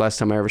 And that was the last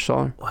time I ever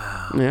saw her.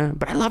 Wow. Yeah.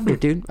 But I loved her,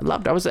 dude. I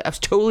loved her. I was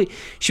totally,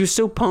 she was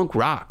so punk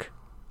rock.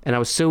 And I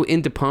was so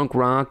into punk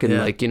rock and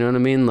like, you know what I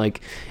mean?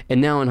 Like, and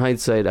now in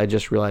hindsight, I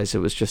just realized it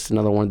was just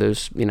another one of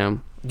those, you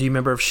know. Do you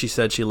remember if she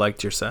said she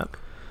liked your set?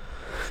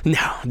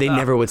 No, they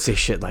never would say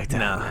shit like that,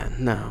 No. man.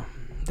 No,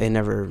 they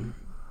never.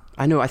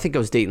 I think I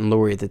was dating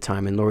Lori at the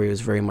time, and Lori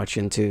was very much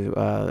into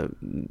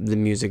the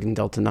music and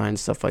Delta 9 and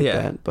stuff like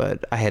that.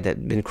 But I had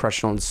been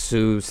crushing on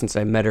Sue since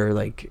I met her,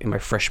 like, in my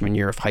freshman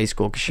year of high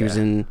school, because she was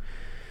in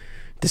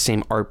the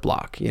same art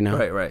block, you know.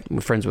 Right.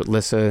 We're friends with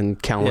Lissa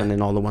and Kellen Yeah.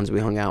 and all the ones we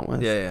hung out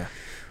with. Yeah.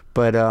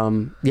 But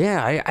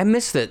I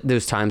miss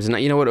those times. And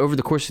you know what? Over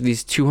the course of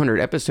these 200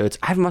 episodes,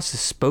 I must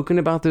have spoken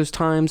about those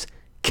times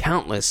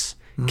countless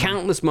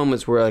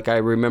moments where like I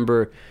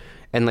remember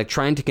and like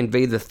trying to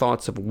convey the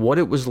thoughts of what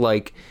it was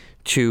like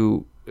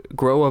to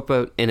grow up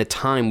in a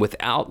time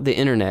without the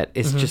internet.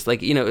 It's just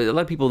like, you know, a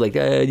lot of people like,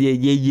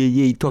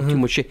 you talk too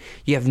much shit.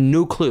 You have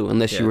no clue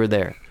unless you were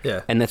there.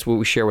 Yeah. And that's what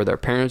we share with our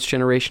parents'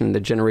 generation and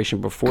the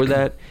generation before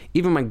that.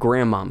 Even my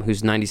grandmom,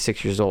 who's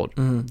 96 years old,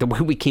 the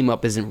way we came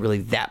up isn't really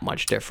that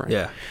much different.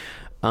 Yeah.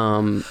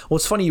 Well,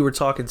 it's funny you were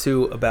talking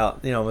too about,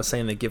 you know, I was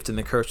saying the gift and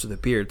the curse of the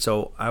beard.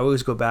 So I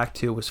always go back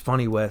to, it was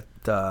funny with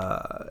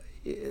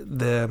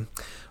the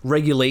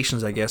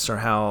regulations, I guess, or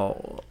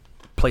how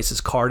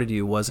places carded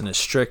you wasn't as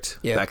strict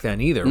back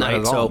then either, Not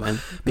right? at all, man.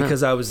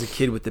 Because I was a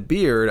kid with the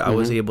beard, I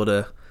was able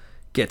to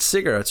get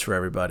cigarettes for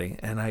everybody.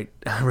 And I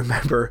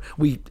remember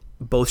we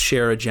both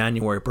share a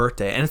January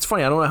birthday. And it's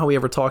funny, I don't know how we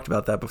ever talked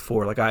about that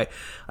before. Like I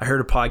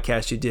heard a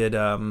podcast you did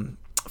a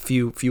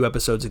few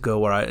episodes ago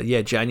where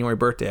January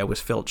birthday, I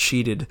was felt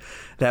cheated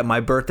that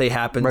my birthday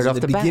happens Right at off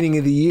the the bat. beginning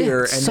of the year,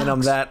 Yeah, it and then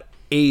I'm sucks. that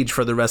age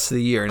for the rest of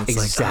the year. And it's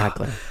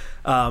Exactly. like,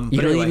 You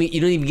but anyway.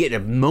 don't even get a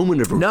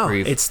moment of No,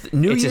 reprieve. it's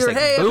New just Year. like,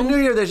 Hey, boom. New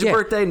Year. There's your Yeah.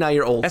 birthday. Now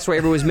you're old. That's why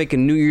everyone's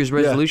making New Year's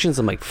resolutions.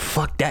 I'm like,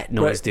 fuck that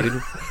noise, Right.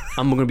 dude.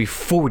 I'm gonna be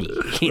 40.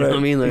 You know what I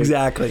mean? Like,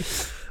 Exactly.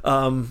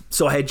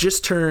 So I had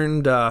just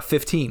turned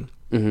 15,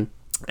 and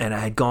I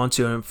had gone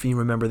to, if you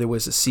remember, there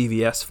was a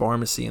CVS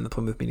pharmacy in the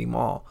Plymouth Meeting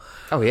Mall.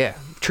 Oh yeah,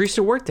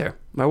 Teresa worked there.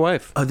 My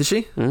wife. Oh, did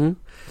she? Mm-hmm.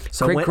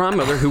 So Craig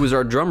Cromwell, who was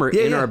our drummer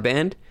in yeah. our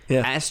band,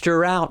 Yeah. asked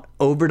her out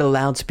over the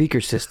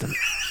loudspeaker system.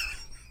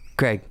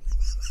 Craig,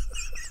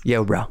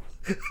 yo, bro,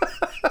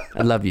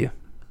 I love you,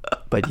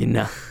 but you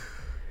know,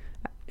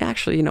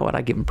 actually, you know what?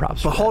 I give him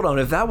props. But for hold on,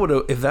 if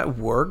that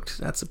worked,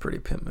 that's a pretty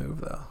pimp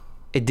move, though. that.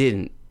 It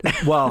didn't.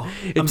 Well,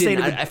 I'm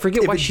saying I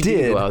forget why she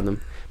didn't go out with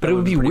them. But that it would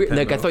would be be pretty weird. pimp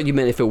Like I move. thought you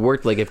meant if it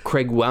worked, like if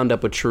Craig wound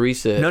up with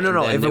Teresa. No. and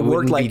If then it worked,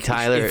 wouldn't be like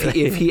Tyler.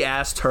 if he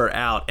asked her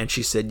out and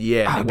she said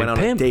yeah, and it'd they went been on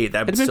pimp. a date,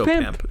 that'd be It'd so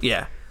been pimp. pimp.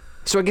 Yeah.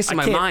 So I guess in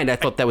my can't- mind, I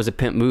thought that was a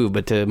pimp move,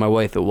 but to my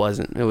wife, it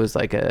wasn't. It was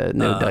like a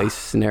no dice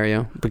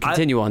scenario. But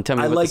continue on. Tell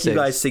me I about like the you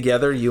six. guys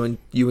together, you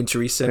and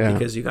Teresa, Yeah.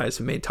 because you guys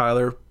have made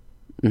Tyler.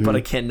 But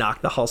I can't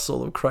knock the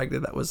hustle of Craig.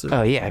 That was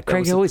Oh yeah,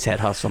 Craig always had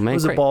hustle, man. It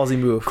was Craig, a ballsy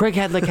move. Craig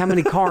had like how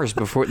many cars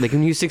before? Like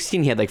when he was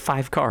 16, he had like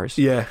 5 cars.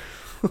 Yeah.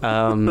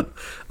 Um,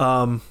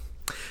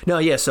 No,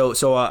 yeah. So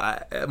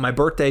my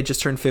birthday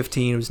just turned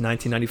 15. It was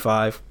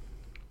 1995,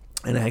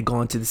 and I had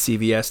gone to the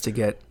CVS to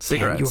get damn,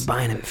 cigarettes. you were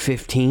buying them at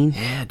 15.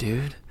 Yeah,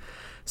 dude.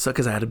 So,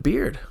 because I had a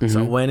beard. So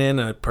I went in,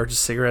 I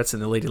purchased cigarettes,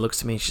 and the lady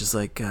looks at me, and she's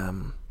like,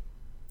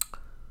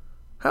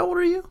 how old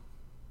are you?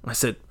 I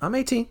said, I'm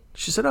 18.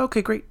 She said, oh,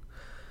 okay, great.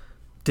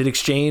 Did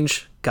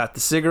exchange, got the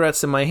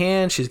cigarettes in my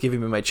hand. She's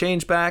giving me my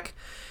change back.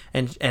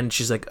 And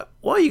she's like,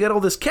 well, you got all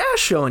this cash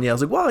showing you. I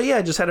was like, well, yeah,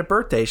 I just had a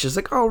birthday. She's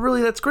like, oh,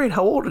 really? That's great.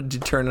 How old did you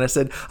turn? And I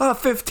said,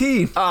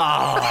 15.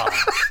 Oh,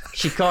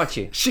 she caught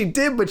you. She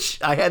did, but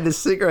I had the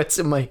cigarettes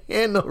in my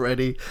hand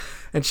already.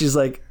 And she's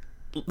like,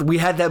 we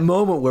had that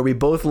moment where we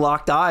both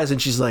locked eyes,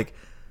 and she's like,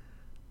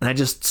 and I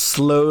just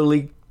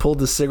slowly pulled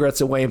the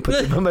cigarettes away and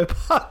put them in my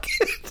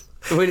pocket.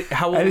 Wait,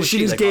 how old And was she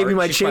just Like gave me our-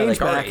 my she's probably change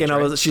like our back, age, and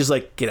right? she's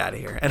like, get out of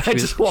here. And I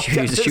was- just walked she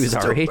out was- the she was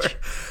our store. age?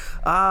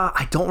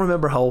 I don't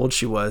remember how old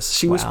she was.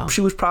 She Wow.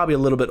 was probably a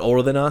little bit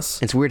older than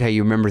us. It's weird how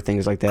you remember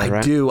things like that, I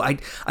right? do.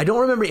 I don't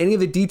remember any of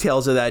the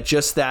details of that.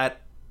 Just that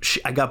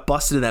I got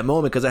busted in that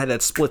moment because I had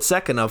that split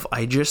second of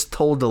I just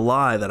told the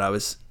lie that I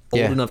was old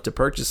Yeah. enough to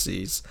purchase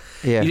these.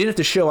 Yeah. You didn't have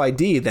to show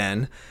ID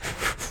then.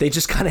 They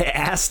just kind of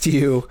asked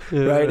you,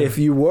 right, if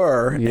you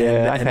were.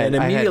 Yeah, And then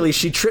immediately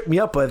she tripped me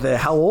up with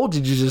how old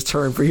did you just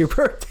turn for your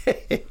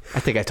birthday? I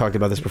think I talked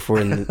about this before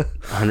in the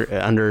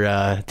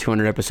under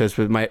 200 episodes,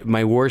 but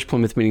my worst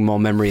Plymouth Meeting Mall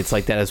memory, it's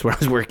like that, is when I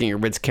was working at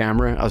Ritz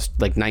Camera. I was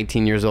like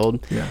 19 years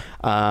old. Yeah.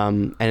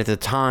 And at the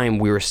time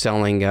we were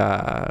selling,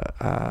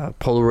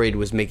 Polaroid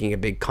was making a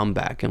big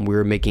comeback, and we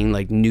were making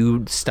like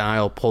nude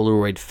style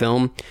Polaroid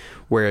film,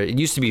 where it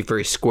used to be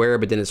very square,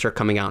 but then it started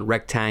coming out in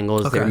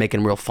rectangles. They were Okay.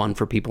 making real fun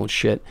for people and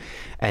shit.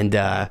 And,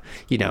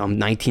 I'm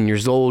 19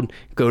 years old,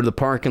 go to the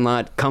parking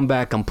lot, come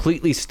back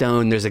completely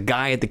stoned. There's a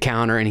guy at the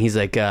counter, and he's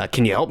like,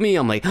 can you help me?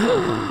 I'm like,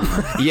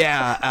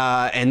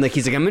 yeah. And like,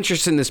 he's like, I'm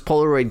interested in this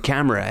Polaroid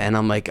camera. And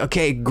I'm like,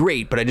 okay,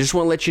 great. But I just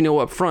want to let you know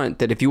up front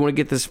that if you want to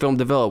get this film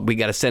developed, we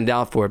got to send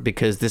out for it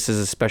because this is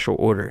a special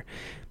order.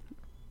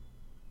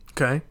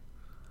 Okay.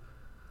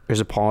 There's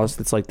a pause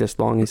that's like this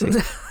long. He's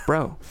like,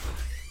 bro,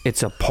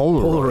 it's a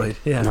Polaroid. Polaroid,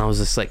 yeah. And I was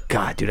just like,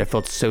 God, dude, I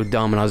felt so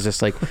dumb. And I was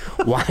just like,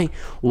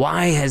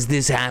 why has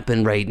this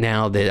happened right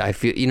now that I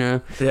feel, Yeah.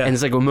 And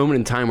it's like a moment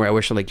in time where I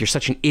wish, like, you're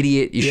such an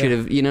idiot. You should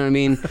have, you know what I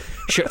mean?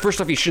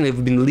 First off, you shouldn't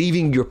have been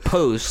leaving your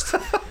post.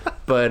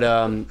 But,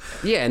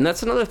 yeah, and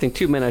that's another thing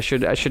too, man, I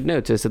should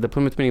note is that the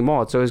Plymouth Meeting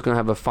Mall, it's always going to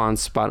have a fond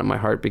spot in my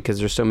heart because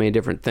there's so many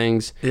different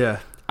things. Yeah.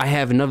 I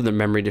have another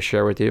memory to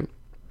share with you.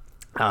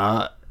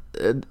 I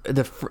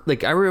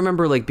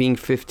remember like being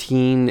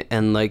 15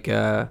 and like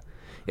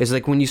is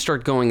like when you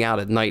start going out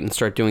at night and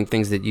start doing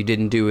things that you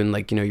didn't do in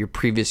like, you know, your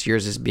previous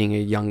years as being a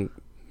young,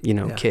 you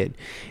know, kid.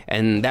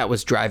 And that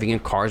was driving in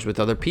cars with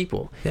other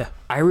people. Yeah.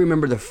 I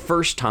remember the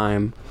first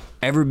time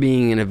ever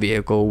being in a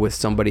vehicle with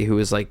somebody who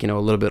was like, you know,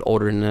 a little bit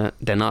older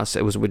than us.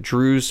 It was with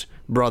Drew's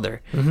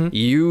brother.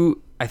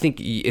 I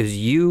think it was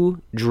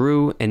you,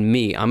 Drew, and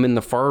me. I'm in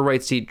the far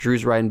right seat.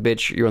 Drew's riding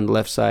bitch. You're on the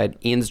left side.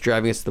 Ian's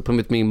driving us to the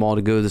Plymouth Meeting Mall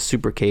to go to the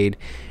Supercade.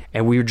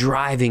 And we were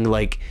driving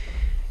like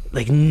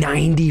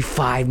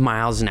 95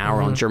 miles an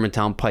hour on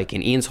Germantown Pike.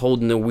 And Ian's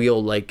holding the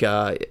wheel like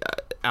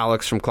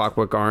Alex from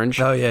Clockwork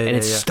Orange. Oh, yeah, and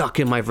it's stuck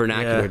in my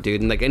vernacular,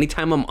 dude. And like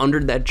anytime I'm under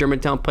that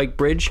Germantown Pike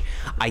bridge,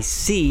 I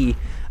see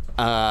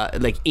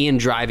like Ian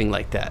driving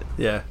like that.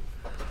 Yeah.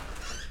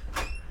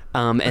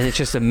 And it's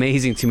just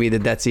amazing to me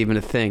that that's even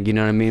a thing. You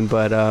know what I mean?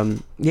 But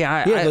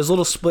There's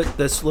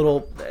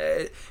little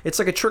it's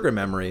like a trigger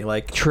memory,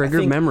 like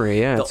trigger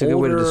memory. Yeah, it's a good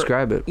way to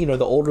describe it. You know,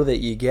 the older that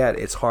you get,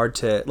 it's hard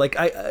to like.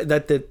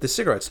 The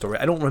cigarette story.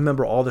 I don't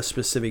remember all the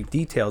specific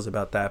details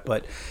about that,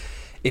 but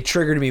it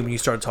triggered me when you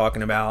started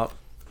talking about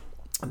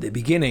the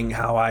beginning.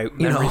 How I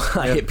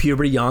hit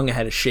puberty young. I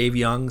had to shave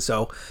young,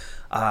 so.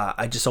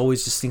 I just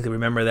always distinctly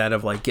remember that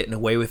of like getting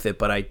away with it,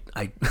 but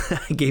I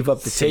gave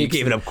up the So you tapes.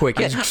 gave it up quick.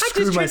 I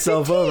screwed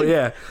myself over.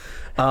 Yeah.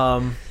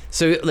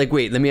 So like,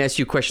 wait, let me ask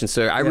you a question.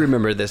 So I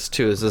remember this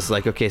too. Is this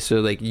like, okay,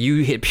 so like you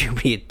hit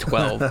puberty at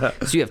 12.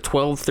 So you have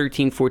 12,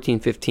 13, 14,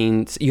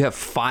 15. So you have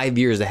 5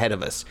 years ahead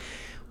of us.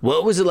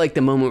 What was it like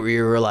the moment where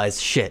you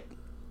realized, shit,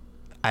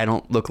 I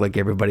don't look like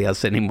everybody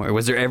else anymore?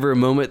 Was there ever a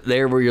moment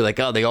there where you're like,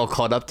 oh, they all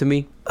caught up to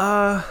me?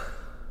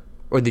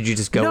 Or did you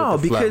just go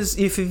with the flow? Because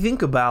if you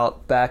think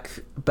about back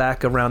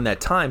around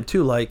that time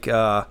too, like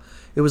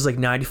it was like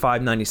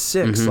 95,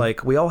 96,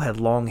 like we all had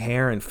long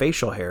hair and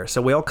facial hair.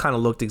 So we all kind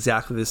of looked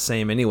exactly the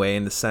same anyway,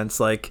 in the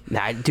sense like...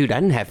 Nah, dude, I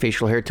didn't have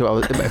facial hair till I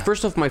was...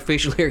 First off, my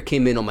facial hair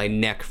came in on my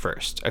neck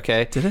first,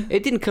 okay? Did it?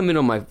 It didn't come in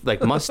on my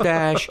like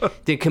mustache,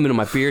 didn't come in on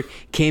my beard,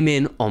 came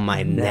in on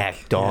my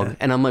neck, dog. Yeah.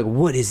 And I'm like,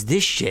 what is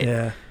this shit?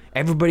 Yeah.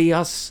 Everybody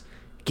else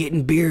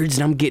getting beards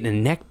and I'm getting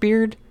a neck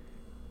beard?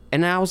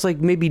 And I was like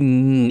maybe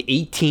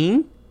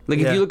 18. Like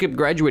if you look at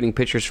graduating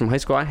pictures from high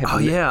school, I have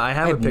I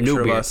have a picture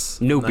of beard. us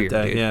No on that beard,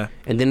 day, dude. yeah.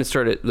 And then it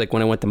started like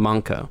when I went to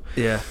Monco.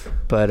 Yeah.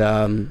 But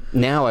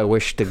now I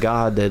wish to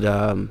God that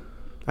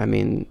I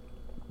mean,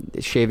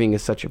 shaving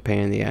is such a pain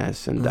in the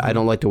ass, and I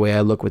don't like the way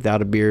I look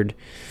without a beard.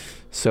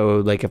 So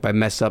like if I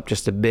mess up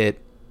just a bit,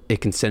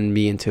 it can send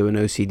me into an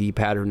OCD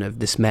pattern of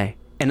dismay.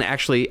 And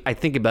actually, I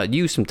think about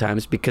you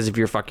sometimes because of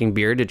your fucking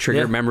beard. It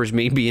remembers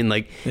me being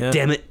like,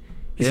 damn it.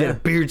 He's had a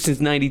beard since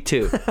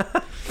 '92.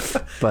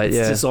 But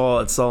It's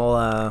all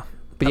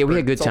but yeah, we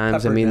had good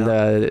times. I mean,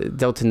 the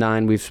Delta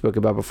 9 we've spoke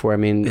about before. I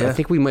mean, I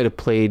think we might have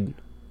played.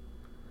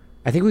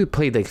 I think we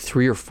played like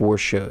 3 or 4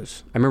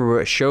 shows. I remember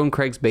a show in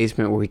Craig's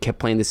basement where we kept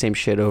playing the same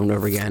shit over and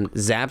over again.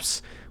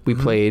 Zaps we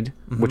played,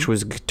 which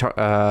was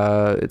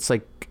guitar. It's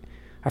like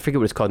I forget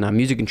what it's called now.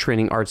 Music and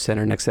Training Arts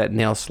Center next to that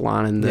nail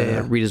salon in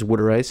the Rita's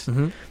Water Ice.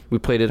 We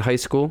played at high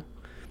school.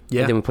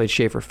 Yeah. And then we played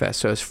Schaefer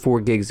Fest. So it's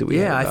 4 gigs that we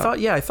had.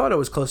 I thought it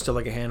was close to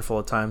like a handful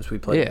of times we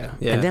played.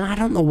 Yeah. And then I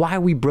don't know why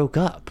we broke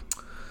up.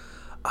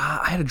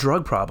 I had a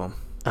drug problem.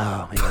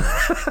 Oh, my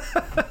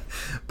God.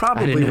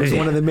 Probably was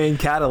one of the main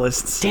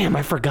catalysts. Damn,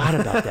 I forgot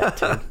about that,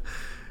 dude.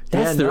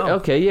 That's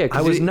okay, yeah.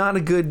 I was not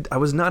a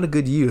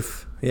good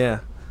youth.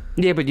 Yeah.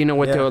 Yeah, but you know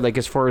what though? Like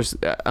as far as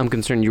I'm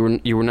concerned,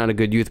 you were not a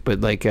good youth.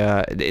 But like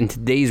in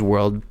today's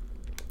world,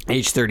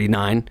 age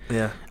 39.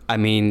 Yeah. I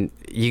mean,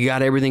 you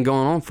got everything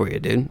going on for you,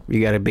 dude. You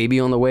got a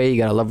baby on the way. You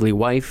got a lovely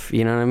wife.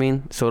 You know what I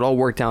mean? So it all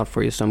worked out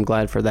for you. So I'm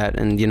glad for that.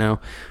 And, you know,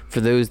 for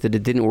those that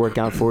it didn't work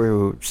out for,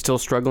 who are still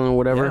struggling or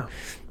whatever,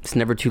 it's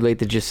never too late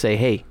to just say,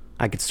 hey,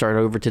 I could start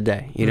over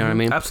today. You know what I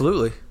mean?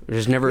 Absolutely.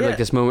 There's never like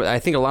this moment. I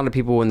think a lot of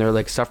people, when they're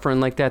like suffering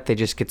like that, they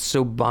just get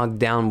so bogged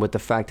down with the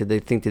fact that they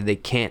think that they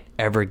can't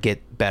ever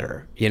get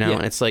better. You know?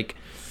 And it's like,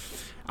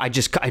 I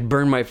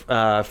burned my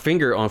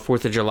finger on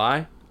 4th of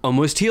July.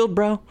 Almost healed,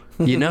 bro.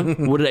 You know?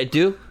 What did I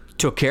do?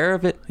 Took care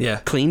of it,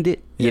 cleaned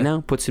it, you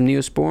know, put some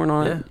Neosporin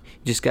on it. You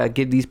just got to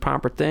give these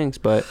proper things.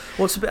 But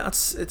well,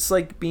 it's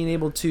like being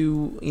able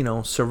to, you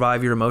know,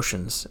 survive your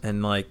emotions,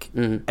 and like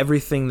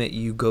everything that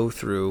you go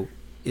through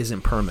isn't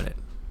permanent.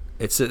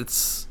 It's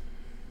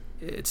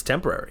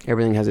temporary.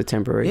 Everything has a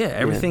temporary. Yeah,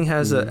 everything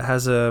has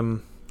a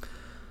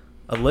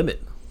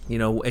limit. You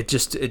know, it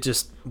just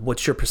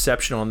what's your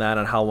perception on that,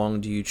 and how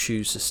long do you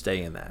choose to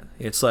stay in that?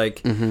 It's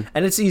like, and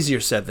it's easier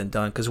said than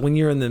done, because when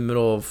you're in the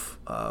middle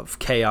of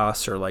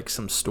chaos or like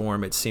some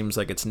storm, it seems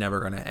like it's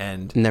never going to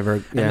end. Never.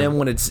 And then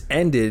when it's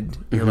ended,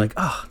 you're like,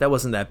 oh, that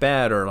wasn't that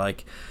bad, or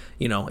like,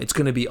 you know, it's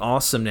going to be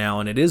awesome now,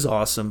 and it is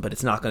awesome, but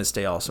it's not going to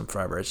stay awesome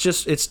forever. It's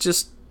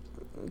just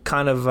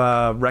kind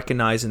of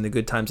recognizing the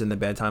good times and the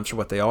bad times for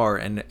what they are,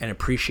 and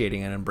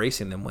appreciating and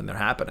embracing them when they're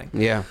happening.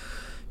 Yeah.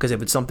 Because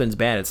if it's something's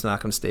bad, it's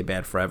not going to stay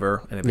bad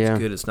forever, and if it's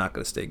good, it's not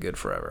going to stay good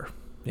forever.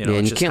 You know,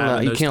 and you can't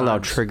allow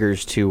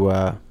triggers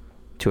to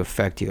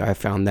affect you. I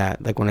found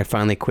that, like when I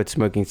finally quit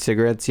smoking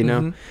cigarettes, you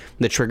know,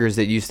 the triggers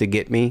that used to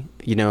get me,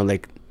 you know,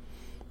 like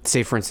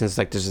say for instance,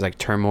 like there's like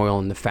turmoil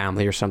in the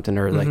family or something,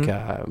 or like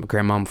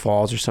grandmom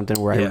falls or something,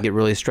 where I would get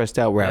really stressed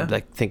out, where I'm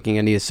like thinking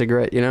I need a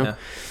cigarette, you know. Yeah.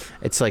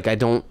 It's like I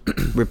don't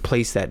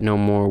replace that no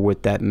more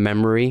with that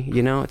memory,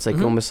 you know. It's like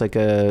almost like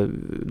a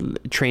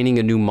training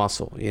a new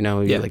muscle, you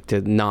know. You like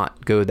to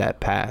not go that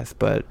path,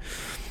 but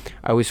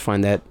I always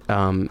find that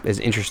is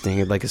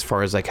interesting, like as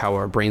far as like how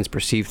our brains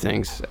perceive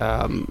things.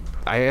 I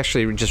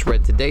actually just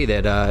read today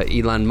that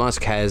Elon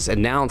Musk has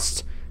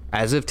announced,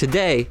 as of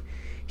today,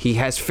 he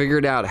has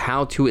figured out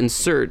how to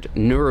insert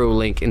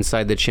Neuralink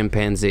inside the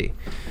chimpanzee.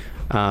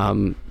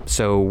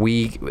 So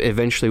we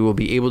eventually will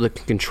be able to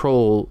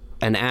control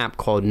an app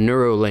called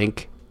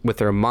Neuralink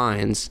with our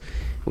minds.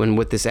 When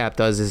what this app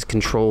does is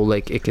control,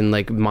 like it can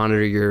like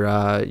monitor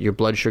your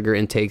blood sugar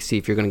intake, see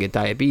if you're going to get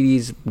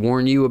diabetes,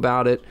 warn you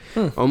about it.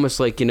 Almost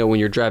like, you know,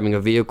 when you're driving a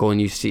vehicle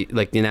and you see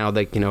like, you know,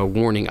 like, you know,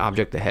 warning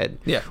object ahead.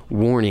 Yeah.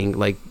 Warning,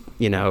 like,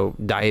 you know,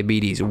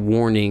 diabetes,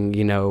 warning,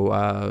 you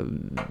know,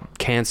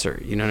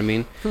 cancer, you know what I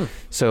mean?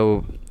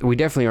 So we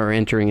definitely are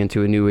entering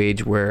into a new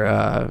age where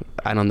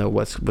I don't know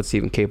what's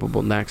even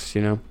capable next,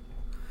 you know?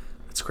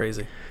 It's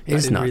crazy.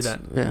 It's nuts.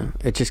 Yeah.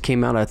 It just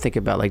came out, I think,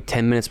 about like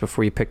 10 minutes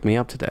before you picked me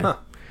up today.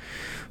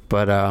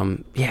 But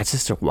yeah, it's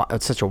just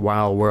it's such a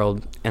wild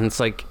world, and it's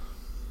like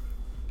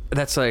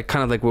that's like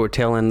kind of like what we're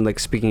telling, like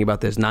speaking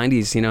about this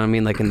 90s, you know what I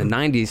mean? Like in the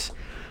 90s,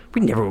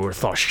 we never would have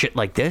thought shit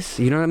like this,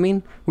 you know what I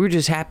mean? We were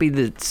just happy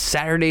that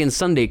Saturday and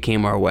Sunday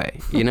came our way,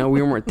 you know?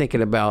 We weren't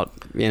thinking about,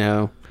 you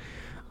know,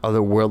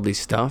 otherworldly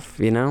stuff,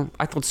 you know?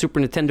 I thought Super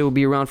Nintendo would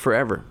be around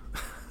forever.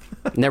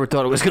 Never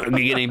thought it was going to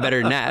be any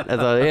better than that. I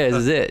thought, yeah, this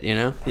is it, you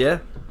know? Yeah.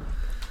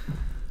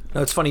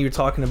 No, it's funny you were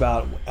talking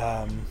about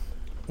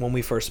when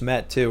we first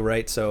met too,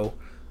 right? So,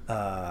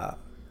 yeah,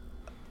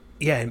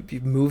 you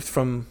moved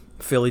from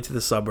Philly to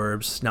the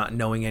suburbs, not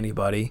knowing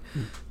anybody,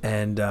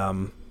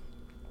 and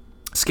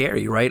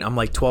scary, right? I'm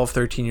like 12,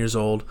 13 years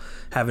old,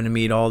 having to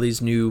meet all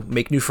these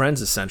make new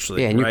friends,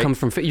 essentially. Yeah, and right? you come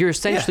from, you're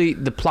essentially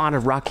the plot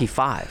of Rocky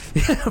V.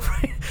 Yeah,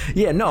 right.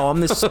 Yeah, no,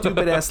 I'm this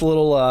stupid ass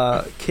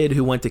little kid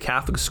who went to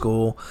Catholic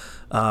school,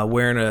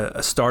 wearing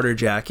a starter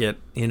jacket,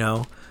 you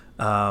know.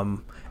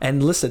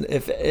 And listen,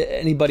 if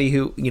anybody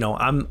who, you know,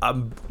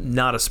 I'm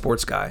not a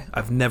sports guy.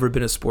 I've never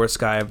been a sports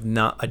guy.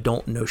 I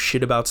don't know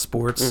shit about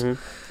sports.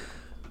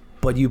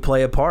 But you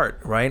play a part,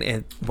 right?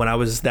 And when I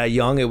was that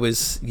young, it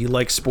was, you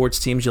like sports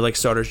teams, you like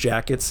starters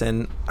jackets,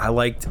 and I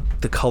liked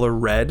the color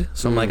red.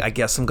 So I'm like, I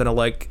guess I'm gonna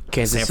like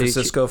San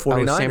Francisco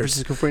 49ers. San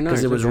Francisco 49ers.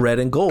 Because it was red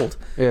and gold.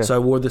 Yeah. So I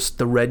wore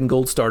the red and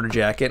gold starter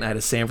jacket, and I had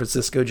a San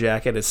Francisco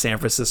jacket, a San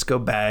Francisco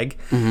bag.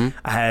 I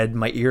had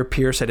my ear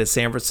pierced, I had a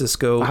San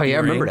Francisco earring, I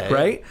remember that.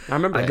 Right? I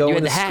remember that. I go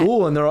into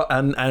school, and they're all,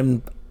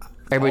 I'm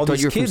everybody thought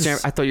you were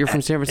from I thought you were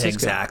from San Francisco.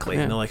 Exactly.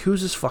 Yeah. And they're like,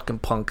 who's this fucking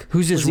punk?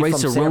 Who's this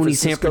Rice-A-Roni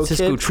San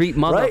Francisco treat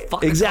motherfucker?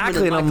 Right?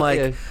 Exactly. And I'm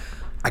like,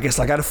 I guess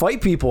I got to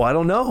fight people. I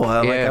don't know.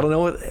 Like, I don't know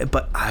what.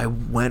 But I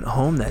went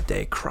home that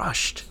day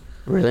crushed.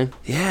 Really?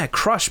 Yeah,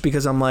 crushed,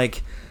 because I'm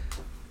like,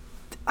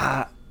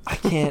 I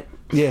can't.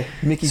 Yeah,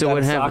 Mickey so got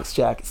what a happened? socks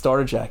jacket,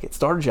 starter jackets.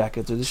 Starter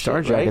jackets are the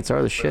starter shit, jackets right?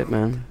 are the shit,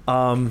 man.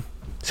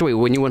 So wait,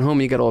 when you went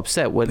home, you got all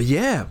upset. What?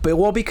 Yeah, but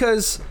well,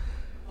 because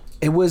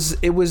it was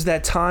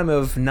that time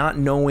of not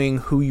knowing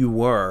who you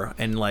were,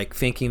 and like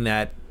thinking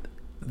that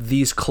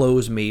these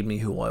clothes made me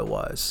who I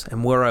was,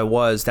 and where I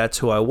was, that's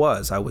who I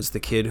was. I was the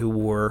kid who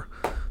wore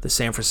the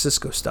San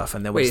Francisco stuff,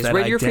 and there was that identity.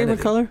 Is red your favorite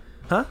color?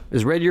 Huh?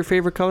 Is red your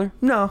favorite color?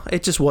 No,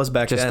 it just was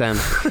back then.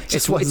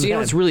 It's you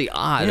know, it's really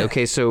odd. Yeah.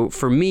 Okay, so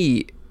for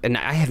me, and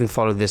I haven't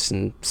thought of this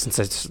since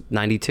it's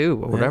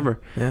 92 or whatever.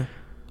 Yeah.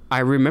 I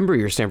remember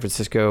your San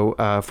Francisco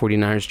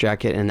 49ers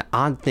jacket, and the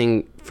odd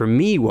thing for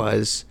me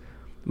was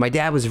my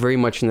dad was very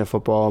much into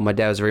football. My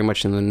dad was very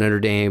much into Notre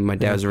Dame. My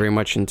dad was very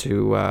much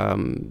into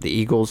the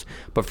Eagles.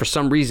 But for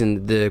some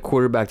reason, the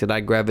quarterback that I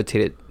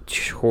gravitated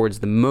towards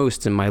the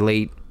most in my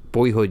late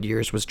boyhood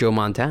years was Joe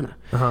Montana,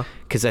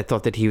 because I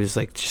thought that he was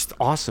like just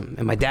awesome,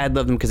 and my dad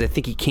loved him because I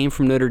think he came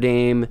from Notre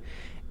Dame,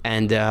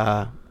 and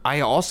I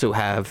also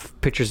have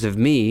pictures of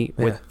me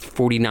with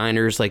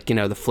 49ers, like, you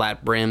know, the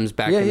flat brims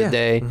back in the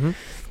day.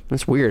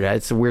 That's weird.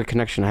 It's a weird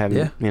connection I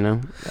haven't you know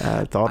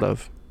thought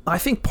of. I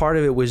think part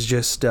of it was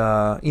just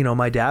you know,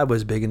 my dad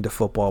was big into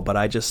football, but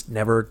I just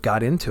never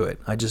got into it.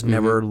 I just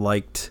never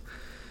liked.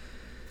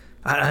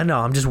 I don't know.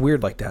 I'm just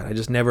weird like that.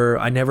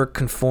 I never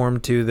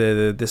conformed to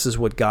the this is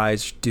what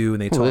guys do,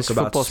 and they talk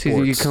about sports.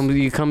 Season,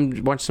 you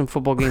come watch some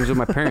football games with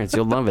my parents.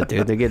 You'll love it,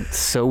 dude. They get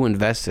so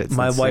invested. It's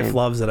my insane. wife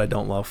loves that I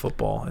don't love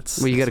football.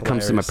 Well, you got to come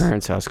to my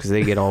parents' house because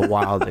they get all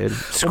wild, dude.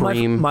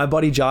 Scream. Well, my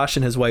buddy Josh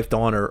and his wife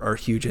Dawn are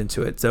huge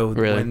into it. So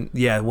really?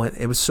 when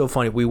it was so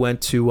funny. We went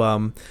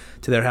to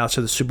their house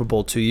for the Super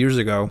Bowl 2 years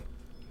ago,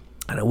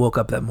 and I woke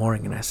up that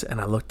morning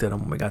and I looked at him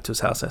when we got to his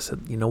house. I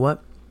said, you know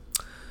what?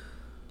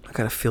 I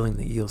got a feeling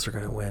the Eagles are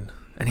going to win.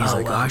 And he's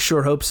like, wow. Oh, I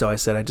sure hope so. I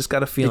said, I just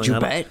got a feeling. Did you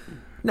bet?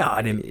 No,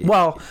 I didn't.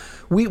 Well,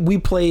 we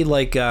played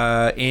like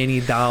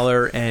Annie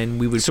Dollar, and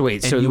we would. So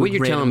wait, and so you what would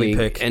you're telling randomly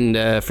me, pick.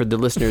 and for the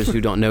listeners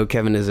who don't know,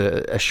 Kevin is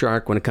a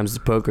shark when it comes to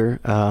poker.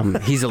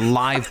 He's a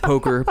live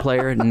poker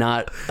player,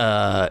 not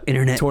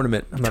internet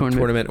tournament. I'm not a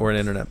tournament or an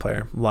internet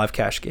player. Live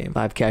cash game.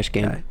 live cash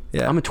game.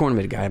 Yeah. I'm a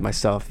tournament guy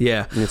myself.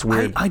 Yeah, and it's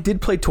weird. I did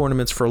play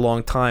tournaments for a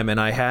long time, and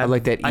I had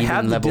like that I have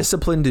even the level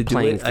discipline to do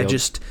playing it. I field.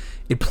 just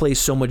it plays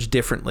so much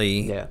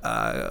differently.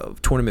 Yeah.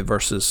 Tournament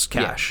versus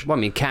cash. Yeah. Well,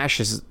 I mean, cash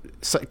is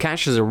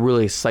a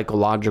really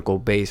psychological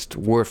based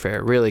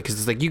warfare, really, because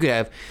it's like you could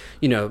have,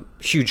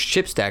 huge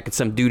chip stack, and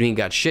some dude who ain't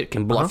got shit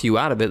can bluff you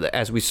out of it,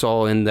 as we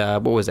saw in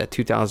what was that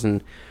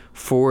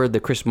 2004, the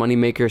Chris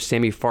Moneymaker,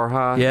 Sammy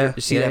Farha. Yeah.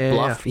 You see Yeah, that yeah,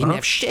 bluff? yeah. He didn't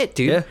have shit,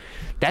 dude. Yeah.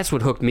 That's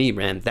what hooked me,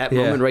 man. That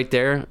Yeah. moment right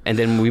there, and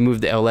then we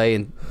moved to LA,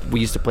 and we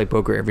used to play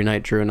poker every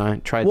night. Drew and I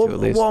tried to at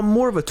least. Well,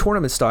 more of a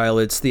tournament style.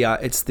 It's the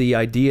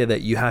idea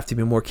that you have to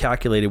be more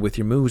calculated with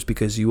your moves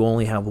because you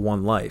only have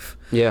one life.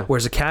 Yeah.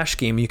 Whereas a cash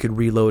game, you can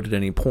reload at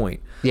any point.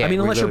 Yeah, I mean,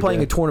 unless you're reload, playing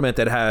yeah. a tournament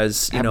that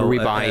has Have a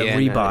rebuy, a yeah.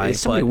 rebuy.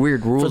 There's so many but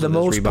weird rules For the with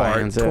those most part,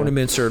 rebuy-ins, yeah.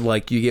 tournaments are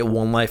like you get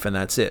one life and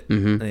that's it.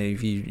 Mm-hmm. And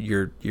if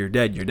you're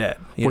dead, you're dead.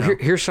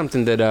 Here's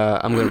something that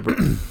I'm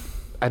gonna.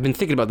 I've been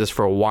thinking about this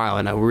for a while,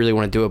 and I really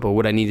want to do it. But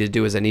what I need to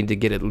do is I need to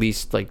get at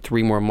least like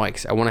 3 more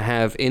mics. I want to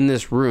have in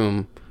this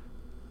room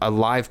a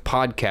live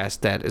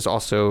podcast that is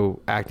also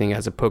acting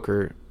as a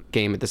poker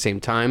game at the same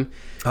time,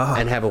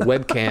 and have a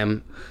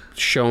webcam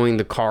showing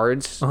the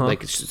cards,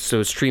 like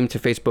so stream to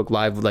Facebook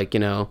Live, like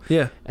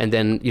Yeah. and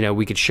then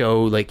we could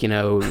show like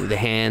the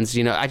hands.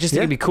 I just think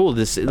Yeah. it'd be cool.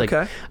 This like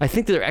Okay. I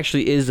think there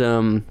actually is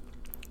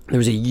there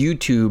was a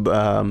YouTube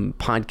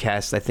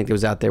podcast I think that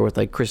was out there with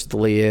like Chris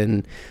D'Elia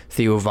and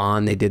Theo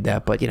Vaughn. They did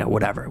that, but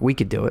whatever, we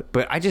could do it.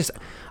 But I used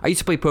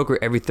to play poker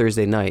every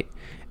Thursday night,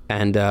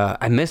 and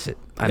I miss it.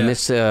 I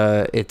miss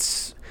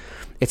it's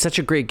such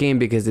a great game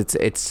because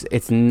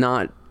it's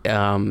not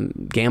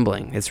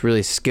gambling. It's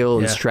really skill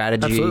and Yeah,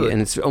 strategy, absolutely.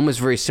 and it's almost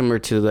very similar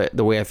to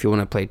the way I feel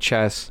when I play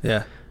chess.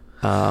 Yeah.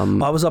 I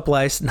was up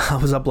last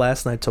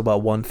night till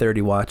about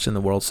 1:30 watching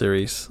the World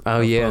Series. Oh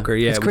of yeah, poker.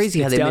 Yeah, it's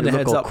crazy how it's they down made to it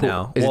look heads all up cool.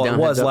 now. Is Well, down it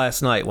was heads up?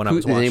 last night when I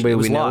was Does watching. anybody It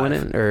was we know live.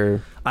 in it,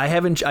 or I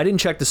didn't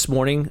check this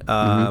morning.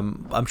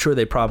 I'm sure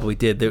they probably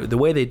did. The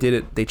way they did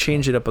it, they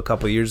changed it up a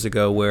couple of years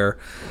ago where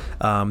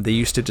they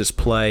used to just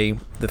play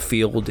the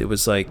field. It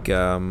was like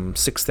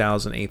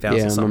 6,000, 8,000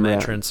 Yeah, I some remember that.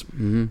 entrants.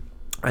 Mm-hmm.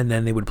 And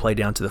then they would play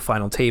down to the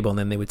final table, and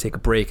then they would take a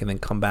break and then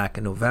come back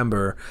in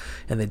November,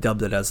 and they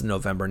dubbed it as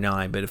November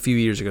 9. But a few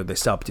years ago, they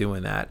stopped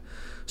doing that.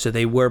 So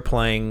they were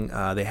playing.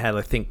 They had,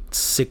 I think,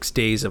 6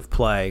 days of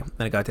play,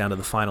 and it got down to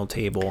the final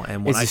table.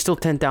 And when is it still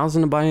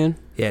 10,000 to buy in?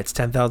 yeah, it's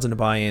 10,000 to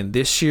buy in.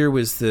 This year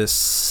was the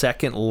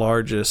second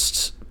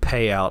largest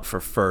payout for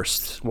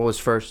first. What was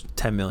first?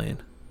 10 million.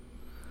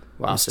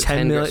 Wow, It's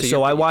 10 million.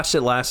 So I watched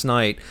it last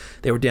night.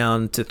 They were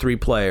down to 3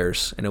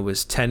 players, and it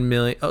was 10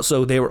 million. Oh,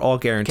 so they were all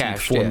guaranteed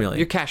cash. 4 million.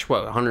 You're cash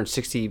what?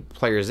 160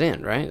 players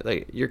in, right?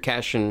 Like you're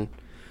cashing.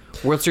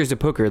 World Series of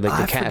Poker, like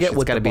the I cash, forget it's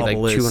what got to the be like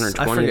bubble is.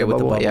 220. I forget what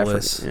the bubble Yeah,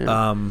 is.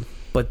 yeah.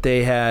 But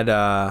they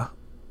had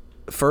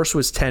first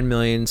was 10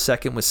 million,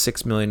 second was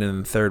 6 million, and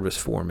then third was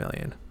 4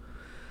 million.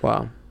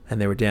 Wow. And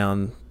they were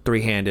down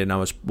 3-handed, and I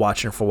was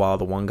watching for a while.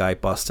 The one guy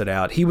busted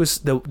out. He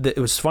was it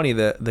was funny.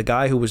 The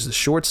guy who was the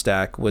short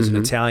stack was an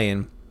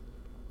Italian,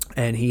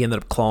 and he ended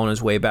up clawing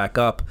his way back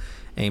up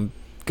and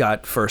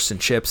got first in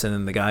chips. And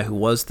then the guy who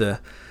was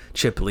the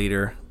chip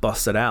leader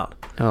busted out.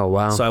 Oh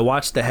wow. So I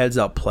watched the heads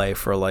up play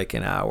for like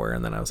an hour,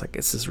 and then I was like,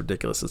 "This is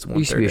ridiculous." It's 1:30. There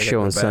used to be a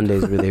show on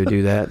Sundays where they would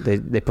do that.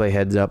 They play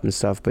heads up and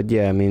stuff. But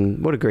yeah, I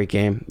mean, what a great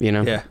game,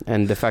 Yeah.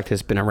 And the fact that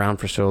it's been around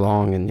for so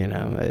long,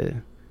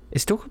 and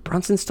is still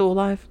Brunson still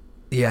alive?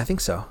 Yeah, I think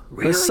so.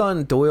 Really? His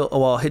son Doyle,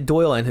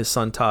 Doyle and his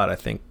son Todd, I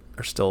think,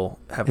 are still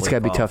heavily It's got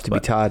to be involved, tough to be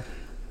but Todd.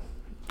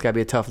 It's got to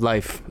be a tough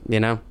life,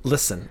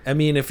 Listen, I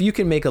mean, if you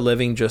can make a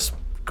living just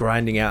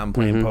grinding out and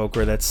playing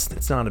poker,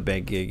 it's not a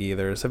bad gig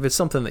either. So if it's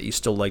something that you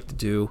still like to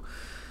do,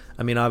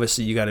 I mean,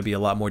 obviously you got to be a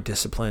lot more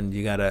disciplined.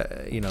 You got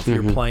to, if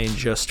you're playing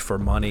just for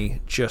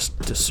money,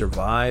 just to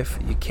survive,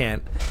 you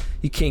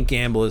can't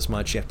gamble as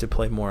much. You have to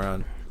play more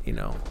on,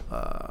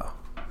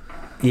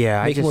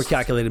 Yeah, making more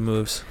calculated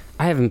moves.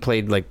 I haven't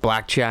played like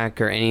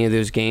blackjack or any of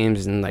those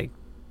games in like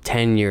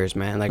 10 years,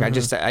 man. Like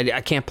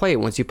I can't play it.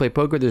 Once you play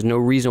poker, there's no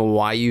reason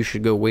why you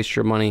should go waste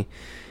your money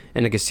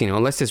in a casino,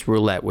 unless it's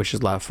roulette, which is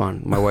a lot of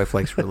fun. My wife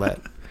likes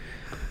roulette.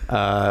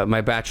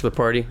 My bachelor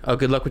party. Oh,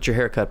 good luck with your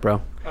haircut,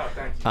 bro. Oh,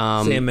 thank you.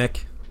 Sam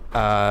Mick.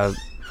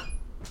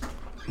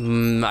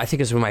 I think it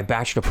was my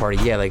bachelor party.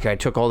 Yeah, like I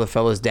took all the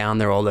fellas down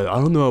there, all like, I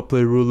don't know how to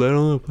play roulette. I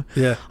don't know how to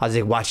play. Yeah. I was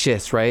like, watch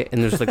this, right?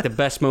 And there's like the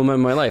best moment of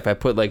my life. I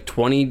put like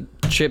 20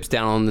 chips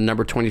down on the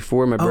number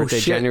 24. My birthday,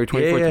 shit. January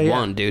 24th. Yeah.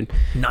 Won, dude.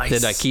 Nice.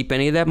 Did I keep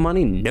any of that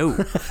money? No.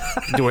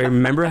 Do I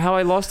remember how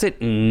I lost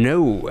it?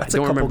 No. That's I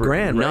don't a couple remember.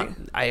 grand, No, right?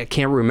 I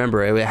can't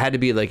remember. It had to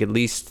be like at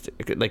least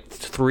like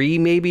 3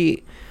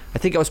 maybe. I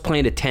think I was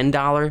playing a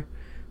 $10.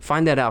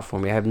 Find that out for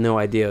me. I have no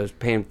idea. I was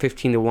paying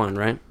 15 to 1,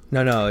 right?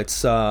 No,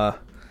 it's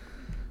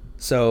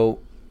so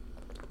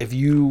if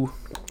you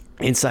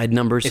inside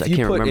numbers. I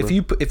can't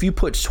remember. If you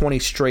put 20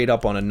 straight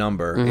up on a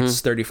number,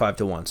 it's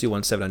 35-1. So you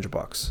won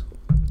 $700.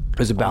 It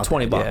was about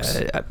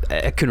 $20.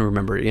 Yeah, I couldn't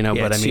remember, Yeah,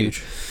 but I it's mean,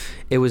 huge.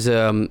 it was.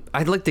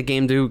 I like the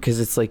game too because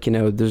it's like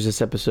there's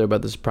this episode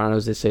about the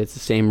Sopranos. They say it's the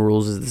same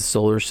rules as the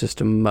solar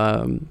system.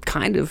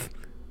 Kind of.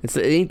 It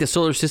ain't the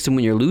solar system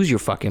when you lose your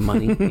fucking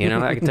money. I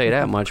can tell you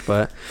that much.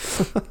 But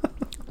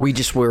we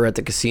just were at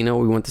the casino.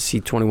 We went to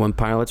see 21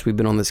 Pilots. We've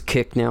been on this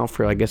kick now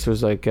for I guess it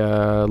was like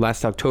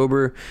last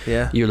October.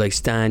 Yeah. You're like,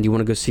 Stein, do you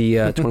want to go see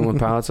 21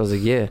 Pilots? I was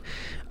like, yeah.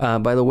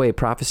 By the way,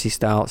 Prophecy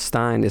Style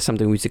Stein is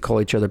something we used to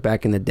call each other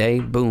back in the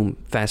day. Boom.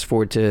 Fast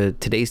forward to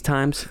today's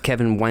times.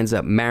 Kevin winds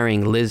up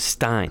marrying Liz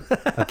Stein.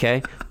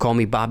 Okay? Call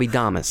me Bobby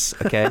Damas.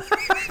 Okay?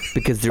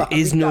 Because there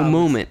is no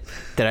moment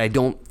that I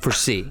don't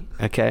foresee.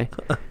 Okay?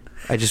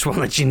 I just want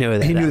to let you know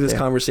that. He knew out this there.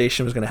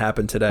 conversation was going to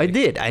happen today. I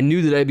did. I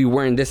knew that I'd be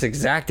wearing this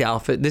exact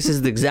outfit. This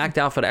is the exact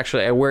outfit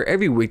actually I wear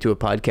every week to a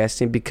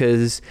podcasting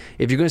because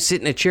if you're going to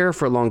sit in a chair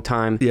for a long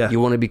time, you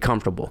want to be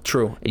comfortable.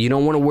 True. You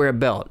don't want to wear a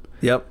belt.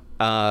 Yep.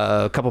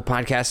 A couple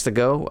podcasts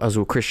ago, I was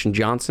with Christian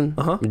Johnson.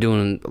 I'm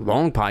doing a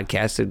long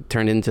podcast. It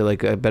turned into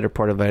like a better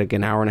part of like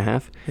an hour and a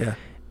half. Yeah.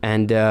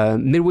 And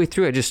midway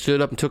through, I just stood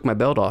up and took my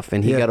belt off,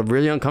 and he got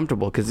really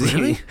uncomfortable because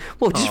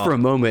just for a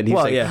moment, he's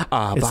like, It's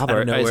Bob, out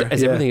of nowhere.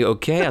 is everything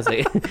okay? I was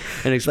like,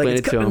 and explain It's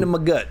it to coming him. into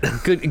my gut.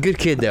 Good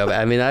kid though.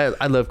 I mean,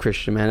 I love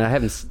Christian, man. I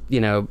haven't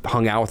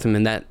hung out with him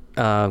in that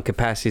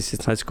capacity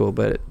since high school,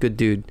 but good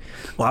dude.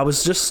 Well, I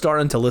was just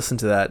starting to listen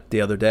to that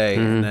the other day,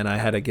 and then I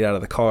had to get out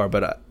of the car.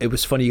 But it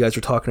was funny you guys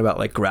were talking about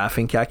like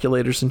graphing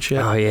calculators and shit.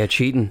 Oh yeah,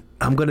 cheating.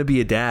 I'm gonna be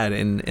a dad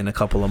in a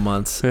couple of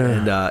months,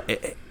 and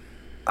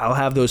I'll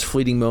have those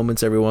fleeting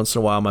moments every once in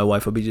a while. My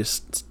wife will be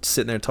just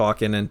sitting there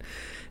talking, and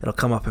it'll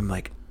come up. And I'm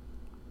like,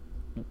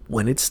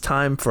 when it's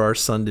time for our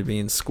son to be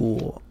in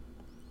school,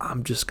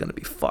 I'm just gonna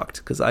be fucked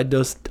because I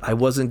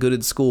wasn't good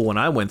at school when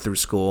I went through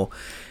school,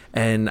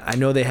 and I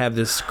know they have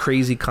this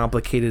crazy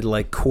complicated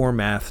like core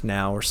math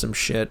now or some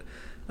shit.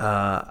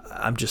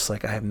 I'm just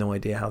like, I have no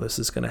idea how this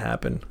is gonna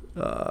happen.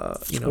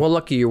 Well,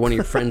 lucky you're one of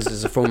your friends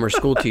is a former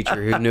school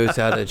teacher who knows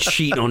how to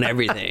cheat on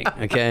everything.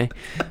 Okay,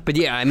 but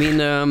yeah, I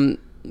mean,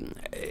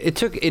 it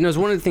took. It was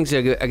one of the things.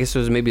 I guess it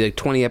was maybe like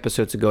 20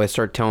 episodes ago. I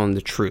started telling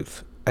the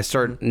truth. I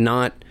start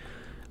not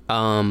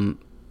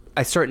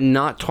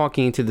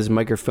talking into this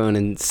microphone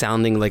and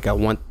sounding like I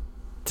want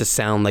to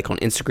sound like on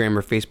Instagram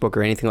or Facebook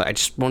or anything. I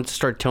just wanted to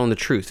start telling the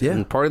truth. Yeah.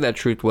 And part of that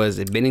truth was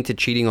admitting to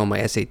cheating on my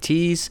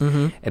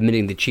SATs,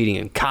 admitting to cheating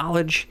in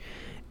college,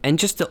 and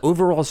just the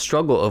overall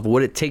struggle of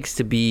what it takes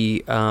to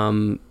be.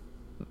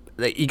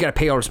 Like you got to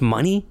pay all this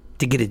money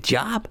to get a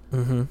job.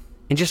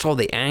 And just all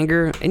the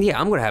anger. And yeah,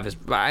 I'm going to have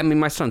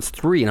my son's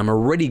 3 and I'm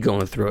already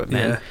going through it,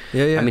 man.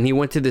 Yeah. I mean, he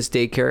went to this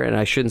daycare and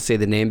I shouldn't say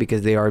the name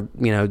because they are,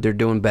 they're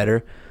doing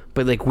better.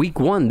 But like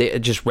week 1, they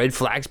just red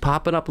flags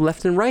popping up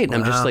left and right. And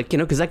I'm just like,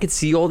 because I could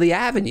see all the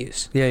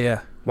avenues. Yeah.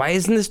 Why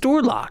isn't this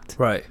door locked?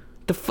 Right.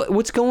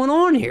 What's going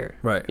on here?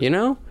 Right.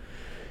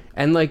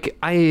 And like,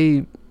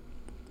 I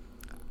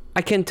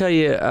can tell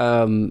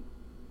you,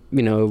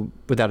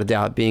 without a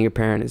doubt, being a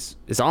parent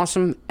is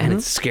awesome, and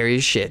it's scary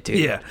as shit, dude.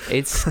 Yeah.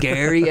 It's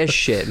scary as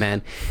shit,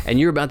 man. And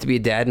you're about to be a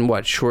dad in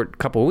what, short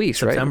couple of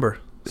weeks, right? September.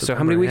 So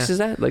how many weeks is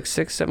that? Like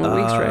 6, 7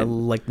 weeks, right?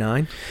 Like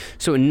 9.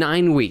 So in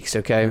 9 weeks,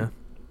 okay?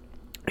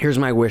 Here's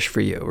my wish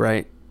for you,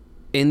 right?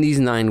 In these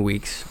 9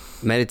 weeks,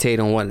 meditate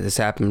on what has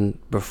happened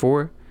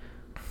before,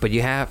 but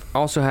you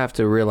also have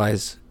to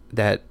realize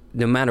that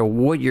no matter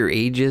what your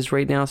age is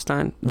right now,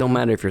 Stein, don't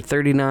matter if you're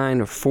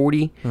 39 or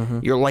 40,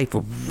 your life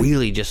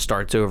really just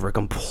starts over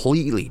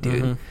completely,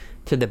 dude.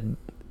 I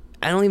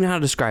don't even know how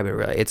to describe it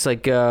really. It's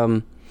like,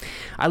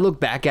 I look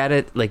back at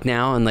it like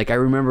now and like I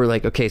remember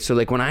like, okay, so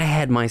like when I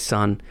had my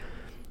son,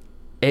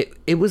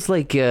 it was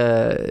like,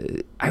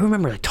 I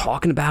remember like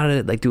talking about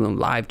it, like doing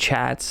live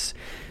chats,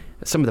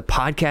 some of the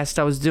podcasts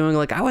I was doing,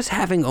 like I was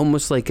having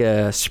almost like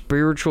a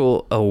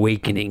spiritual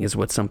awakening is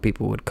what some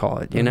people would call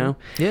it, you know?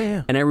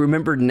 Yeah. And I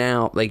remember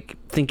now, like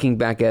thinking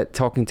back at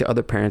talking to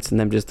other parents and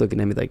them just looking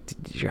at me like,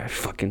 you're out of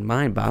fucking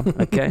mind, Bob.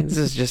 Okay. This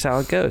is just how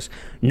it goes.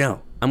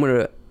 No, I'm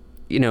going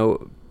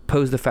to,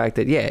 pose the fact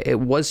that, yeah, it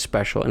was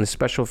special and it's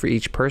special for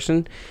each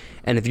person.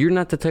 And if you're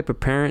not the type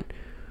of parent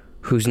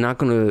who's not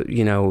going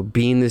to,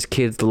 be in this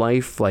kid's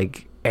life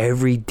like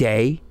every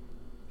day,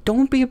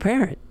 don't be a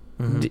parent.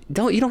 You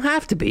don't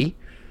have to be,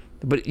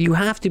 but you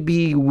have to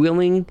be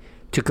willing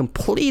to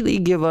completely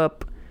give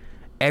up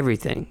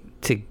everything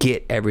to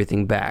get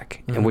everything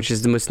back, and which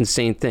is the most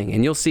insane thing.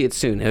 And you'll see it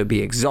soon. It would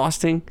be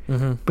exhausting,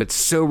 but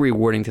so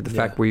rewarding to the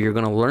fact where you're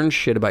going to learn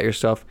shit about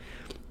yourself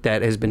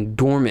that has been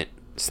dormant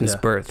since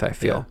birth, I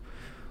feel.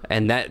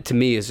 And that to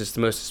me is just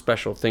the most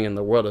special thing in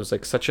the world. It was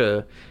like such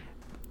a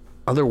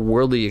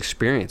otherworldly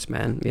experience,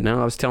 man.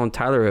 I was telling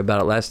Tyler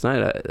about it last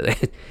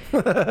night.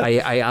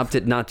 I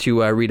opted not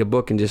to read a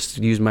book and just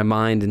use my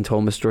mind and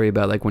told him a story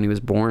about like when he was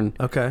born.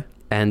 Okay.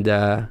 And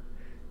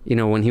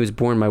when he was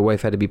born, my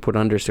wife had to be put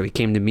under, so he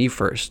came to me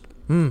first.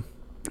 And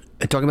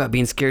talking about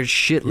being scared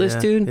shitless,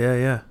 dude.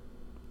 Yeah.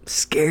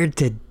 Scared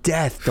to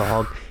death,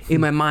 dog.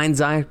 In my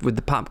mind's eye, with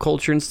the pop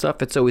culture and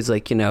stuff, it's always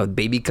like,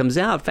 baby comes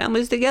out,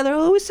 family's together,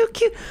 oh, it's so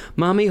cute.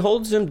 Mommy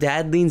holds him,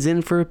 dad leans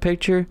in for a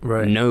picture.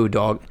 Right. No,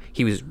 dog.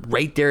 He was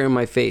right there in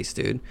my face,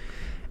 dude.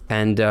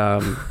 And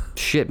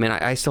shit, man,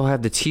 I still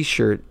have the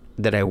T-shirt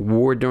that I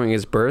wore during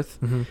his birth.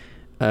 Mm-hmm.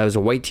 It was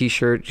a white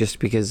T-shirt just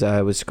because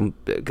it was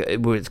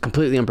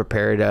completely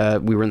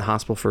unprepared. We were in the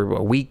hospital for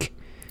a week.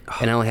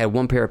 And I only had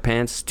one pair of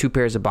pants, 2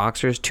 pairs of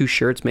boxers, 2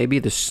 shirts maybe.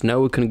 The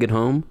snow, couldn't get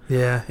home.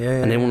 Yeah.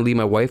 And I didn't want to leave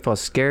my wife. I was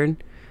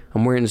scared.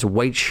 I'm wearing this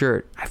white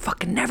shirt. I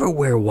fucking never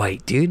wear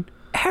white, dude.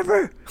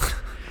 Ever.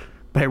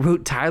 But I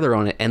wrote Tyler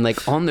on it. And,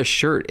 like, on the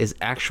shirt is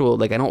actual,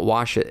 like, I don't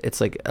wash it.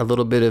 It's, like, a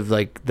little bit of,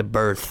 like, the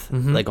birth,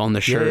 like, on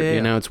the shirt. Yeah.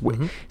 You know, it's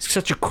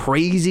such a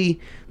crazy,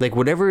 like,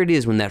 whatever it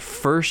is, when that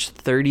first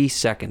 30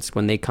 seconds,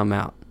 when they come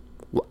out,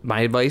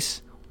 my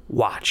advice,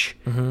 watch.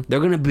 They're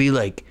going to be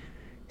like,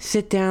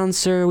 sit down,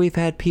 sir. We've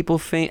had people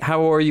faint.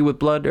 How are you with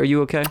blood? Are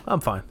you okay? I'm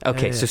fine.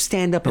 Okay, so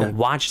stand up and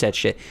watch that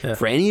shit.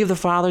 For any of the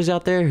fathers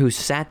out there who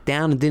sat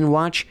down and didn't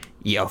watch,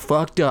 you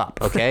fucked up,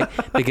 okay?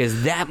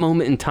 Because that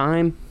moment in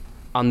time,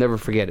 I'll never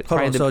forget it. Hold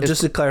on, so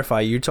just to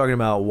clarify, you're talking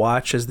about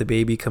watch as the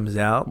baby comes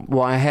out?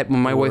 Well, when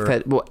my wife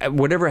had,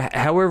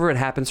 however it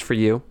happens for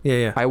you.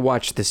 Yeah. I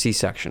watched the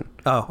C-section.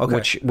 Oh,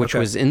 okay. Which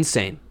was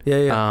insane.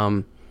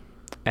 Yeah.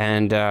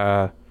 And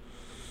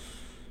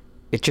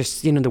it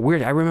just, the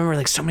weird, I remember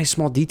like so many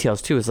small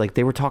details too. It's like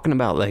they were talking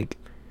about like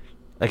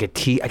I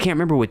can't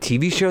remember what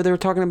TV show they were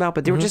talking about,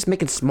 but they were just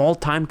making small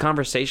time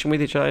conversation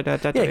with each other. Yeah,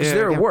 because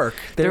they're at work.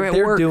 They're at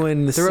work.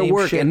 Doing the they're same at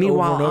work, shit and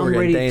meanwhile over and over I'm again,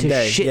 ready day to and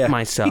day. shit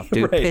myself,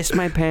 dude. Right. Piss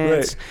my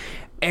pants. Right.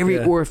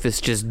 Every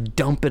orifice, just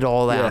dump it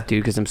all out,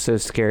 dude, because I'm so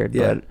scared.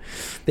 Yeah. But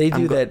They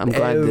do that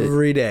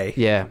every day.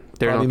 Yeah,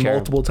 they Probably don't care.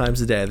 multiple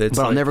times a day. But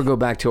I'll never go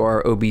back to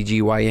our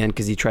OBGYN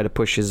because he tried to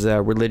push his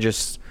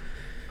religious.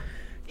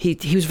 He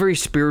was a very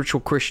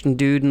spiritual Christian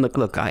dude, and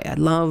look, I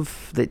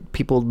love that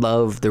people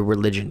love their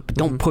religion, but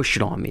don't push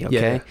it on me,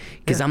 okay?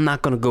 Because I'm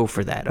not gonna go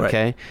for that,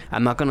 okay? Right.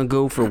 I'm not gonna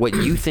go for what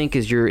you think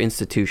is your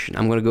institution.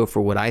 I'm gonna go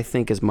for what I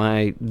think is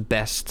my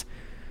best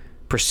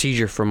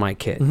procedure for my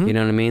kid. You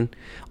know what I mean?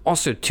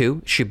 Also,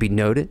 too, should be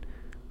noted,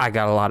 I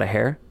got a lot of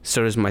hair.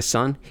 So does my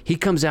son. He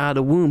comes out of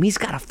the womb. He's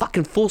got a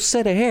fucking full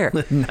set of hair.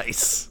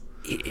 Nice.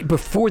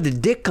 Before the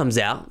dick comes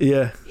out,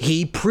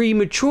 he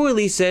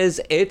prematurely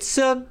says, it's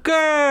a girl.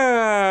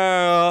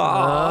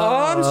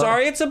 Oh, I'm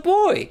sorry, it's a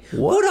boy.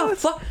 What? Who the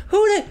fuck?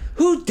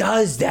 Who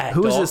does that?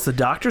 Who is dog? this? The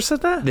doctor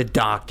said that? The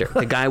doctor.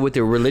 The guy with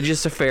the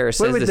religious affair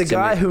says Wait, this the to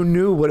guy me. who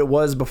knew what it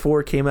was before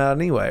it came out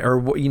anyway? Or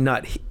what,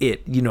 not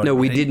it, No,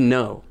 we didn't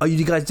know. Oh,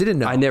 you guys didn't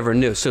know? I never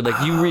knew. So,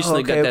 like, you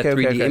recently got that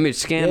 3D okay. image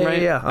scan,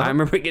 right? Yeah. I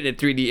remember getting a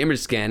 3D image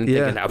scan and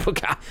thinking, oh,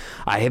 God,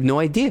 I have no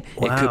idea.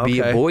 It could be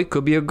a boy,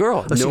 could be a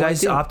girl. So no you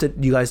guys idea.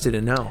 you guess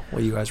didn't know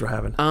what you guys were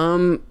having?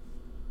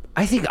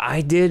 I think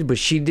I did, but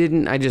she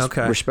didn't. I just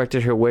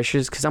respected her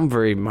wishes because I'm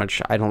very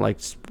much, I don't like,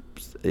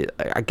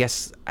 I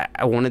guess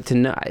I wanted to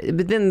know.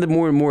 But then the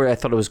more and more I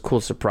thought it was a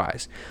cool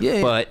surprise.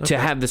 But to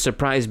have the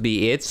surprise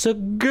be, it's a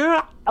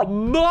girl, a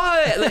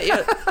boy.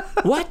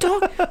 Like, what,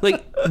 dog?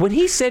 Like, when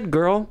he said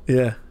girl,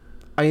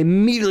 I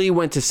immediately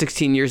went to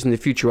 16 years in the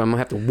future where I'm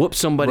going to have to whoop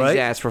somebody's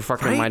ass for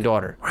fucking my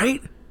daughter.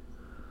 Right.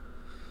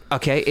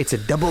 Okay, it's a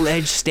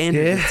double-edged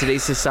standard in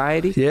today's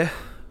society. Yeah.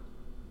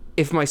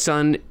 If my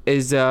son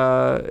is,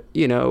 I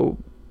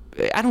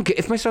don't care.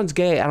 If my son's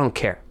gay, I don't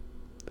care.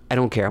 I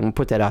don't care. I'm going to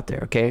put that out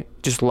there, okay?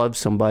 Just love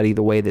somebody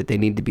the way that they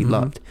need to be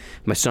loved.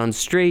 If my son's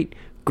straight,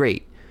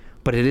 great.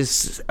 But it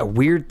is a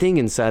weird thing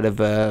inside of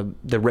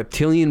the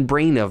reptilian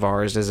brain of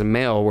ours as a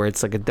male where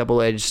it's like a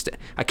double-edged...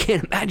 I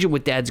can't imagine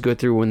what dads go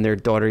through when their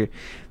daughter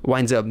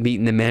winds up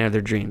meeting the man of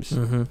their dreams.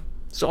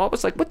 So I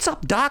was like, what's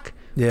up, Doc?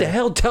 The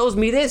hell tells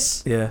me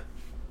this? Yeah.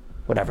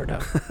 Whatever,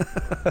 Doc.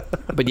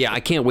 But yeah,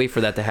 I can't wait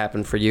for that to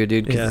happen for you,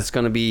 dude, because it's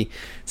going to be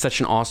such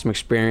an awesome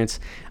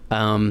experience.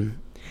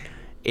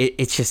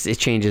 It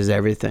changes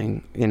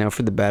everything,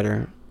 for the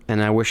better.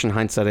 And I wish in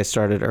hindsight I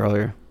started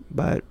earlier.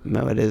 But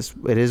no, it is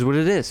what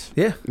it is.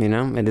 Yeah.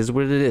 It is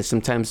what it is.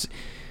 Sometimes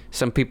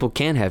some people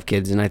can't have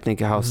kids, and I think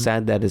how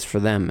sad that is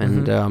for them.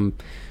 And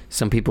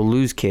some people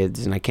lose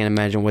kids, and I can't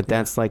imagine what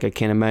that's like. I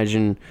can't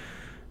imagine,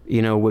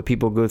 what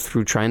people go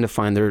through trying to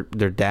find their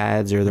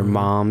dads or their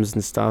moms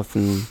and stuff.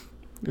 And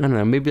I don't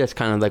know, maybe that's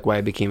kind of like why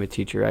I became a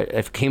teacher.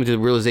 I came to the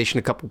realization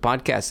a couple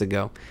podcasts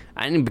ago.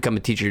 I didn't become a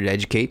teacher to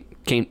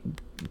educate, came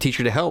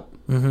teacher to help.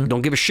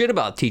 Don't give a shit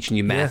about teaching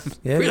you math.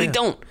 Really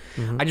don't.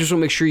 I just want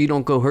to make sure you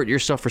don't go hurt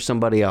yourself for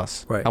somebody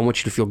else. Right. I want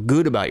you to feel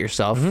good about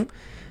yourself. And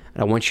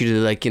I want you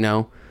to like,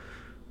 oh,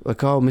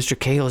 Mr.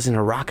 Cahill's in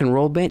a rock and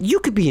roll band. You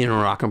could be in a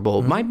rock and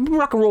roll. My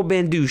rock and roll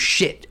band do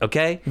shit,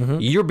 okay?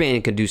 Your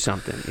band can do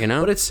something,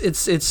 But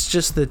it's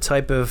just the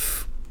type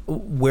of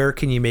where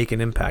can you make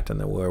an impact on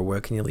the world? Where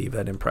can you leave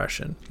that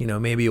impression?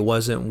 Maybe it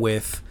wasn't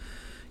with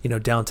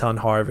Downtown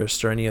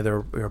Harvest or any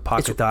other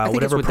Pocket Dial,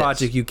 whatever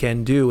project you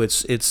can do.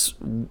 It's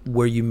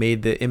where you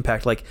made the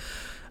impact. Like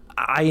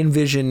I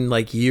envision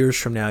like years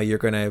from now, you're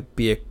gonna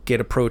get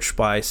approached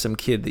by some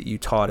kid that you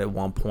taught at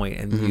one point,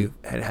 and you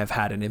have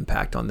had an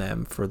impact on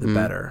them for the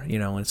better, you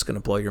know, and it's gonna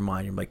blow your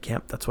mind. You're like,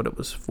 yep, that's what it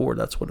was for.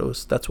 That's what it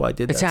was. That's why I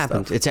did. It's that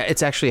happened. Stuff.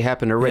 It's actually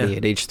happened already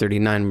at age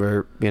 39.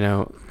 Where, you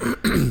know,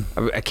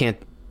 I can't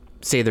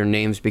say their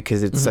names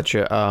because it's such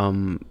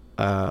a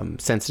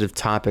sensitive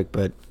topic,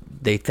 but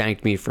they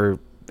thanked me for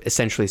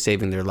essentially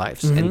saving their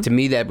lives, and to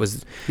me that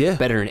was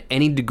better than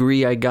any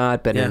degree I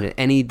got, better than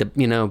any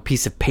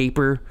piece of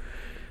paper.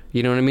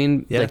 You know what I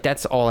mean? Like,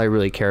 that's all I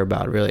really care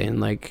about, really. And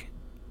like,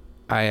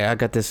 I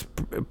got this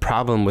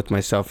problem with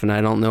myself, and I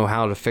don't know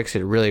how to fix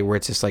it, really. Where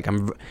it's just like,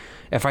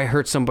 if I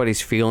hurt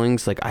somebody's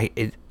feelings, like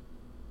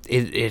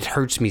it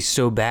hurts me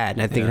so bad,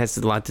 and I think it has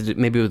a lot to do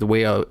maybe with the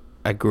way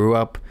I grew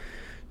up,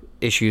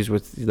 issues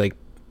with like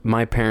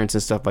my parents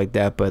and stuff like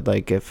that. But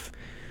like, if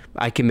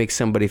I can make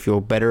somebody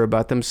feel better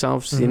about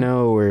themselves, you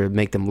know, or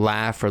make them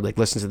laugh, or like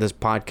listen to this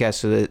podcast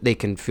so that they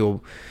can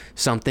feel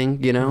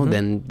something, you know,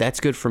 then that's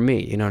good for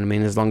me. You know what I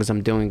mean? As long as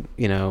I'm doing,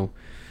 you know,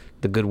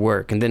 the good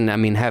work. And then, I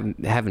mean,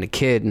 having a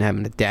kid and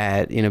having a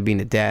dad, you know, being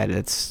a dad,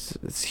 it's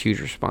a huge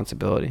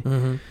responsibility.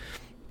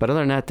 But other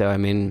than that, though, I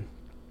mean,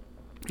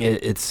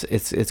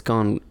 it's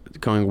going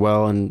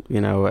well, and you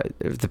know,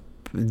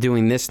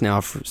 doing this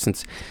now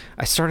since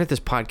I started this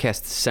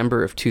podcast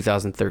December of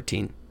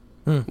 2013.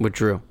 With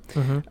Drew.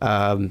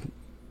 I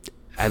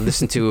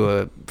listened to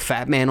a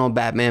Fat Man on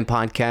Batman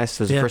podcast.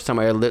 It was the first time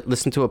I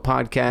listened to a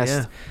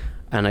podcast,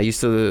 and I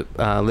used to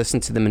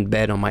listen to them in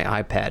bed on my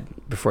iPad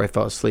before I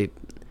fell asleep.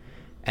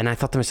 And I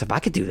thought to myself, I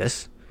could do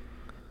this.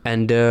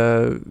 And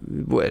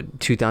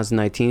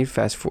 2019,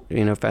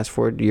 fast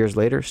forward years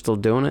later, still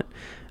doing it.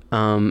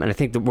 And I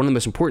think that one of the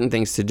most important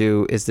things to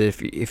do is that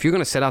if you're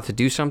going to set out to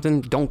do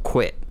something, don't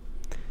quit.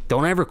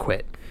 Don't ever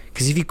quit.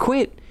 Because if you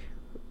quit,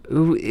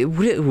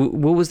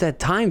 what was that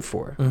time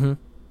for?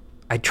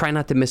 I try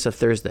not to miss a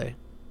Thursday.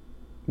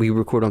 We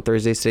record on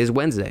Thursdays. Today's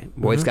Wednesday.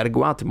 Boys got to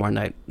go out tomorrow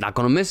night. Not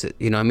gonna miss it.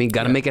 You know what I mean?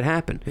 Got to make it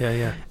happen.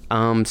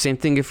 Same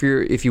thing if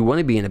you want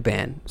to be in a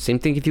band. Same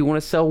thing if you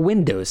want to sell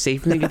windows. Same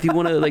thing if you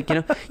want to, like, you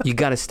know, you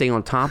got to stay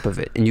on top of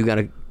it, and you got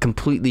to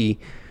completely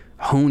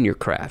hone your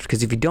craft.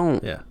 Because if you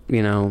don't,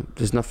 you know,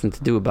 there's nothing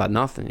to do about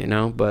nothing. You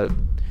know, but.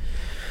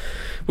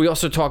 We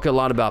also talk a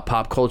lot about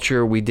pop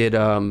culture. We did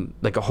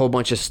like a whole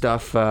bunch of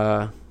stuff.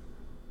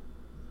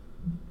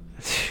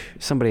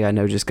 Somebody I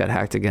know just got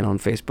hacked again on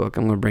Facebook.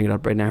 I'm going to bring it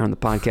up right now on the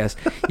podcast.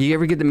 You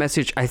ever get the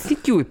message, I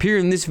think you appear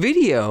in this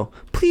video.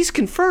 Please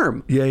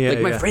confirm. Like,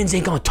 my friends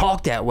ain't going to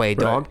talk that way,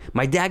 dog.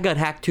 My dad got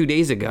hacked 2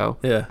 days ago.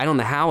 I don't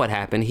know how it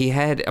happened. He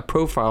had a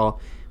profile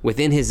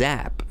within his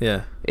app.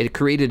 It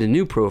created a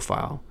new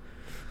profile.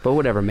 But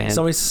whatever, man.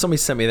 Somebody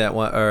sent me that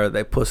one, or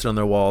they posted on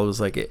their wall. It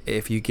was like,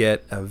 if you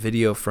get a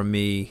video from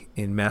me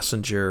in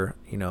Messenger,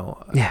 you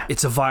know,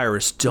 it's a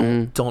virus.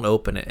 Don't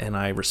open it. And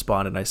I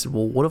responded, and I said,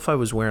 well, what if I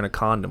was wearing a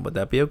condom? Would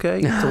that be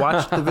okay to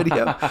watch the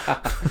video?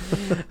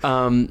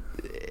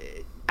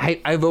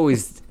 I've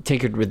always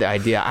tinkered with the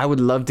idea. I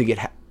would love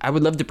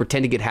to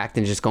pretend to get hacked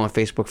and just go on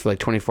Facebook for like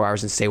 24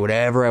 hours and say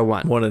whatever I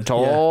want to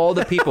all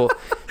the people,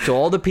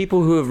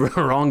 who have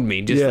wronged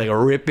me. Just like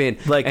rip in,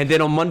 like, and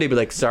then on Monday be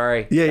like,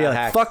 sorry,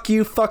 like, fuck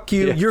you,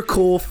 you're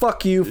cool,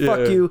 fuck you,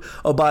 fuck you.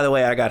 Oh, by the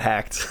way, I got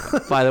hacked.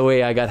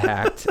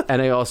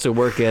 And I also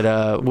work at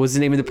what was the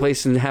name of the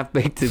place in Half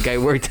Baked the guy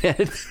worked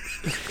at?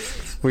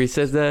 Where he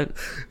says that?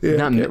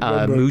 Not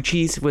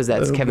Moochie's. Was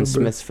that? It's Kevin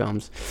Smith's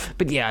films.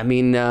 But yeah, I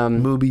mean,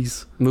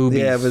 movies.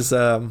 Yeah, it was.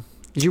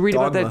 Did you read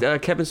Dogma. about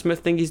that Kevin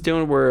Smith thing he's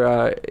doing,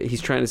 where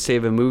he's trying to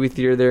save a movie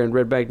theater there in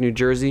Red Bank, New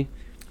Jersey?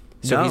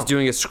 So he's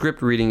doing a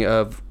script reading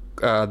of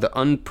the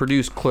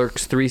unproduced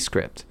Clerks 3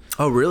 script.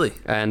 Oh, really?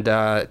 And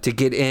to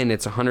get in,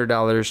 it's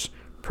 $100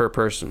 per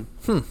person.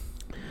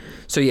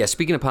 So yeah,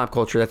 speaking of pop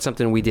culture, that's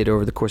something we did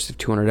over the course of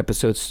 200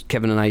 episodes.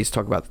 Kevin and I used to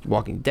talk about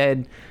Walking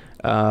Dead.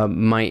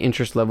 My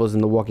interest levels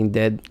in The Walking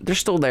Dead, they're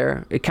still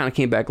there. It kind of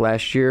came back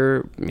last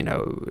year. You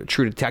know,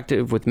 True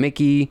Detective with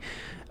Mickey.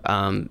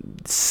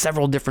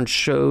 Several different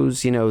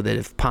shows, you know, that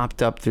have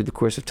popped up through the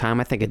course of time.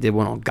 I think I did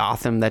one on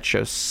Gotham. That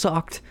show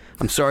sucked.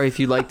 I'm sorry if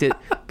you liked it,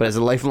 but as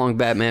a lifelong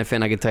Batman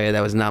fan, I can tell you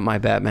that was not my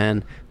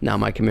Batman, not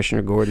my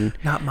Commissioner Gordon.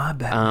 Not my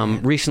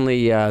Batman.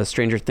 Recently,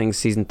 Stranger Things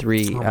season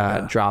 3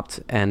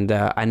 dropped, and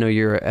I know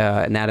you're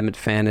an adamant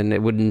fan,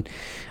 and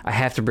I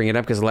have to bring it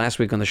up because last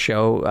week on the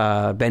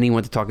show, Benny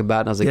went to talk about it,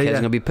 and I was like, Kev's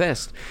gonna be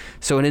pissed.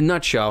 So in a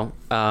nutshell,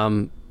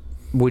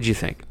 what'd you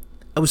think?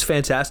 It was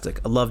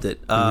fantastic. I loved it.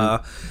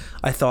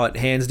 I thought,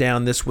 hands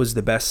down, this was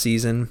the best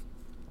season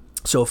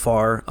so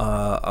far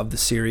of the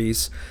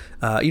series.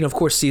 You know, of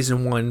course,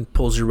 season 1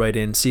 pulls you right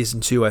in. Season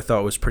 2, I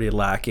thought was pretty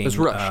lacking. It was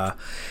rushed.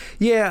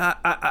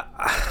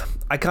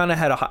 I kind of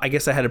had I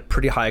guess I had a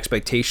pretty high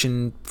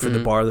expectation for the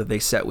bar that they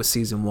set with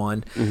season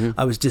 1.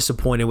 I was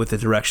disappointed with the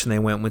direction they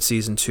went with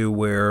season 2,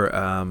 where,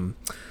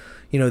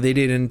 you know, they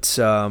didn't.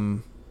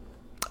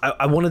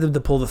 I wanted them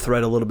to pull the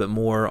thread a little bit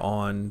more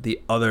on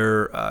the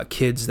other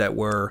kids that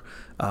were.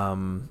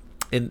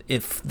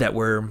 That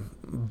were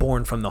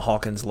born from the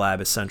Hawkins lab,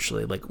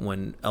 essentially, like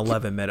when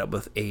 11 met up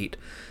with 8.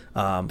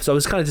 So I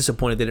was kind of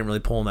disappointed they didn't really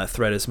pull on that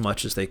thread as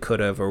much as they could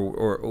have,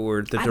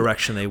 or the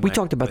direction they went. We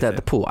talked about that at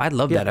the pool. I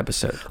love that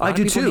episode. I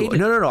do too.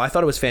 No. I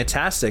thought it was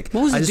fantastic.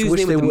 What was the I just dude's wish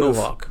name they with the would've-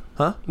 mohawk?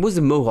 Huh? What was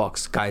the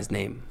Mohawks guy's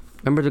name?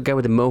 Remember the guy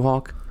with the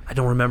mohawk? I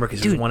don't remember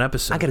because it was one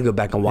episode. I got to go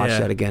back and watch Yeah.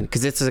 that again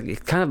because it's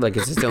kind of like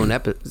it's its own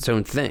its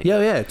own thing. Yeah.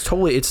 It's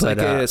totally. It's But,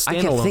 like a I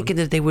standalone. kept thinking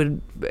that they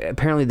would.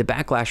 Apparently, the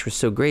backlash was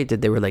so great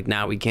that they were like,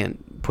 "Nah, we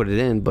can't put it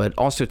in." But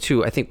also,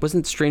 too, I think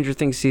wasn't Stranger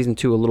Things season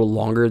 2 a little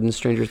longer than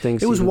Stranger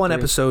Things? It was season one 3?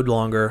 episode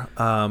longer.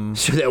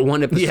 So that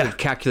one episode Yeah.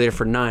 calculated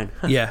for 9.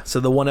 Yeah. So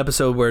the one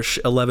episode where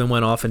 11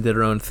 went off and did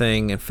her own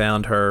thing and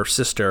found her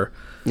sister.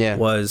 Yeah.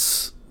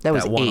 Was That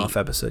was one-off 8.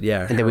 episode. Yeah.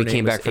 And then her we name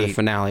came was back for the 8.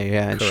 finale.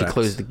 Yeah, and she Correct.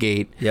 closed the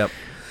gate. Yep.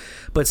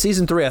 But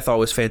season 3 I thought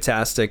was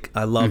fantastic.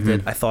 I loved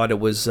it. I thought it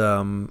was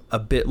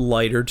a bit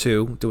lighter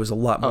too. There was a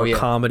lot more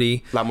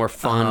comedy, a lot more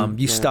fun.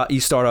 You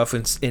start off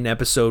in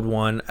episode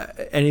 1.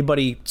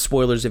 Anybody,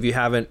 spoilers if you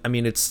haven't. I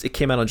mean, it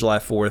came out on July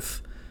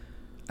 4th.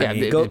 Yeah, I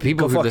mean, the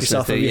people go who fuck listen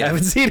yourself to if you yeah.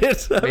 haven't seen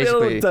it. I mean, I don't know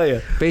what to tell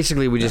you.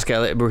 Basically,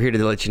 we're here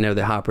to let you know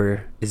that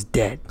Hopper is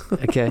dead.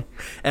 Okay,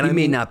 And he I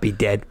may mean- not be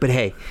dead, but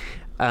hey,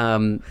 I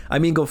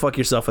mean, go fuck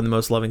yourself in the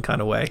most loving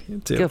kind of way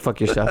too. go fuck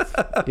yourself.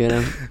 You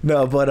know.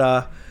 No,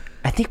 but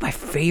I think my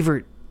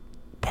favorite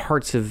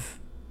parts of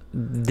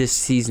this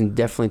season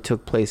definitely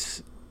took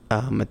place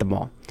at the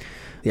mall.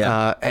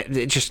 yeah. I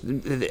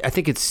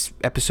think it's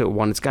episode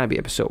 1. It's got to be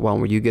episode 1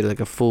 where you get like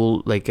a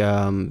full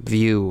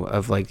view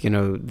of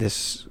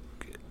this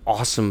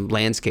awesome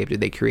landscape that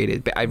they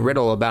created. I read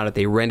all about it.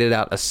 They rented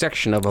out a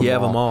section of a Yeah,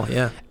 of a mall, mall,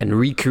 yeah. and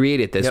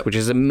recreated this, Yep. which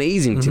is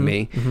amazing to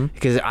me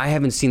because I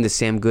haven't seen the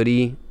Sam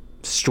Goody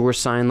store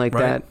sign like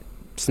Right. that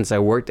since I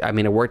worked. I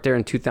mean, I worked there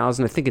in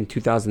 2000. I think in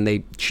 2000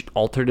 they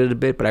altered it a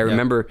bit, but I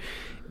remember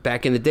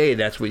back in the day,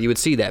 that's what you would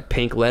see, that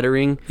pink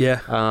lettering.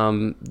 Yeah.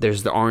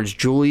 There's the orange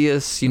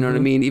Julius, you know what I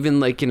mean? Even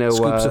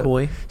Scoops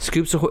Ahoy.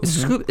 Scoops Ahoy.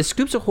 Is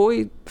Scoops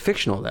Ahoy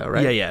fictional though,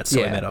 right? Yeah, it's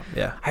totally made up.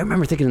 Yeah. I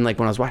remember thinking when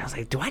I was watching, I was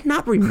like, do I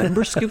not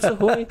remember Scoops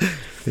Ahoy?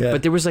 Yeah.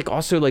 But there was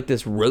also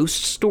this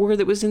roast store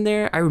that was in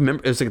there. I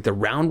remember it was like the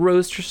Round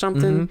Roast or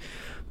something.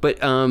 But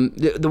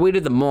the way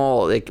to the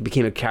mall, it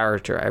became a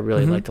character I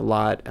really liked a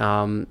lot.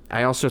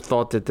 I also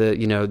thought that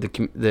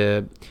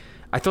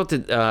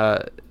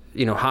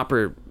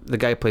Hopper, the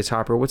guy who plays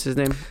Hopper, what's his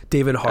name?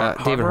 David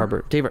David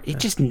Harbour. He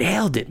just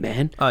nailed it,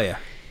 man. Oh yeah.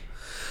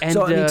 And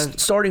So I mean,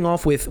 starting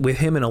off with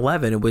him and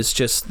 11, it was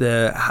just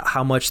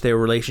how much their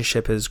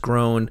relationship has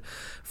grown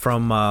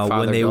from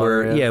when they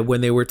Father-daughter,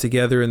 when they were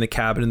together in the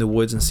cabin in the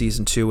woods in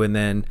season 2, and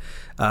then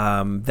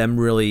them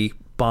really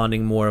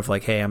bonding more of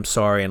hey, I'm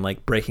sorry,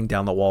 and breaking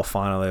down the wall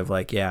finally of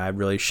I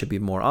really should be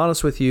more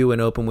honest with you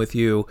and open with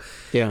you.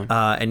 Yeah.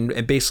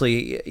 And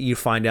basically you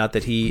find out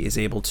that he is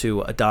able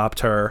to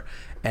adopt her,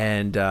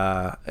 and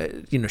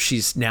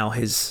she's now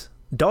his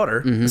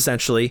daughter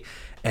essentially,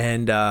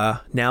 and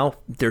now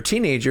they're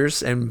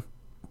teenagers, and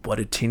what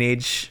did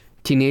teenagers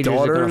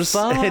daughters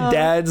and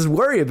dads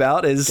worry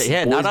about is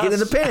boys not get in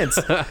the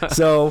us. pants.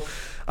 So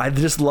I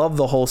just love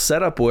the whole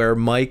setup where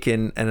Mike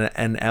and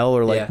Elle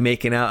are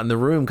making out in the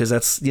room, because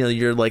that's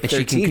you're she can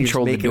 13, you're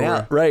control the making door.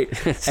 out, right?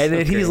 And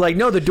then he's like,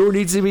 no, the door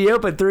needs to be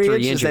open 3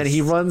 inches. And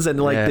he runs and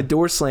the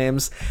door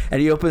slams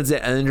and he opens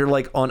it, and then you're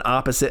on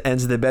opposite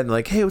ends of the bed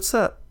and hey, what's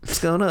up? What's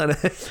going on?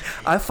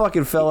 I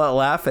fucking fell out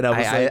laughing.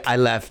 I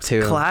laughed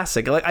too.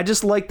 Classic. I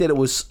just liked that it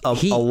was a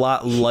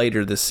lot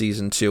lighter this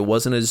season too. It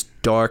wasn't as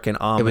dark and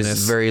It ominous.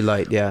 was very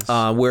light, yes.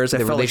 Whereas I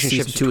the felt like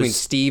relationship season 2 between is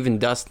Steve and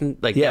Dustin,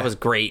 that was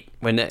great.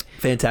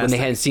 Fantastic. When they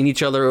hadn't seen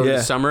each other over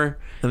the summer,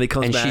 and they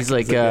comes and back she's and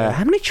like, it's like,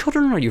 "How many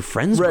children are you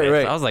friends with?"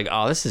 Right. I was like,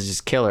 "Oh, this is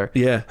just killer."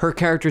 Yeah. Her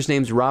character's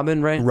name's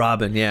Robin, right?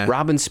 Robin, yeah.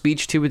 Robin's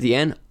speech too at the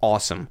end,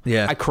 awesome.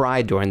 Yeah. I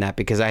cried during that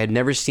because I had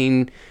never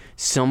seen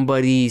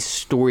somebody's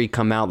story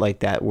come out like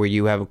that, where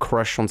you have a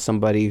crush on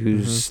somebody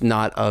who's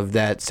not of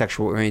that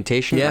sexual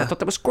orientation. Yeah. I thought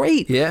that was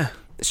great. Yeah.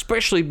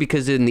 Especially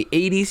because in the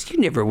 80s, you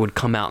never would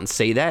come out and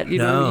say that. You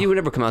know, No. you would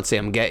never come out and say,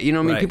 I'm gay. You know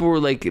what I mean? Right. People were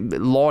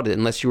lauded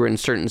unless you were in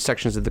certain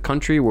sections of the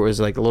country where it was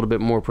a little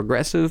bit more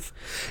progressive.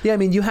 Yeah, I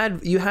mean, you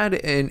had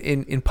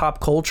in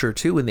pop culture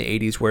too in the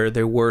 80s where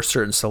there were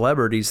certain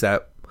celebrities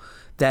that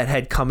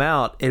had come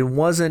out. It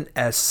wasn't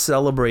as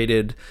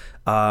celebrated.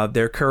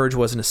 Their courage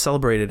wasn't as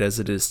celebrated as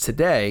it is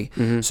today.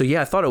 So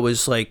yeah, I thought it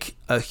was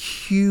a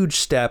huge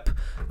step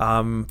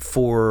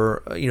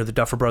for the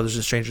Duffer Brothers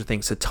and Stranger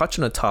Things to touch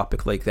on a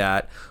topic like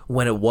that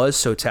when it was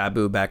so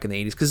taboo back in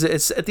the 80s. Because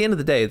it's at the end of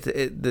the day,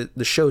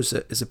 the show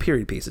is a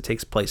period piece. It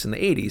takes place in the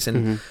 80s,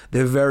 and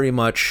they're very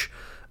much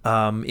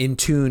in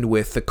tune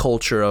with the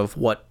culture of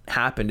what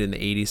happened in the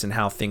 80s and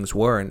how things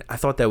were. And I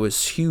thought that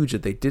was huge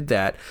that they did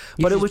that.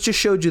 But it was just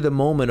showed you the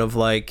moment of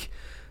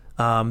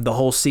the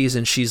whole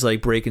season, she's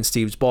breaking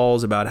Steve's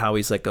balls about how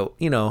he's he's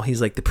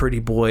the pretty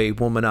boy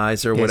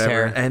womanizer or whatever.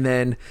 hair. And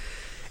then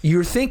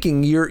you're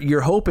thinking,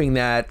 you're hoping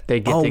that They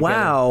get oh together.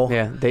 wow,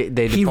 Yeah,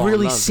 they he fall in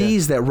really love,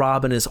 sees that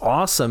Robin is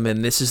awesome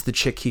and this is the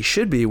chick he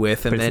should be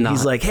with, and But it's then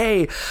he's not. like,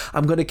 hey,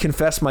 I'm going to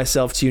confess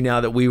myself to you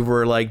now that we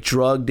were like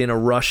drugged in a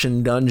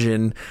Russian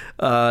dungeon,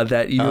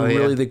 that you're Oh, yeah.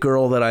 really the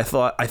girl that I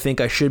think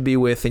I should be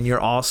with, and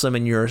you're awesome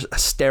and you're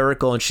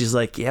hysterical, and she's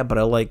like, yeah, but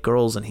I like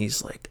girls, and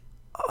he's like,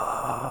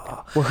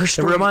 Well, her it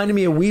story reminded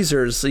me of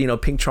Weezer's,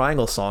 Pink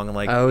Triangle song.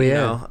 Like, Oh, you yeah.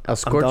 know, El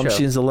I'm dumb, Scorcho.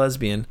 she's a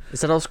lesbian.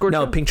 is that all scored?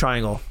 No, Pink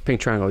Triangle. Pink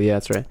Triangle. Yeah,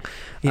 that's right.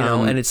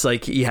 And it's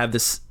like you have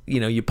this,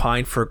 you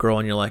pine for a girl,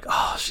 and you're like,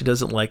 oh, she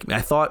doesn't like me.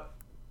 I thought,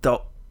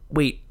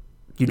 wait,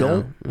 you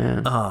don't?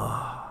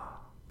 Yeah.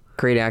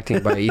 Great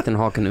acting by Ethan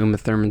Hawke and Uma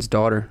Thurman's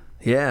daughter.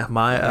 Yeah,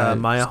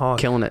 Maya Hawke.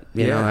 Killing it.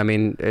 You know, Yeah. I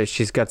mean,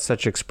 she's got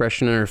such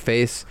expression in her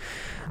face.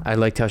 I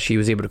liked how she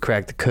was able to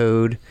crack the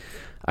code.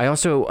 I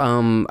also,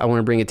 I want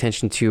to bring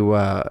attention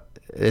to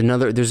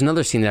there's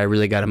another scene that I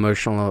really got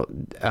emotional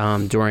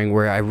during,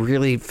 where I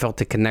really felt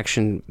the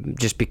connection,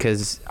 just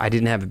because I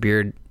didn't have a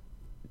beard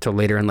till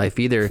later in life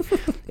either,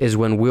 is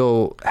when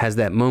Will has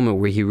that moment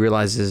where he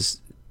realizes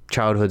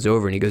childhood's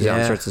over and he goes out and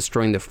Yeah. starts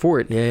destroying the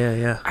fort.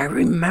 Yeah. I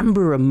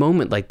remember a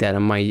moment like that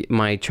in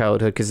my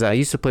childhood, because I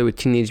used to play with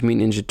Teenage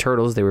Mutant Ninja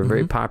Turtles. They were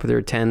very popular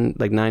at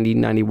 90,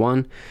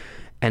 91.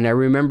 And I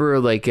remember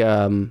like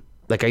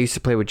I used to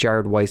play with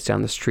Jared Weiss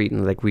down the street,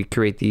 and like we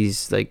create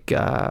these like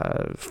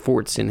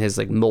forts in his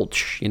like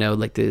mulch,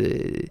 like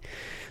the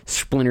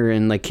Splinter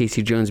and like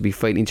Casey Jones would be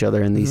fighting each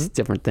other and these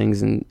different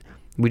things, and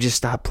we just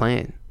stopped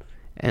playing,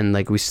 and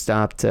like we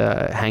stopped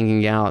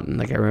hanging out, and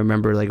like I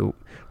remember like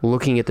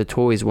looking at the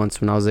toys once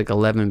when I was like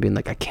 11, being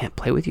like, I can't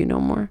play with you no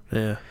more.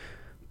 Yeah.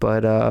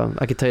 But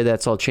I can tell you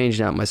that's all changed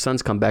now. My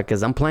son's come back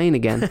because I'm playing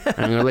again. And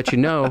I'm going to let you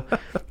know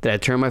that I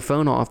turned my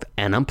phone off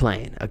and I'm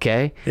playing,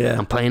 okay? Yeah.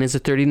 I'm playing as a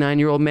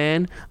 39-year-old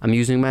man. I'm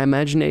using my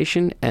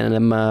imagination, and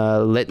I'm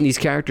letting these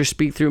characters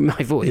speak through my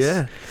voice.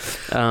 Yeah.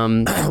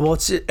 Well,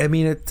 it's But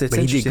he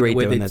interesting did great the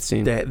way doing that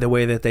scene. the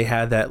way that they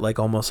had that, like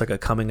almost like a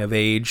coming of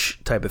age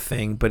type of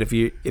thing. But if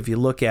you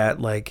look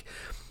at like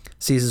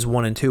seasons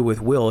 1 and 2 with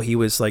Will, he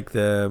was like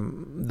the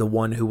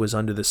one who was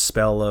under the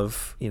spell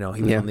of, he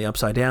was on the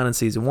Upside Down in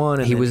season 1,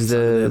 and He then was he's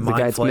under the Mind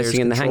guy that's Flayer's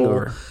missing in The control.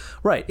 Hangover.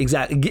 Right,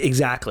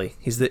 exactly.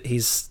 He's The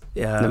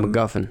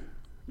MacGuffin.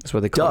 That's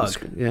what they call Doug.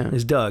 it. Yeah.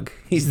 He's Doug.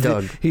 He's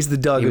Doug. He's the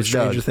Doug He of was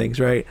Stranger Doug. Things,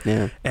 right?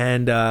 Yeah.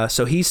 And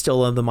so he's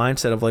still of the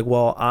mindset of like,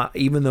 well,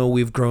 even though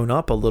we've grown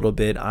up a little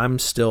bit,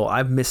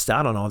 I've missed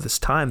out on all this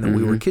time that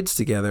we were kids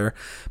together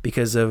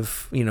because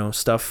of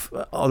stuff,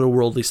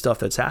 otherworldly stuff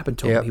that's happened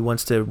to him. Yep. He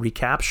wants to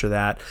recapture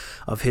that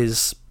of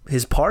his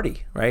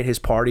party, right? His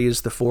party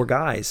is the 4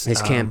 guys. His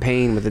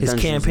campaign with the his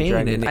Dungeons campaign,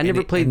 and Dragons. and- I never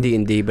and- played and-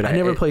 D&D, but I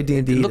never played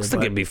D&D It looks either,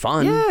 like but- it'd be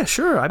fun. Yeah,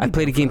 sure. I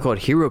played a game called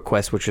Hero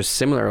Quest, which was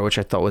similar, which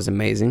I thought was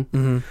amazing.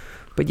 Mm-hmm.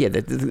 But yeah,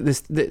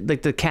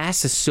 the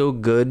cast is so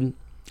good.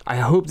 I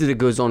hope that it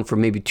goes on for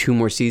maybe 2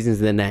 more seasons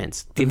and then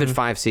ends. Give it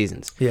 5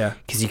 seasons. Yeah.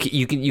 Because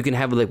you can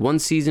have like one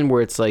season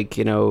where it's like,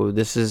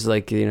 this is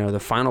like, the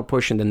final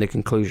push and then the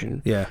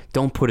conclusion. Yeah.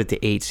 Don't put it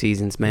to 8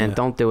 seasons, man. Yeah.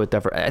 Don't do it.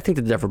 I think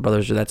the Duffer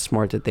Brothers are that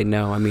smart that they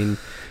know. I mean,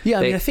 Yeah,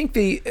 I think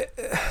the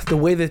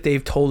way that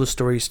they've told the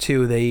stories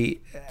too,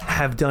 they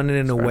have done it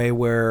in a way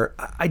where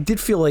I did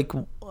feel like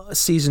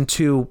season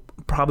 2,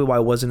 probably why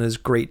it wasn't as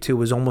great too,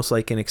 was almost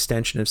like an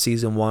extension of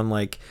season 1.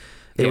 Like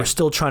they were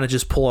still trying to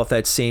just pull off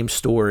that same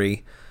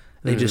story.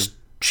 They just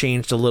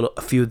changed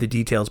a few of the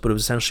details, but it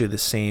was essentially the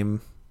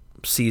same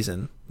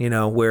season,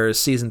 whereas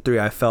season 3,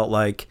 I felt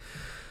like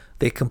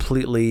they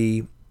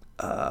completely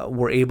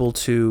were able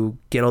to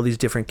get all these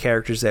different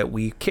characters that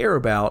we care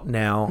about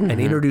now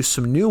and introduce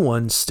some new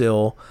ones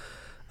still.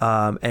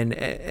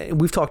 And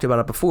we've talked about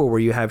it before, where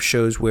you have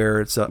shows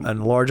where it's a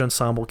large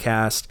ensemble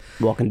cast,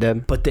 Walking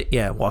Dead. but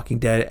Walking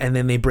Dead, and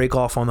then they break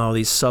off on all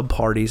these sub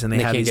parties, and they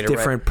have can't these get it right.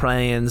 different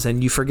plans,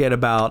 and you forget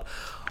about,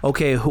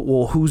 okay,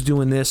 who's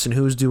doing this and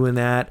who's doing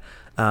that.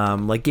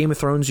 Like Game of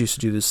Thrones used to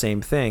do the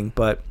same thing,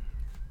 but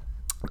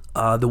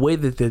the way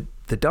that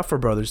the Duffer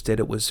Brothers did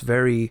it was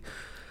very.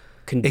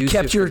 It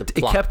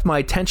kept my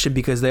attention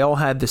because they all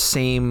had the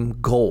same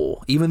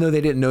goal, even though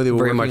they didn't know they were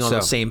Very working much on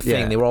the so. same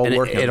thing. Yeah. They were all And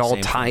working. It on the all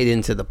same tied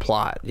into the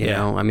plot. You Yeah.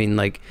 know, I mean,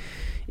 like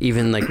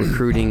even like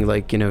recruiting,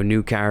 like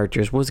new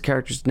characters. What was the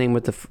character's name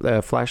with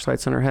the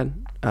flashlights on her head?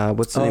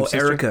 What's the name? Sister?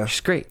 Erica.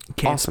 She's great.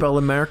 Can't Awesome. spell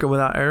America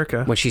without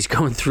Erica. When she's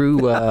going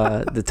through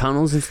the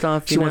tunnels and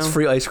stuff. She wants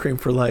free ice cream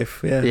for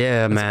life. Yeah,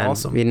 Yeah, That's man.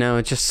 awesome.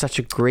 It's just such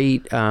a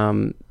great.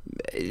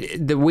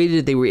 The way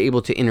that they were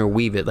able to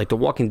interweave it, like The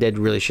Walking Dead,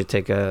 really should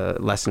take a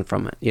lesson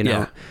from it.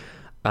 Yeah.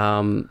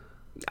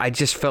 I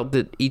just felt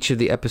that each of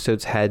the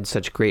episodes had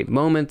such great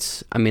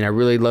moments. I mean, I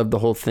really loved the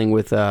whole thing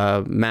with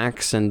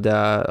Max and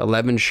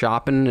 11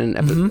 shopping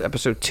in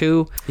episode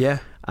 2. Yeah.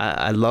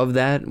 I love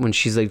that when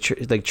she's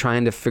like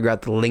trying to figure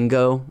out the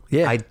lingo.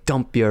 Yeah. I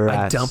dump your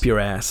ass. I dump your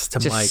ass. To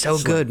Just Mike. so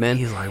It's good, like, man.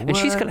 He's like, and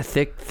she's "What?" got a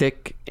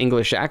thick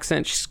English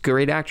accent. She's a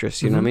great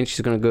actress. You know what I mean?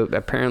 She's gonna go.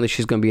 Apparently,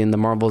 she's gonna be in the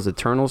Marvel's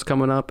Eternals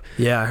coming up.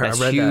 Yeah, I That's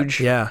read huge.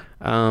 that.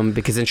 Yeah.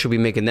 Because then she'll be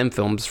making them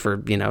films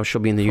for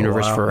she'll be in the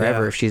universe while,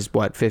 forever yeah. if she's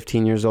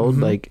 15 years old.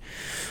 Like,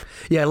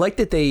 Yeah, I like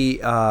that they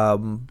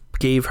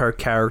gave her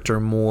character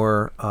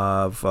more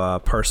of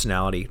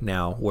personality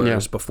now,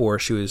 whereas before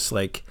she was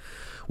like,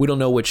 we don't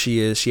know what she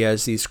is. She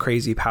has these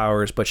crazy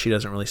powers, but she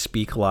doesn't really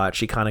speak a lot.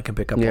 She kind of can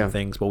pick up on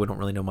things, but we don't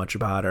really know much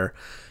about her.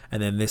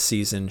 And then this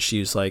season,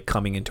 she's like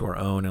coming into her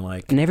own and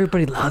like... And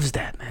everybody loves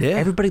that, man. Yeah.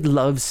 Everybody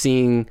loves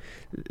seeing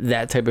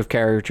that type of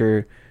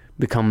character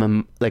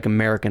become like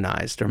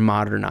Americanized or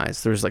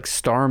modernized. There's like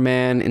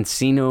Starman,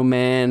 Encino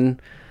Man.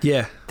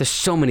 Yeah. There's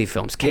so many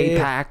films.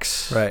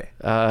 K-Pax.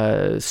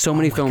 Right. So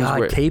many films. God,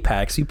 where,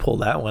 K-Pax, you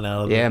pulled that one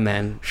out of yeah,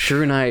 man.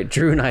 Drew and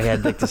I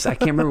had like this. I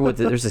can't remember what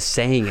there's a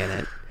saying in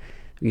it.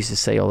 We used to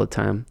say all the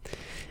time.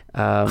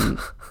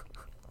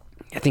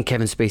 I think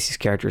Kevin Spacey's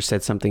character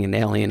said something in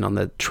Alien on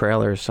the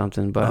trailer or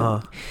something.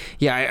 But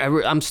yeah,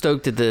 I'm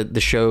stoked that the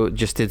show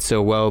just did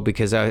so well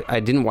because I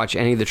didn't watch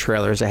any of the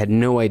trailers. I had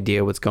no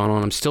idea what's going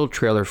on. I'm still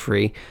trailer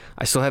free.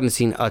 I still haven't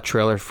seen a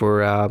trailer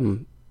for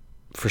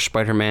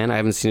Spider-Man. I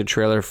haven't seen a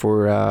trailer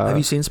for... Have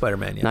you seen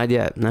Spider-Man yet? Not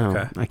yet, no.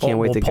 Okay. I can't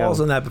wait to go.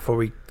 Pause on that before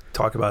we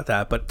talk about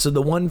that. But so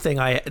the one thing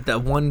the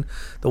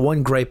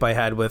one gripe I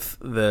had with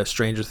the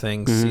Stranger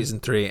Things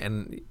season 3,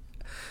 and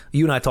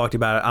you and I talked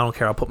about it. I don't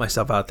care. I'll put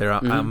myself out there.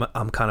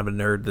 I'm kind of a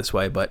nerd this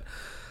way, but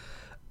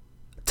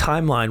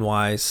timeline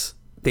wise,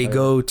 they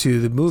go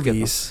to the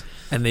movies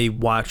and they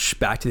watch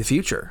Back to the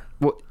Future.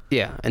 Well,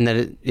 yeah, and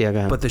then go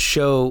ahead. But the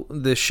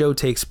show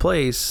takes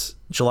place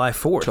July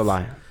 4th.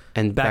 July.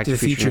 And Back to the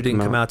Future didn't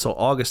come out till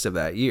August of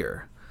that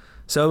year.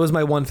 So it was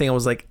my one thing. I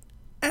was like,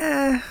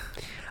 Well,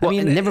 I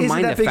mean, never isn't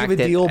mind that the big fact of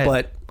a deal,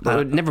 that,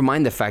 but never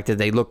mind the fact that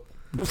they look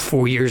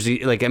 4 years.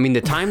 Like, I mean,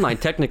 the timeline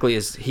technically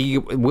is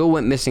Will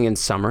went missing in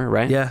summer,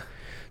 right? yeah.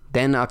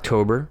 Then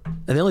October.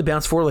 And they only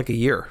bounced for like a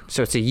year.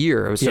 So it's a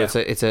year. So Yeah.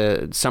 it's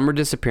a summer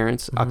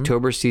disappearance.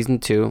 October season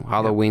 2,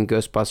 Halloween,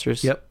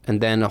 Ghostbusters. Yep.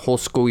 And then a whole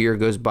school year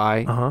goes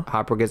by.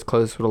 Hopper gets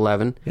close with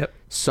 11. Yep.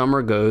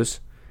 Summer goes.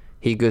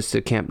 He goes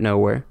to Camp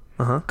Nowhere.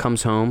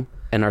 Comes home,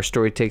 and our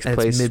story takes And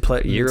place a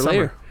year midsummer.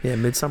 later. Yeah,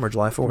 midsummer,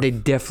 July 4th. They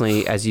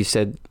definitely, as you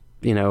said,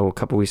 a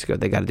couple weeks ago,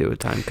 they got to do a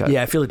time cut.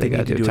 Yeah, I feel like they need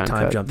gotta to do a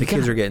time jump. The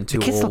kids are getting too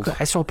old.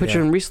 I saw a picture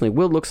of him recently.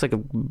 Will looks like a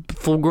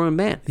full-grown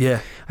man.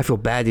 Yeah. I feel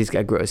bad these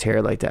guys grow his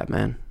hair like that,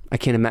 man. I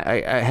can't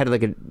imagine. I had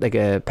like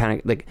a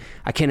panic. Like,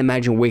 I can't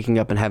imagine waking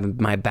up and having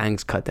my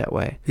bangs cut that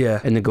way.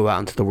 Yeah. And then go out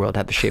into the world,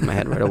 have to shave my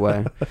head right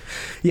away.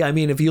 Yeah, I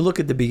mean, if you look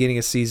at the beginning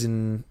of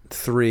season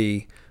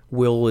 3,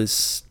 Will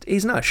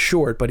he's not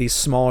short, but he's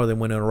smaller than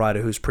Winona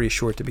Ryder, who's pretty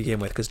short to begin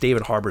with, because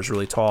David Harbour's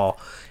really tall.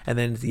 And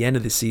then at the end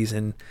of the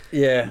season,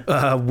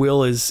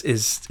 Will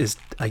is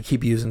I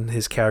keep using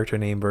his character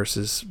name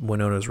versus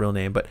Winona's real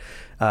name, but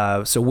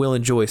so Will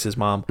and Joyce, his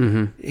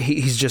mom,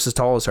 he's just as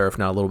tall as her, if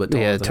not a little bit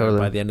taller. Yeah, than totally.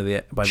 her by the end of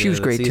the She was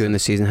great too in the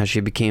season. How she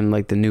became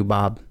like the new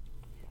Bob.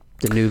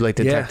 The new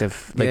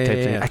detective type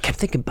thing. I kept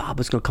thinking Bob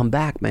was gonna come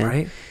back, man.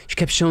 Right. She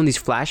kept showing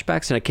these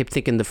flashbacks, and I kept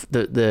thinking the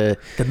magnets,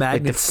 like the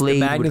the Flayed would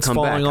magnets come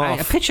falling back. off.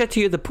 I pitched that to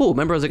you at the pool.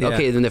 Remember, I was like,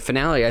 okay. Then the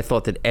finale, I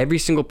thought that every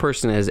single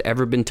person that has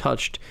ever been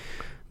touched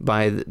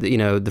by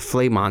the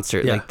flay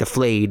monster, like the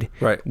flayed,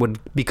 would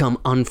become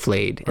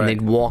unflayed, and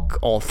they'd walk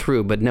all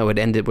through. But no, it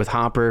ended with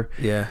Hopper.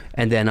 Yeah.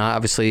 And then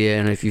obviously,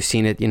 and if you've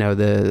seen it,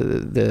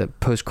 the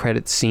post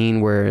credit scene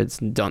where it's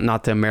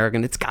not the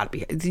American. It's got to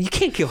be. You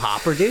can't kill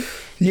Hopper, dude.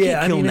 You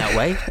can't kill him that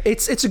way.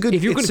 It's a good.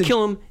 If you're going to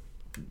kill him,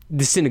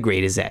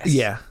 disintegrate his ass.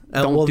 Yeah.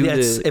 Don't do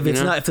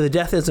if the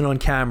death isn't on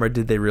camera,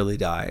 did they really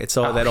die? It's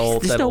all that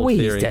old. There's that no old way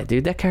theory. he's dead,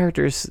 dude. That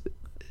character is.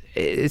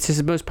 It's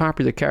his most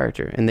popular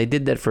character, and they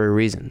did that for a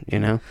reason,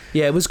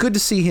 Yeah, it was good to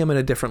see him in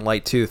a different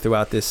light too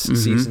throughout this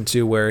season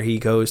 2, where he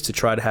goes to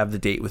try to have the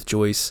date with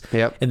Joyce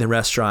in the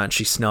restaurant.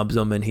 She snubs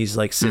him, and he's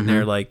like sitting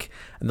there like,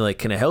 and they're like,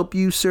 "Can I help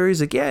you, sir?"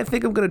 He's like, "Yeah, I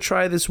think I'm gonna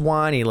try this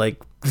wine." He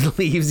like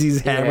leaves.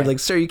 He's hammered. Like,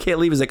 "Sir, you can't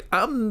leave." He's like,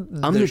 "I'm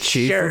the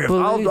chief sheriff.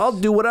 of police." I'll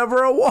do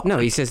whatever I want." No,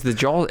 he says the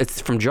Jaws. It's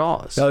from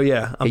Jaws. Oh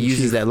yeah, He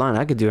uses that line.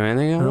 I could do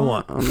anything I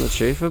want. I'm the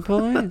chief of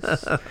police.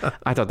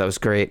 I thought that was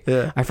great.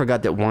 Yeah. I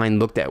forgot that wine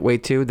looked that way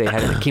too. They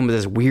had it came with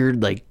this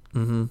weird like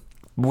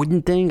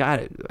wooden thing.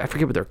 I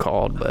forget what they're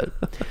called, but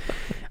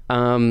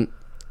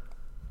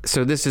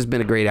so this has been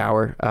a great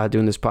hour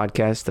doing this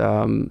podcast.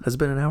 Has it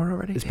been an hour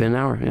already? It's been an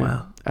hour.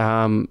 Yeah.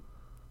 Wow.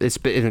 It's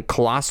been a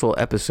colossal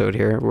episode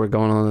here. We're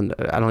going on.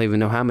 I don't even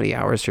know how many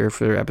hours here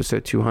for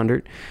episode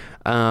 200.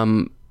 Like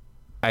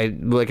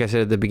I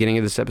said at the beginning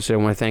of this episode, I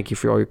want to thank you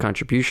for all your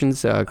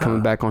contributions.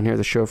 Coming back on here,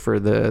 the show for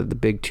the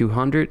big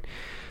 200.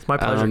 It's my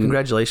pleasure.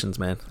 Congratulations,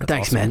 man. That's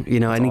Thanks, awesome.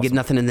 man. I didn't get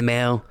nothing in the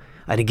mail.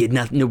 I didn't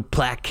get no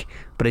plaque,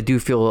 but I do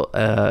feel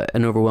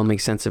an overwhelming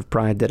sense of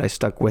pride that I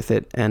stuck with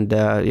it. And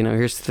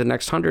here's to the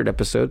next 100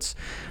 episodes.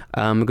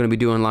 I'm going to be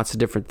doing lots of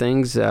different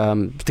things.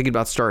 Thinking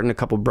about starting a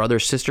couple brother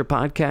sister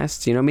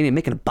podcasts.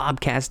 Making a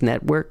Bobcast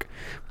network.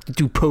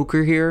 do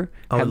poker here.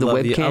 Have the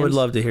webcams. I would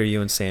love to hear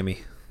you and Sammy.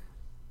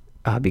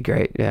 That'd be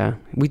great. Yeah,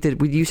 we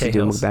used to do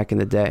them back in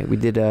the day. We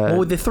did.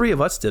 Well, the three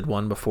of us did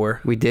one before.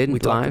 We did. We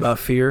talked about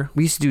fear.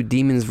 We used to do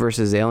demons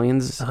versus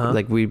aliens.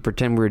 Like we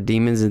pretend we were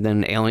demons and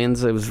then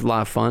aliens. It was a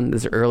lot of fun.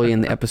 This is early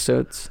in the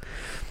episodes.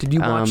 Did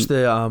you watch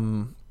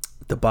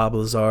the Bob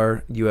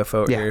Lazar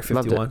UFO Area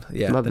 51?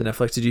 Loved it.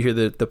 Netflix. Did you hear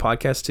the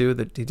podcast too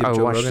that he did? I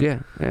Joe watched.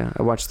 Rogan? Yeah.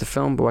 I watched the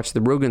film, but watched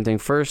the Rogan thing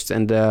first.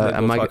 And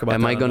am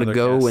I going to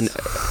go and?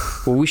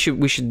 Well, we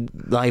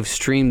should live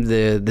stream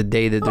the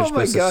day that they're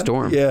supposed to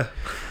storm. Yeah.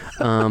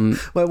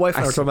 My wife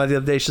and I were talking about it the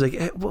other day. She's like,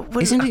 hey,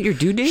 what isn't it your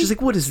due date? She's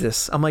like, what is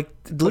this? I'm like,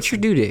 what's your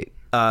due date?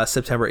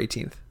 September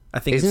 18th. I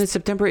think. Isn't it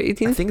September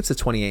 18th? I think it's the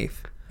 28th.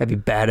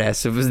 That'd be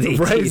badass if it was the 18th.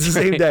 Right, it's the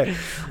same day.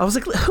 I was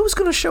like, who's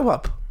gonna show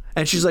up?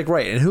 And she's like,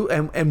 right.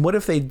 And what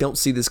if they don't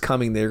see this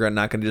coming? They're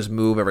not going to just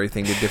move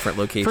everything to different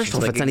locations. First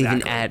off, like, it's not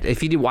even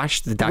if you did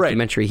watch the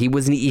documentary, he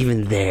wasn't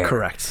even there.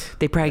 Correct.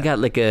 They probably got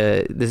like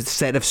the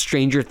set of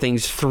Stranger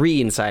Things 3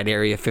 inside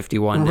Area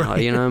 51 now.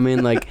 Right. You know what I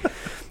mean? Like,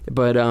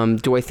 but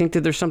do I think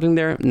that there's something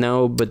there?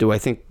 No. But do I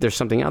think there's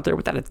something out there?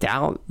 Without a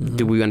doubt. Mm-hmm.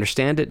 Do we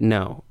understand it?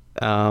 No.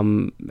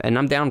 And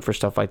I'm down for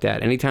stuff like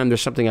that. Anytime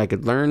there's something I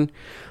could learn,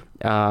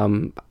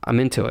 I'm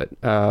into it.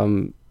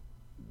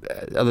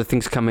 Other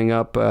things coming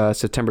up,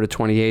 September the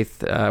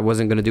 28th. I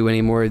wasn't going to do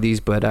any more of these,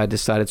 but I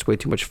decided it's way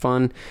too much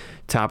fun.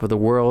 Top of the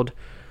World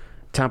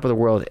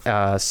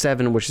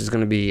 7, which is going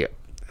to be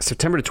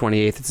September the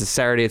 28th. It's a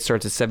Saturday. It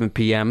starts at 7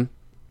 p.m.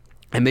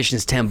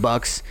 Admission's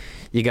 $10.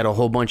 You got a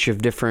whole bunch of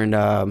different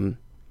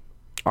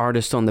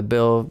artists on the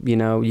bill. You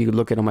know, you can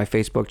look at on my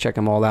Facebook, check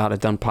them all out. I've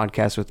done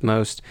podcasts with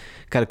most.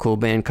 Got a cool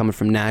band coming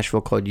from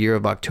Nashville called Year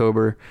of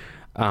October.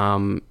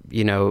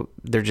 You know,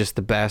 they're just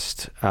the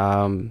best.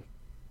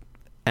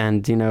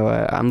 And, you know,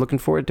 I'm looking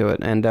forward to it.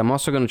 And I'm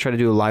also going to try to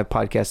do a live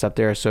podcast up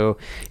there. So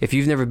if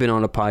you've never been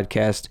on a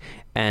podcast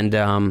and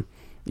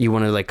you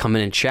want to, like, come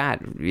in and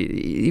chat,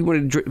 you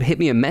want to hit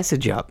me a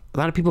message up. A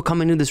lot of people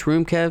come into this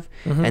room, Kev,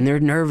 and they're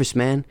nervous,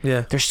 man.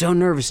 Yeah. They're so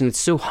nervous. And it's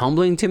so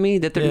humbling to me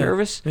that they're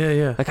nervous.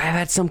 Yeah. Like, I've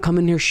had some come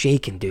in here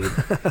shaking, dude.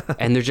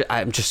 And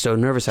I'm just so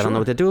nervous. I don't know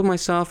what to do with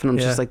myself. And I'm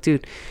just like,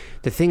 dude,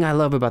 the thing I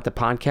love about the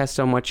podcast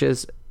so much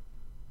is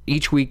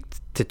each week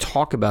to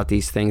talk about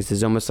these things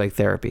is almost like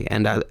therapy.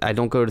 And I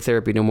don't go to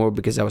therapy no more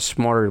because I was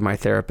smarter than my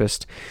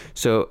therapist.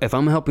 So if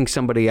I'm helping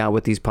somebody out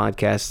with these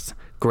podcasts,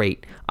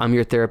 great. I'm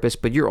your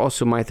therapist, but you're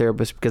also my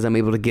therapist because I'm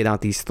able to get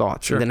out these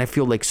thoughts. Sure. And then I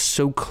feel like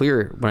so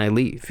clear when I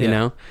leave, you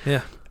know?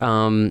 Yeah.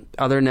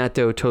 Other than that,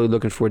 though, totally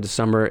looking forward to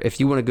summer.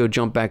 If you want to go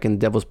jump back in the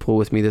Devil's Pool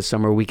with me this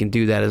summer, we can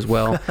do that as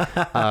well.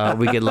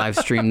 We could live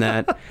stream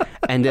that.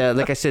 And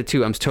like I said,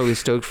 too, I'm totally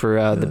stoked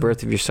for the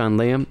birth of your son,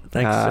 Liam.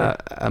 Thanks, sir.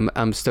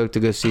 I'm stoked to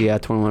go see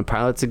 21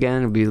 Pilots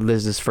again. It'll be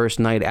Liz's first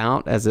night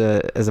out as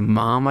a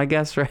mom, I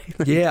guess, right?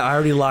 Yeah, I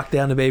already locked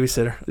down the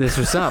babysitter. This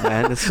was up,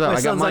 man. This was up. My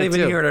I got son's mine not even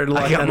too. here to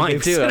lock I got down mine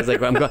the too. I was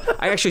babysitter. like,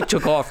 I actually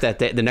took off that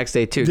day, the next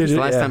day too. Did you?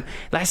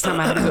 Last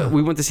time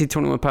we went to see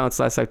 21 Pilots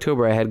last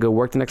October. I had to go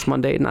work the next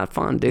Monday. Not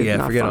fun, dude. Yeah,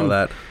 not forget fun. all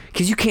that.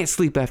 Because you can't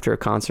sleep after a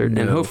concert,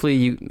 No. and hopefully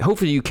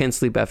you can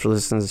sleep after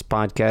listening to this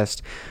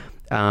podcast.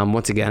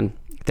 Once again,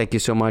 thank you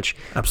so much.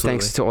 Absolutely.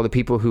 Thanks to all the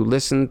people who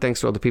listen. Thanks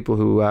to all the people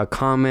who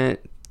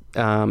comment.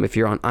 If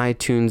you're on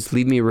iTunes,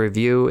 leave me a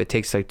review. It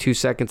takes like 2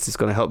 seconds. It's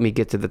going to help me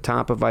get to the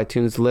top of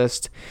iTunes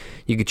list.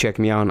 You can check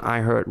me out on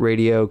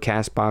iHeartRadio,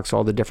 CastBox,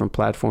 all the different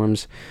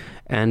platforms,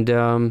 and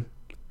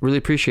really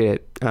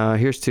appreciate it.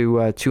 Here's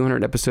to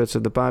 200 episodes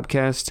of the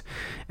Bobcast,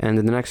 and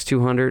the next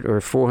 200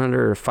 or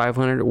 400 or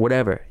 500 or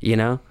whatever, you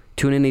know.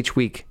 Tune in each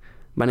week.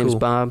 My name's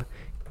Bob.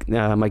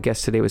 My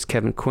guest today was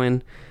Kevin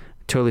Quinn.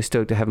 Totally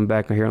stoked to have him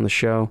back here on the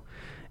show.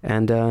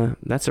 And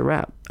that's a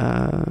wrap.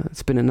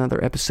 It's been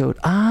another episode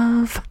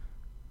of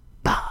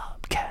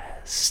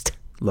Bobcast.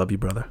 Love you,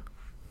 brother.